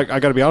at it. I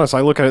got to be honest.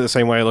 I look at it the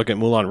same way I look at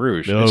Moulin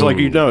Rouge. No. It's like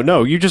you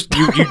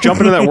jump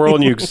into that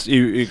world and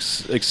you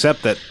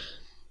accept that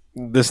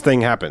this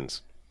thing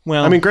happens.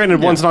 well, I mean,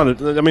 granted, one's not.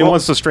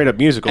 One's a straight up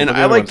musical. And but the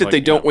I other like one's that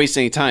they don't waste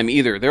any time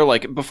either. They're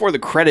like, before the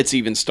credits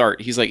even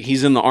start, he's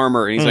in the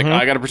armor and he's like,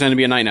 I got to pretend to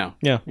be a knight now.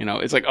 Yeah.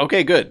 It's like,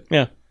 okay, good.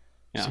 yeah.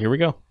 Yeah. So here we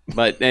go.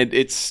 But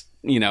it's,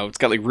 it's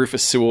got like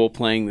Rufus Sewell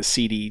playing the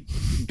seedy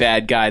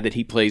bad guy that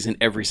he plays in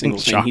every single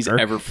thing he's Shocker.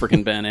 ever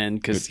freaking been in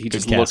because he Good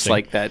just looks casting.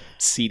 like that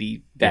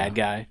seedy bad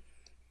guy.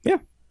 Yeah.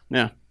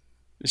 Yeah.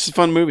 It's a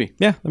fun movie.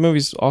 Yeah, the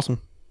movie's awesome.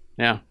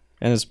 Yeah.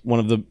 And it's one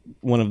of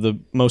the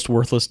most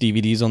worthless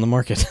DVDs on the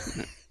market.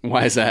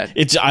 Why is that?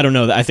 It's I don't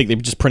know. I think they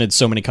just printed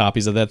so many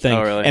copies of that thing,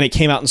 Oh, really? and it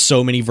came out in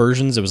so many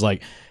versions. It was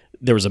like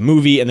there was a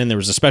movie, and then there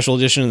was a special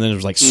edition, and then there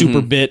was like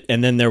Super Bit,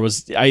 and then there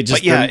was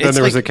But yeah, Then it's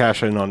there was like- a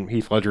cash in on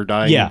Heath Ledger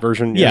dying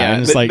version. Yeah.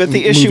 and it's but, like but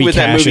the issue movie with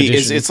that cash movie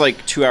is edition. it's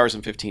like 2 hours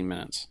and 15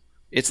 minutes.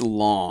 It's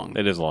long.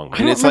 It is long. I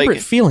don't it's remember like-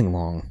 it feeling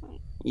long.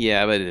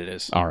 Yeah, but it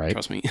is. All right.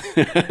 Trust me.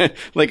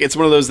 Like, it's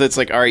one of those that's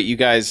like, all right, you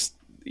guys,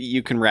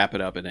 you can wrap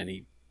it up at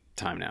any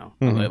time now.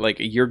 Like,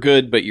 you're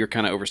good, but you're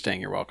kind of overstaying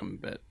your welcome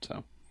a bit.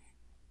 So,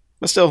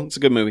 but still, it's a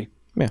good movie.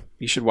 Yeah.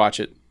 You should watch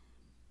it.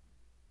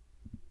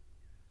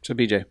 So,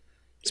 BJ,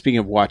 speaking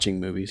of watching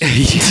movies, Great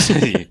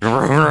Sweet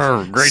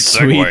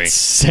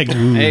segue.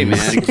 segue. hey, man.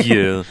 Thank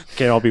you.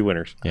 Can't all be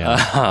winners.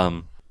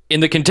 Yeah. In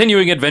the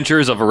continuing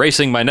adventures of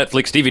erasing my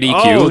Netflix DVD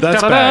queue. Oh,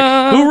 that's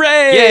back.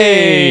 Hooray!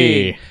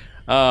 Yay!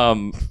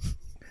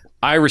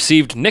 I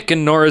received Nick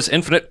and Nora's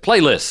Infinite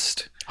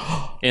Playlist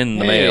in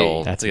the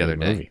mail That's the a other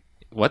good day. movie.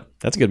 What?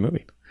 That's a good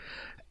movie.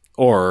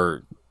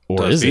 Or Or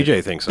Does is it?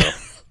 BJ think so?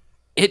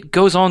 It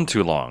goes on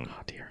too long.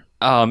 Oh, dear.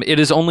 It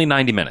is only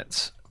 90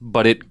 minutes,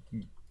 but it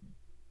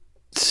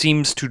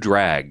seems to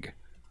drag.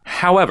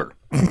 However,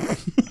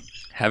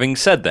 having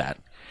said that,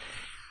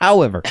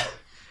 However,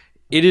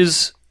 it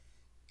is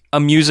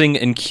amusing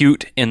and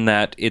cute in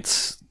that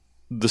it's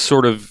the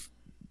sort of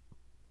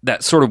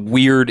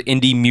weird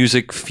indie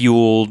music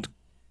fueled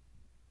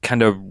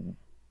kind of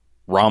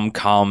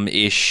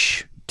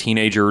rom-com-ish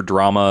teenager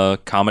drama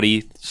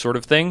comedy sort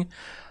of thing.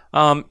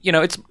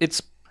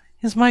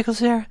 It's Michael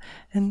Cera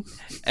and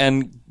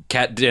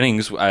Kat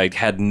Dennings. I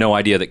had no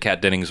idea that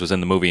Kat Dennings was in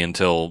the movie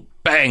until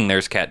bang,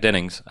 there's Kat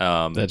Dennings.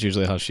 that's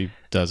usually how she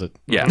does it.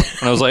 Yeah,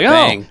 and I was like,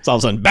 Bang. It's all of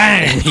a sudden,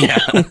 bang! yeah.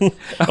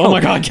 Oh my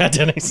God, Kat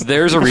Dennings.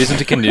 There's a reason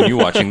to continue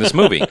watching this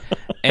movie. And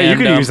Hey, you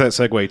could use that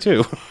segue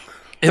too.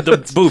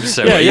 the boobs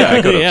segue. Yeah,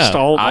 I could have. yeah.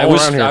 Stalled I all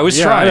was around here. I was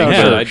Yeah, trying,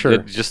 yeah, but sure.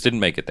 it just didn't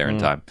make it there in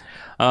time.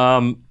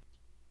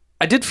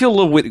 I did feel a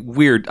little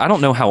weird. I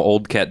don't know how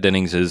old Kat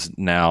Dennings is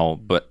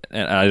now,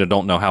 and I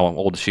don't know how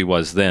old she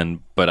was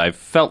then. But I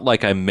felt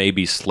like I may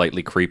be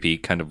slightly creepy.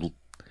 Kind of.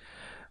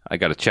 I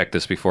got to check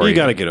this before. You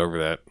got to get over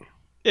that.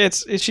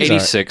 She's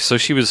 86. So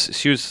she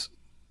was.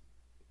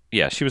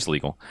 Yeah, she was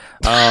legal.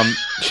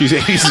 She's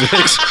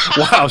 86.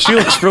 Wow, she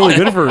looks really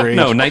good for her age.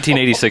 No,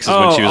 1986 is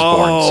when she was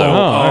born. So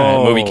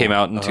oh. the movie came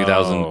out in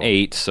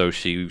 2008. So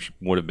she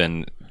would have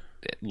been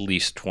at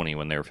least 20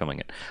 when they were filming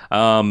it.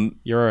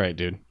 You're all right,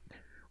 dude.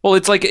 Well,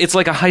 it's like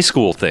a high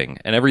school thing,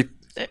 and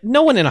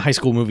No one in a high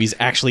school movie is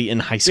actually in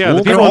high school. Yeah,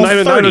 the They're people all in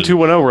 30.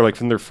 90210 were like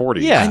from their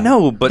 40s. Yeah. I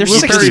know, but They're Luke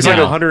 60 Perry's like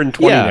now.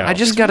 120 Yeah, now. I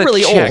just got to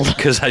really check old.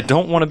 because I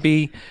don't want to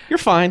be. You're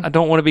fine. I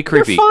don't want to be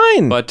creepy. You're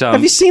fine. But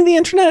have you seen the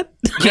internet?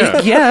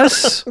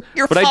 yes,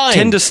 You're but I fine.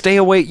 tend to stay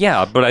away.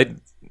 Yeah, but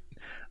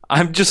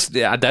I'm just.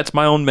 Yeah, that's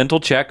my own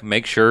mental check.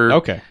 Make sure.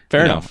 Okay,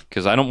 fair enough.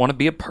 Because I don't want to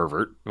be a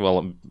pervert. Well,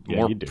 I'm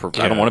more. you do.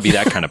 I don't want to be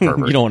that kind of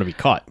pervert. You don't want to be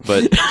caught.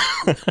 But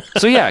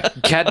so yeah,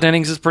 Kat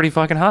Dennings is pretty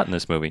fucking hot in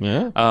this movie.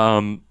 Yeah.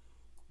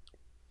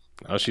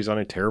 Oh, she's on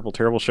a terrible,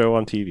 terrible show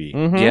on TV.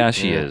 Yeah,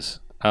 she is.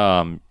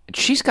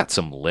 She's got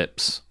some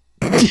lips.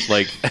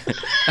 Like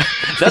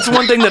that's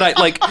one thing that I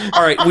like.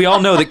 All right, we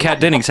all know that Kat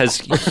Dennings has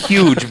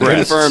huge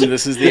breasts. Confirmed.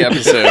 This is the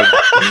episode.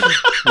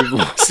 We've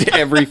lost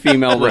every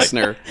female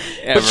listener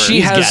ever. But she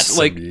He's got has some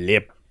like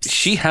lip.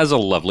 she has a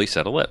lovely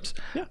set of lips.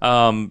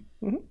 But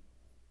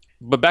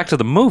back to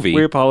the movie.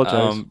 We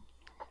apologize.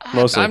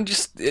 Mostly. I'm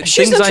just She's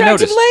things an I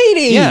attractive noticed.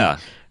 lady. Yeah,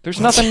 there's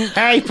nothing.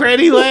 Hey,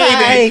 pretty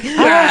lady.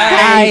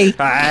 Hi.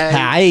 Hi.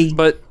 Hi.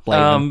 But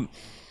Blame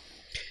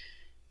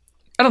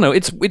I don't know.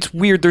 It's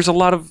weird. There's a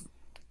lot of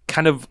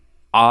kind of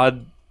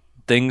odd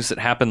things that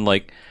happen.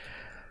 Like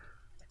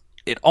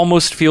it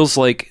almost feels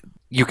like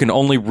you can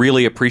only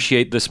really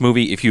appreciate this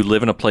movie if you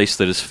live in a place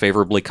that is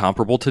favorably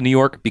comparable to New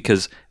York,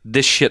 because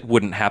this shit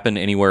wouldn't happen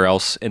anywhere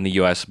else in the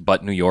U.S.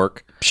 but New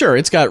York. Sure,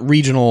 it's got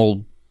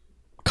regional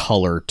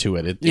color to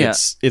it. Yeah.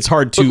 It's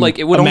hard to But, like,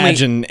 it would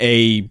imagine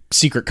a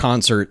secret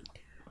concert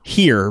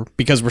here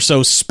because we're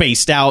so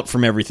spaced out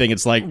from everything.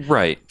 It's like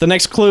Right. the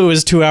next clue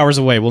is 2 hours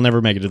away. We'll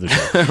never make it to the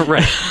show.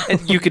 Right.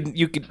 And you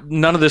could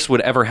none of this would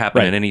ever happen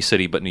Right. in any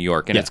city but New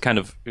York. And Yeah. it's kind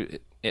of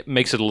it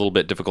makes it a little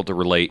bit difficult to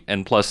relate.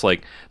 And plus,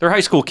 like, they're high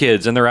school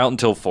kids and they're out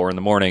until 4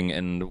 a.m.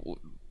 and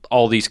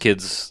all these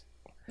kids.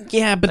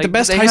 Yeah, but the Like,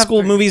 best they high have-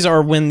 school movies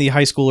are when the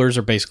high schoolers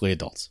are basically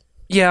adults.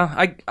 Yeah,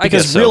 I guess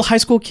Because so. real high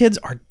school kids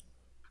are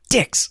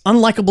dicks,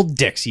 unlikable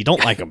dicks. You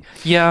don't like them.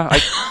 Yeah,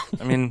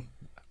 I mean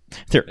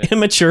They're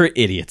immature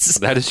idiots.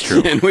 that is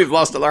true. and we've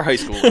lost all our high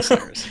school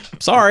listeners.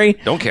 Sorry.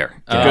 Don't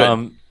care.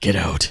 Get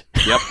out.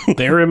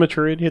 They're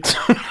immature idiots.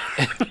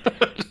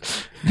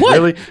 What?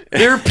 Really?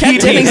 They're Kat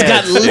Dennings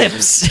got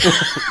heads.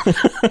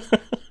 lips.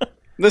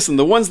 Listen,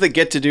 the ones that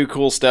get to do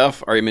cool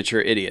stuff are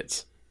immature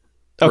idiots.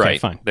 Okay, Right.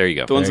 fine. There you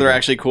go. The ones There that you are go.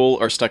 actually cool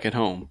are stuck at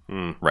home.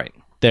 Right.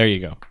 There you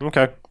go.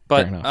 Okay.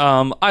 But Fair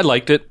enough. I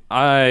liked it.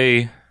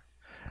 I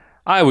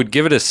would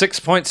give it a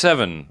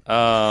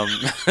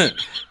 6.7.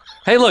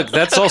 Hey, look,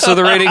 that's also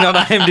the rating on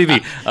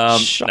IMDb. No,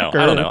 Shocker.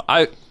 I don't know.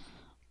 I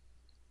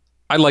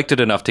liked it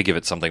enough to give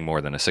it something more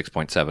than a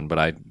 6.7, but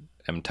I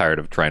am tired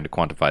of trying to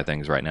quantify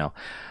things right now.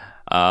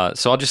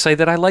 So I'll just say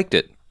that I liked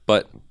it,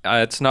 but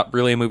it's not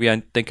really a movie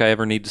I think I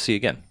ever need to see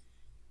again.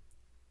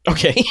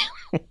 Okay.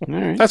 All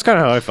right. That's kind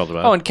of how I felt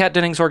about Oh, it. and Kat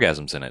Dennings'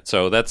 orgasms in it,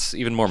 so that's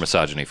even more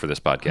misogyny for this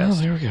podcast.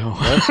 there we go.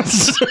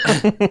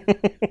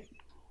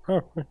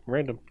 Oh,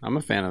 random. I'm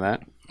a fan of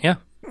that. Yeah.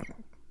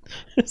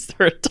 Is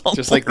there a Tumblr?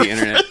 Just like the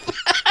internet.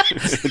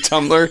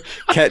 Tumblr.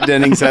 Kat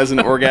Dennings has an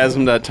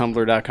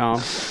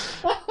orgasm.tumblr.com.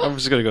 I'm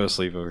just going to go to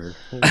sleep over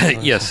here.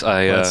 Yes,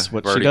 That's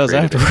what have she already does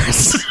created it.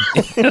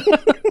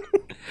 afterwards.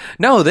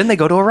 No, then they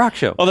go to a rock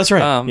show. Oh, that's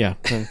right. Um, Yeah.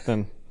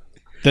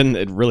 Then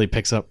it really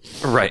picks up.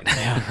 Right.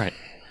 Right.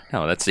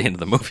 No, that's the end of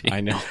the movie.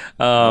 I know.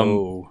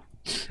 Oh.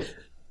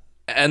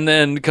 And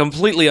then,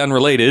 completely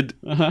unrelated,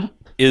 Uh-huh.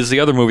 is the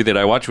other movie that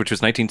I watched, which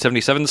was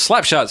 1977's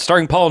Slapshot,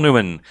 starring Paul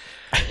Newman.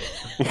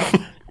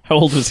 How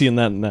old was he in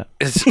that? And that?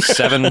 It's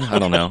 7. I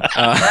don't know.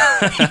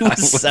 He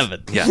was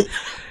 7. Yeah.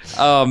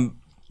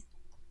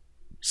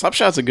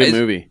 Slapshot's a good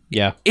movie.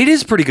 Yeah. It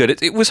is pretty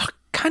good. It was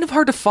kind of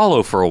hard to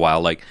follow for a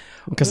while. Like,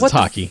 Because what it's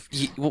hockey.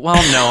 Well,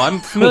 no, I'm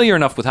familiar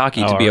enough with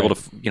hockey to be able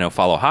to,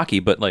 follow hockey,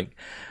 but like,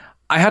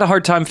 I had a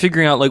hard time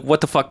figuring out like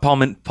what the fuck Paul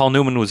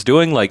Newman was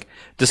doing. Like,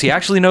 does he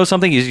actually know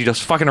something? Is he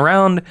just fucking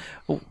around?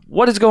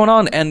 What is going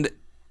on? And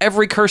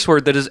every curse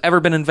word that has ever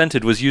been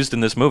invented was used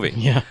in this movie.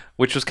 Yeah.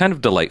 Which was kind of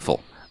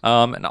delightful.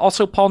 And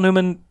also, Paul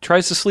Newman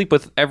tries to sleep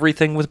with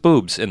everything with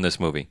boobs in this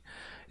movie.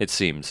 It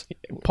seems.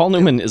 Paul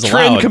Newman is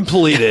Trend allowed.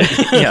 completed.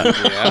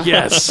 Yeah.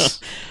 Yes.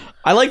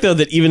 I like, though,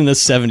 that even in the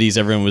 70s,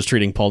 everyone was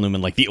treating Paul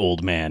Newman like the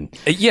old man.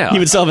 Yeah. He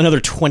would still have another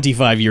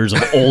 25 years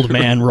of old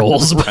man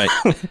roles. Right.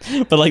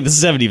 But like the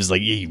 70s was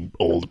like, you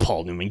old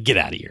Paul Newman, get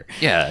out of here.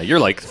 Yeah, you're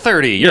like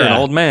 30. You're an Yeah.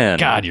 old man.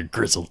 God, you're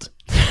grizzled.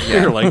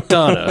 You're like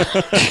Donna.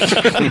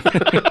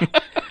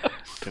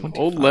 An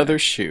old leather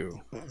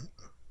shoe.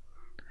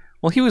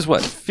 Well, he was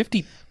what,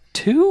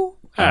 52?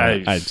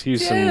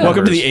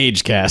 Welcome to the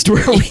age cast.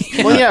 Where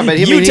we, Well, yeah, but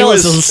you tell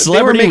us a they were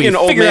celebrity, making we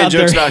old figure man out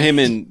jokes their- about him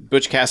in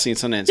Butch Cassidy and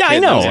Sundance Yeah, I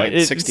Kid. know. He was like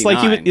It's 69,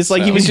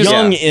 like he was so-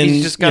 young in.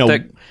 He's just got you know,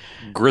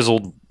 that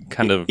grizzled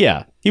kind of...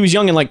 Yeah, he was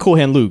young in like Cool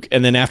Hand Luke,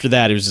 and then after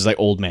that, it was just like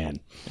old man.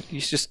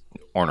 He's just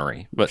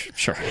ornery. But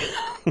Sure.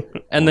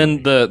 And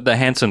then the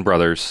Hanson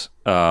brothers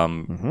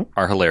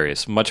are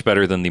hilarious. Much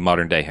better than the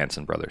modern-day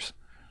Hanson brothers.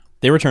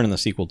 They return in the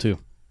sequel too.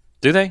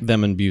 Do they?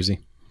 Them and Busey.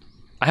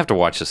 I have to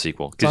watch the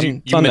sequel.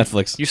 It's on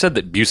Netflix. You said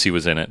that Busey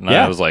was in it, and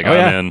Yeah, I was like, oh,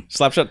 yeah. I'm in.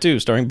 Slapshot 2,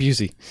 starring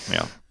Busey.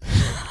 Yeah.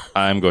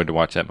 I'm going to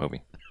watch that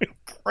movie.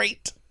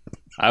 Great.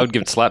 I would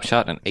give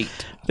Slapshot an 8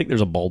 I think there's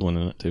a Baldwin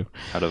in it too.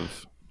 out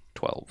of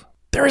 12.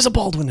 There is a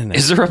Baldwin in it.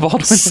 Is there a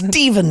Baldwin in it?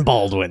 Stephen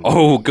Baldwin.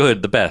 Oh,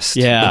 good. The best.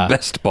 Yeah. The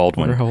best I wonder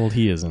Baldwin. how old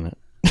he is in it.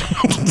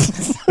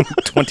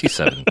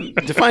 27.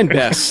 Define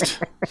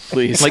best,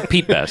 please. Like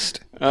Pete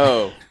Best.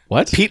 Oh,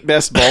 What? Pete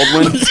Best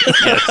Baldwin.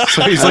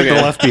 So he's like the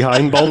Okay. Left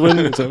Behind Baldwin.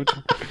 Is that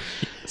what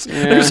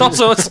There's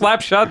also a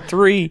Slapshot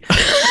 3.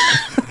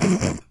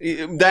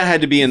 That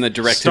had to be in the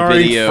direct to Starring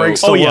video. Frank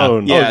Oh, yeah.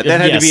 Stallone. Yeah, Oh,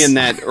 that had to be yes. in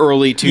that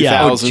early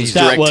 2000s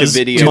that direct to was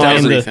video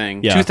mine, the-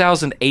 everything. yeah.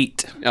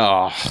 2008.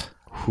 Oh,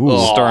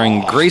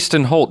 Starring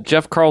Grayston Holt,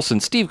 Jeff Carlson,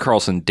 Steve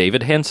Carlson,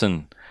 David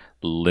Hansen,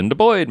 Linda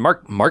Boyd,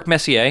 Mark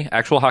Messier,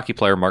 actual hockey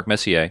player Mark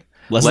Messier,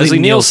 Leslie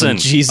Nielsen. Nielsen.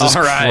 Jesus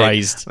All right.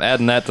 Christ.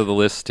 Adding that to the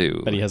list,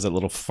 too. But he has that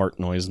little fart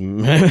noise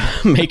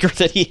maker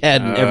that he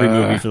had in every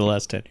movie for the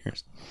last 10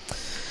 years.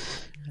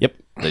 Yep.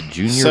 The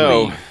junior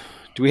so league.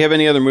 do we have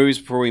any other movies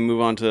before we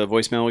move on to the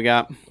voicemail we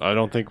got? I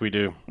don't think we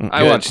do.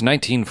 I watched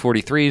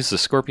 1943's The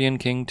Scorpion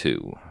King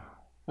 2.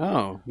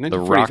 Oh, The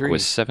Rock 1943.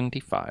 was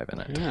 75 in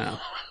it. Yeah.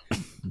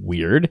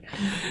 Weird.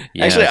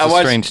 Yeah, Actually, it's I a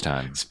watched- strange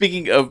time.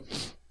 Speaking of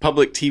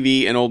public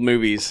TV and old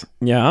movies,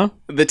 Yeah.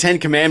 The Ten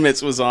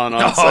Commandments was on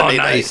Oh, Sunday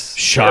nice. night.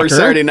 Shocker. Or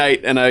Saturday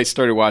night, and I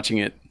started watching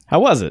it. How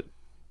was it?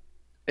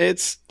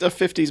 It's a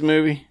 50s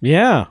movie.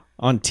 Yeah.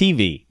 On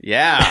TV.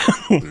 Yeah.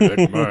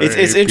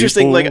 It's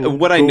interesting. Like,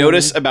 what I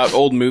notice about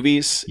old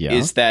movies Yeah.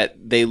 is that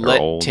they let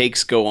old.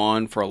 takes go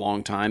on for a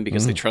long time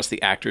because they trust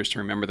the actors to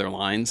remember their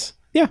lines.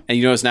 Yeah. And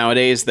you notice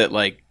nowadays that,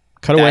 like,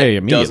 Cut that away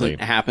immediately.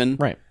 doesn't happen.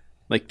 Right.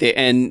 Like they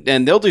and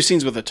they'll do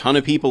scenes with a ton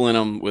of people in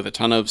them, with a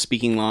ton of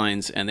speaking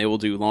lines, and they will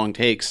do long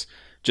takes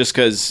just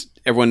because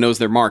everyone knows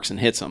their marks and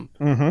hits them.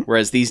 Mm-hmm.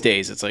 Whereas these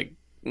days, it's like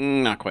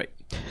not quite.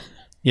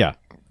 Yeah.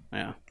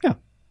 Yeah. Yeah.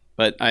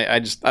 But I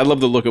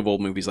love the look of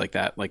old movies like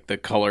that, like the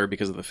color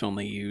because of the film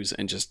they use,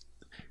 and just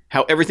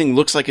how everything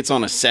looks like it's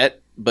on a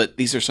set, but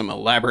these are some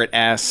elaborate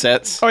ass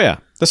sets. Oh, yeah.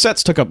 The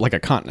sets took up like a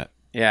continent.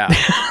 Yeah.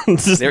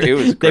 It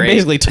was great. They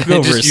basically took They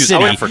over just a used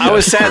city. Africa. I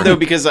was sad though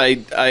because I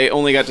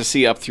only got to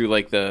see up through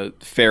like the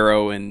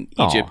Pharaoh in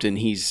Egypt, and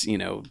he's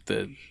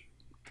the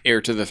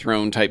heir to the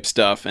throne type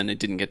stuff, and it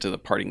didn't get to the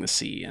parting the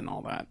sea and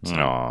all that. So,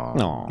 Aw.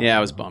 No. yeah,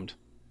 I was bummed.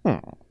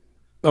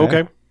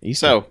 Okay.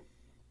 So,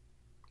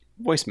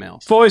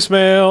 voicemails.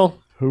 Voicemail.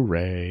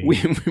 Hooray.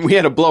 We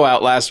had a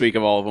blowout last week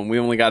of all of them. We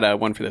only got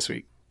one for this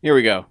week. Here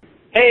we go.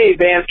 Hey,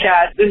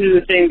 Bamcast. This is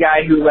the same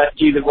guy who left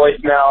you the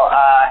voicemail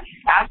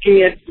asking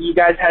if you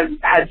guys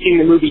had seen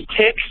the movie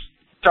Ticks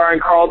starring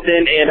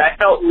Carlton, and I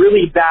felt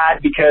really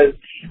bad because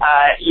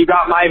you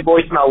got my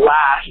voicemail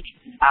last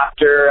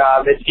after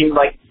it seemed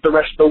like the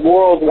rest of the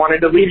world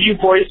wanted to leave you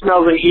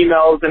voicemails and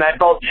emails, and I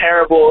felt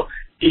terrible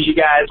because you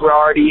guys were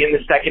already in the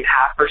second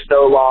half for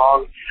so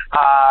long.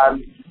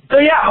 So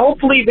yeah,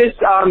 hopefully this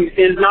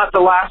is not the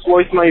last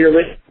voicemail you're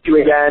listening to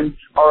again,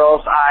 or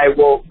else I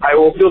will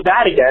feel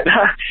bad again.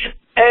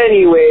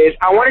 Anyways,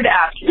 I wanted to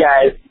ask you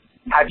guys,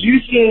 have you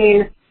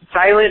seen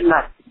Silent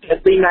Night,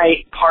 Deadly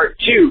Night Part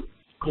 2?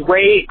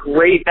 Great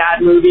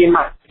bad movie in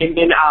my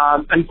opinion.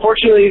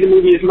 Unfortunately, the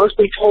movie is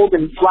mostly told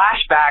in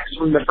flashbacks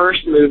from the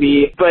first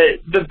movie,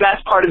 but the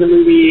best part of the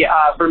movie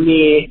for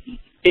me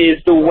is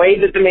the way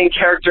that the main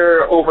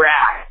character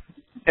overacts.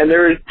 And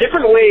there's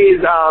different ways,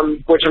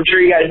 which I'm sure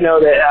you guys know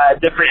that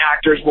different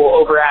actors will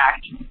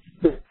overact.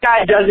 This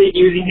guy does it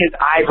using his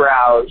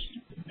eyebrows.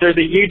 There's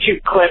a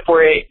YouTube clip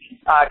where it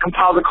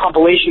compiles a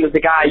compilation of the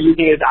guy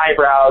using his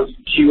eyebrows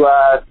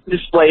to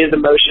display his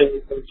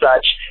emotions and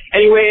such.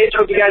 Anyways,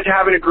 hope you guys are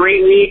having a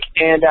great week,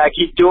 and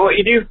keep doing what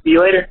you do. See you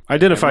later.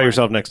 Identify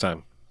yourself next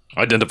time.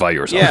 Identify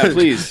yourself. Yeah,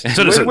 please.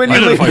 Citizen, When you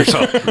identify leave-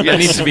 yourself. That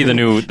needs to be the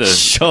new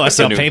Show us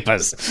the your new-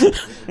 papers.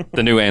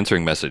 the new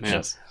answering message.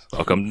 Yes.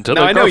 Welcome to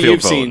Now, the I know Garfield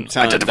you've phone. seen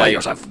Silent Identify Night,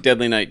 yourself.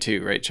 Deadly Night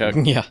 2, right, Chuck?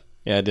 Yeah,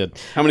 I did.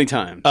 How many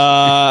times?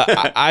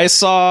 I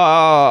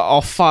saw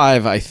all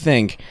 5, I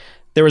think.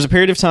 There was a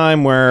period of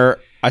time where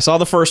I saw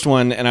the first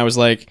one and I was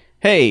like,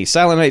 hey,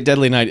 Silent Night,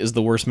 Deadly Night is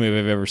the worst movie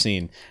I've ever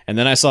seen. And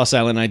then I saw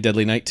Silent Night,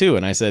 Deadly Night 2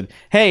 and I said,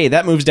 hey,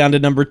 that moves down to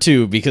number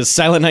 2 because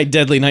Silent Night,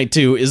 Deadly Night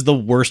 2 is the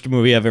worst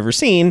movie I've ever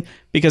seen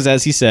because,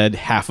 as he said,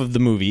 half of the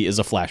movie is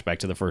a flashback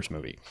to the first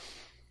movie.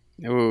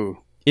 Ooh.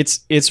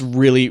 It's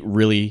really,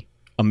 really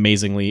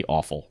amazingly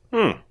awful.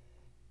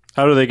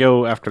 How do they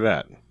go after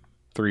that?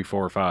 3,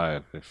 4,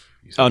 5. If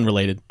you said.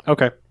 Unrelated.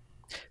 Okay.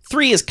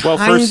 3 is Well,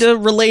 kind first-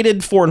 of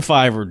related. 4 and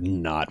 5 are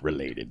not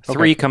related.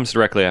 3 comes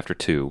directly after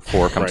 2.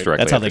 4 comes Right. directly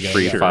That's how after they go,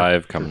 3. yeah.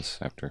 5 comes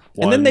after.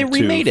 And then they 1,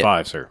 2, remade it.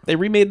 5, sir. They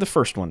remade the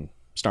first one,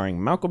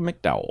 starring Malcolm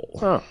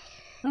McDowell. Oh,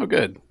 Oh,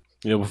 good.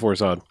 before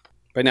it's on.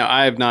 But no,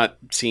 I have not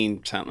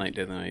seen Silent Night,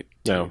 Deadly Night.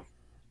 No.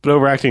 But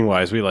overacting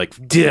wise, we like.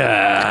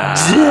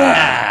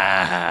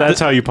 That's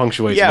how you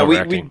punctuate Yeah, some we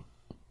overacting.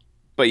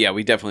 But yeah,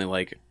 we definitely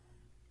like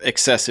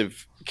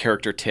excessive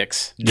character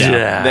tics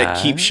Yeah.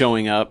 that keep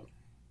showing up.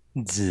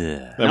 And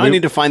Now I we-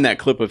 need to find that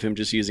clip of him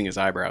just using his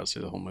eyebrows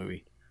through the whole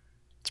movie.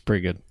 It's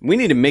pretty good. We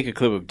need to make a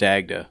clip of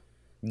Dagda.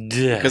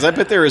 Because I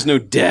bet there is no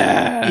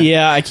Dag.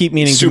 Yeah, I keep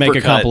meaning to make a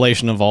Supercut.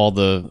 compilation of all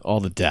the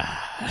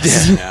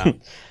Yeah.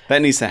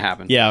 That needs to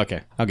happen. Yeah,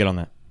 okay. I'll get on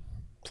that.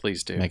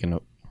 Please do. Make a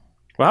note.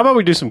 Well, how about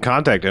we do some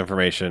contact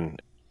information?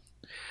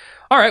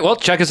 All right, well,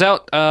 check us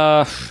out.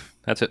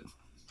 That's it.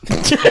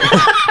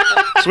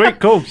 Sweet,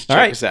 cool.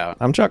 Check us out.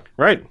 I'm Chuck.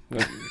 Right.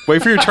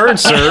 Wait for your turn,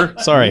 sir.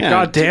 Sorry. Yeah,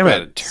 God damn too it.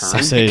 bad a turn.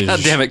 Sausage. God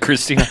damn it,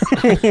 Christina.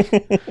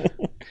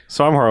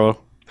 So I'm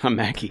Harlow. I'm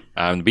Mackie.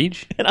 I'm the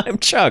Beach, And I'm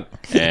Chuck.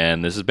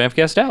 and this is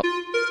Bamfcast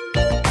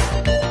Out.